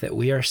faith that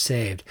we are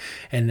saved,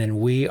 and then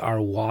we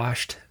are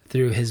washed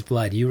through his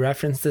blood. You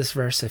referenced this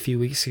verse a few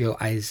weeks ago,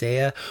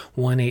 Isaiah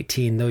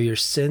 1:18. Though your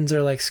sins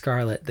are like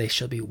scarlet, they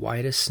shall be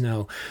white as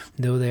snow.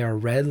 Though they are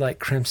red like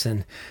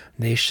crimson,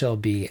 they shall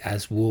be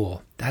as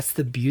wool. That's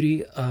the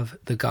beauty of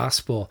the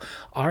gospel.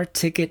 Our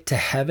ticket to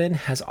heaven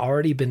has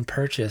already been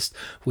purchased.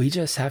 We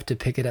just have to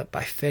pick it up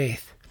by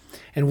faith.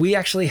 And we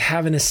actually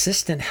have an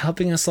assistant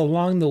helping us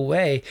along the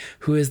way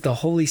who is the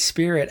Holy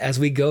Spirit as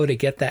we go to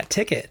get that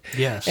ticket.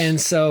 Yes. And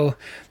so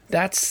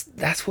that's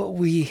what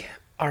we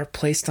are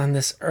placed on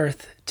this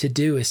earth to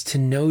do, is to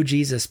know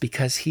Jesus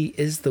because he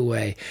is the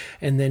way,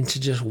 and then to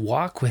just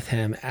walk with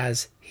him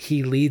as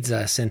he leads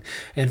us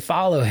and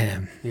follow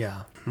him.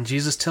 Yeah. And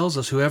Jesus tells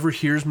us, whoever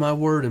hears my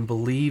word and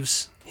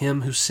believes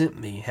him who sent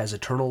me has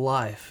eternal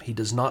life. He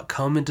does not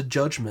come into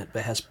judgment,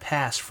 but has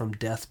passed from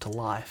death to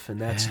life. And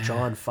that's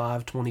John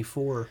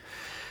 5:24.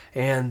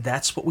 And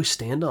that's what we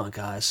stand on,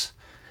 guys.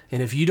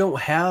 And if you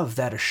don't have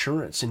that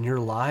assurance in your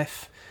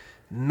life,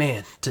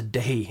 man,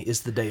 today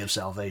is the day of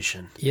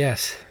salvation.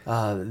 Yes.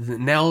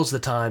 Now's the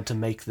time to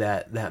make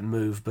that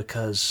move,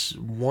 because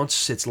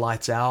once it's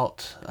lights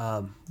out,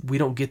 we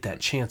don't get that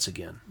chance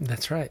again.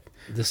 That's right.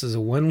 This is a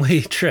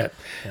one-way trip.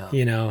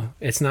 Yeah.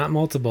 It's not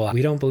multiple.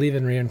 We don't believe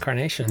in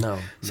reincarnation. No.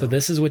 So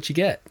this is what you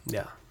get.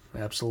 Yeah.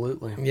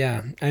 Absolutely.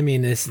 Yeah. I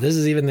mean, this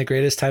is even the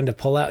greatest time to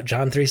pull out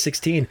John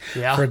 3:16.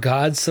 Yeah. For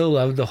God so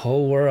loved the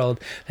whole world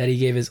that he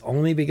gave his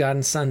only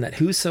begotten Son, that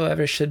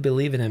whosoever should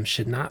believe in him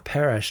should not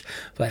perish,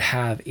 but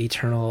have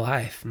eternal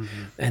life.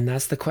 Mm-hmm. And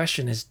that's the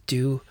question, is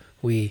do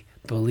we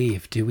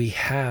believe? Do we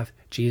have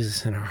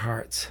Jesus in our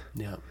hearts?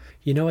 Yeah.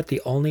 You know what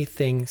the only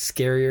thing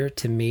scarier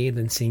to me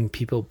than seeing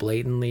people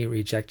blatantly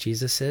reject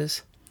Jesus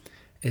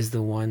is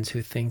the ones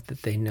who think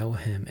that they know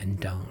him and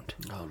don't.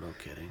 Oh, no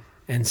kidding.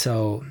 And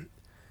so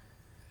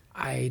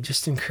I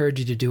just encourage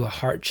you to do a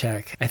heart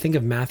check. I think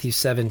of Matthew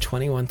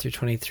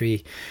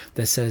 7:21-23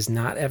 that says,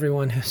 not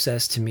everyone who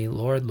says to me,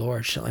 Lord,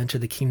 Lord, shall enter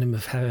the kingdom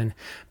of heaven,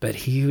 but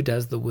he who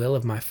does the will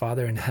of my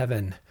Father in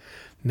heaven.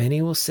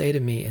 Many will say to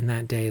me in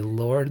that day,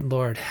 Lord,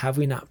 Lord, have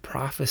we not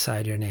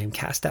prophesied your name,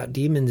 cast out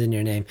demons in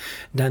your name,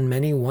 done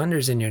many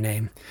wonders in your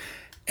name?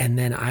 And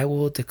then I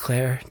will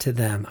declare to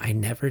them, I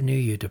never knew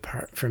you.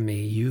 Depart from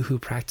me, you who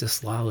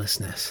practice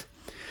lawlessness.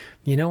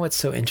 You know what's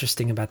so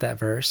interesting about that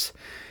verse?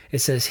 It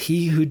says,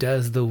 he who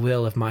does the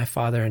will of my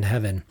Father in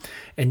heaven.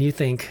 And you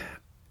think,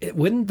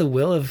 wouldn't the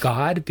will of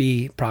God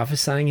be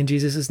prophesying in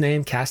Jesus'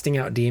 name, casting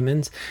out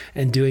demons,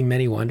 and doing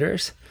many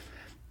wonders?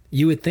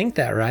 You would think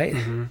that, right?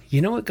 Mm-hmm.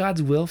 You know what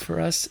God's will for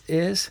us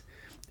is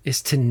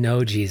to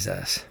know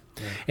Jesus.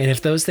 Yeah. And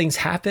if those things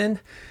happen,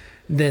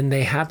 then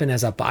they happen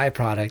as a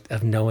byproduct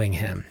of knowing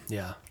him.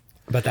 Yeah.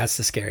 But that's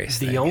the scariest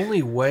thing. The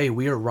only way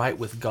we are right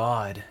with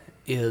God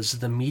is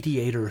the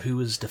mediator who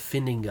is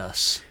defending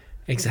us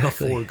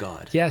before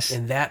God. Yes.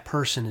 And that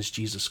person is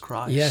Jesus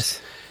Christ.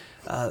 Yes.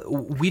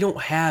 We don't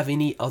have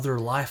any other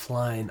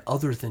lifeline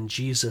other than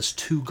Jesus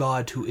to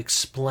God to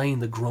explain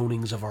the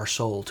groanings of our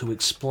soul, to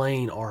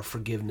explain our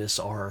forgiveness,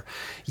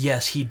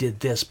 yes, he did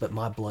this, but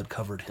my blood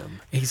covered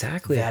him.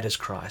 Exactly. That is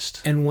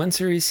Christ. And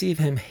once we receive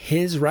him,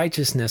 his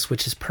righteousness,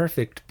 which is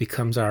perfect,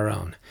 becomes our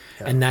own.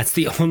 Yeah. And that's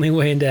the only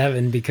way into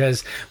heaven,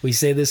 because we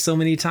say this so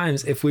many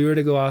times. If we were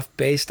to go off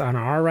based on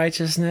our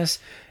righteousness,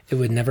 it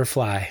would never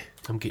fly.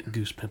 I'm getting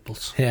goose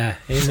pimples. Yeah,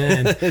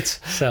 amen. It's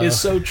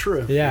so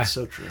true. Yeah. It's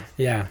so true.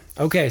 Yeah.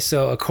 Okay,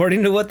 so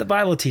according to what the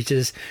Bible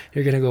teaches,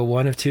 you're going to go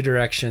one of two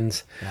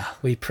directions. Yeah.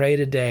 We pray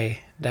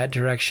today that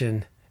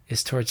direction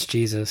is towards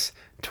Jesus,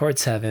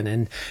 towards heaven.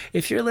 And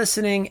if you're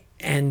listening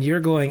and you're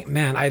going,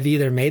 man, I've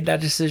either made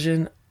that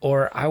decision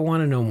or I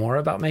want to know more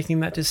about making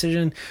that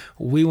decision,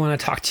 we want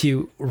to talk to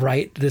you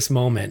right this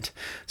moment.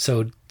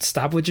 So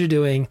stop what you're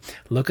doing,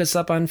 look us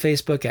up on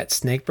Facebook at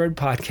Snakebird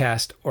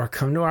Podcast, or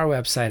come to our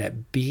website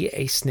at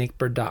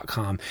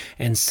beasnakebird.com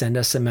and send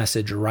us a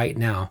message right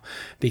now,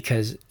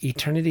 because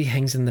eternity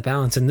hangs in the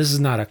balance. And this is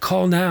not a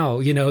call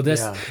now,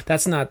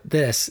 that's not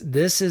this.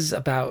 This is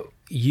about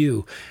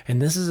you.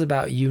 And this is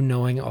about you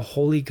knowing a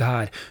holy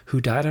God who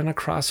died on a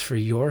cross for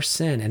your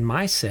sin and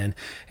my sin,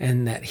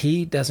 and that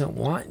he doesn't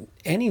want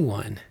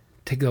anyone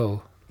to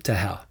go to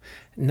hell?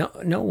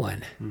 No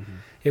one.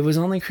 It was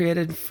only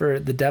created for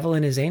the devil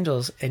and his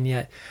angels, and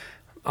yet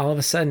all of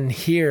a sudden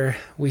here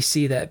we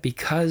see that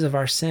because of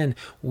our sin,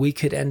 we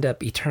could end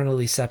up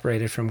eternally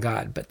separated from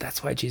God. But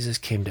that's why Jesus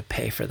came to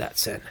pay for that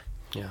sin.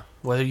 Yeah.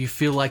 Whether you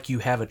feel like you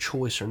have a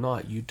choice or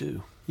not, you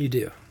do. You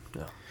do.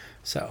 Yeah.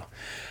 So,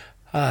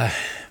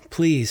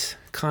 please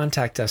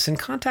contact us, and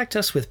contact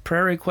us with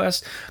prayer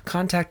requests.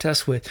 Contact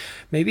us with,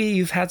 maybe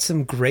you've had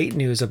some great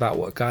news about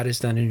what God has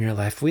done in your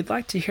life. We'd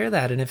like to hear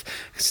that. And if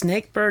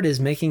Snakebird is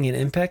making an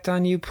impact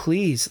on you,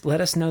 please let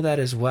us know that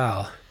as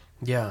well.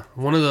 Yeah.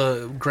 One of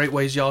the great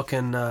ways y'all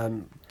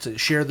can to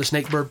share the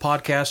Snakebird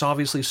podcast,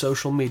 obviously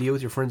social media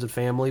with your friends and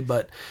family,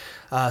 but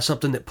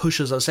something that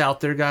pushes us out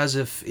there, guys.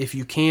 If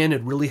you can,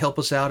 it'd really help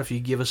us out if you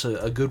give us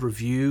a good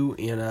review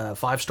and a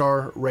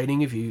 5-star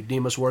rating if you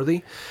deem us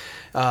worthy.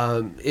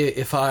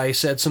 If I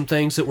said some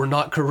things that were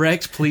not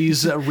correct,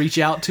 please reach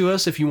out to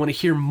us. If you want to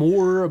hear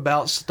more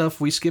about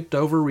stuff we skipped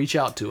over, reach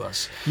out to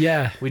us.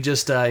 Yeah. We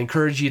just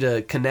encourage you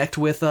to connect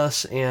with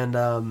us and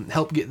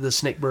help get the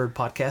Snakebird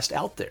podcast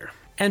out there.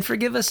 And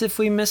forgive us if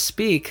we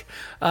misspeak.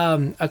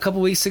 A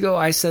couple weeks ago,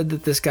 I said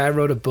that this guy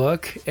wrote a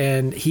book,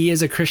 and he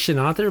is a Christian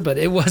author, but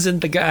it wasn't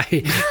the guy.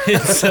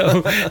 And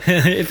so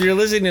if you're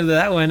listening to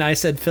that one, I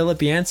said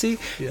Philip Yancey.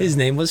 Yeah. His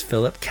name was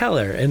Philip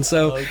Keller. And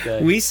so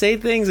we say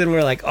things, and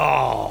we're like,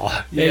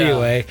 oh. Yeah.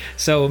 Anyway,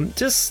 so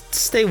just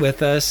stay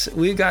with us.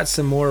 We've got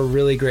some more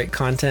really great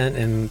content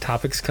and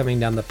topics coming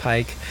down the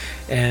pike,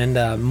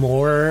 and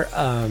more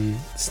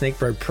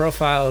Snakebird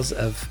profiles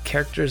of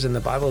characters in the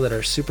Bible that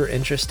are super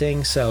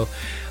interesting. So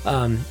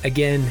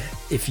again,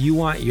 if you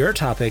want your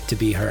topic to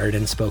be heard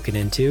and spoken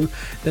into,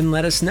 then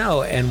let us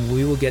know, and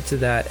we will get to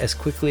that as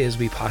quickly as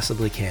we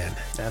possibly can.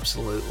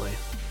 Absolutely.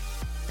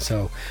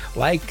 So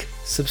like,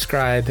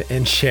 subscribe,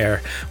 and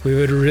share. We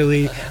would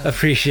really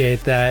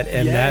appreciate that.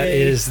 And Yay. That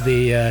is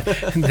the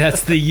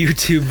that's the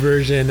YouTube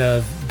version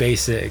of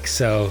basic.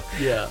 So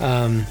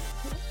yeah.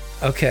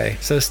 Okay,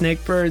 so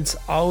Snakebirds,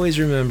 always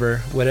remember,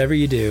 whatever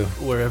you do,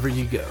 wherever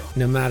you go,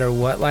 no matter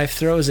what life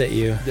throws at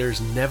you, there's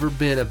never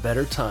been a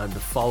better time to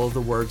follow the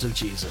words of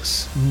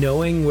Jesus.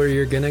 Knowing where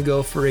you're going to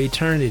go for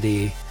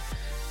eternity,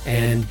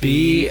 and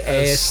be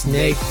a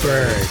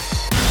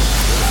Snakebird.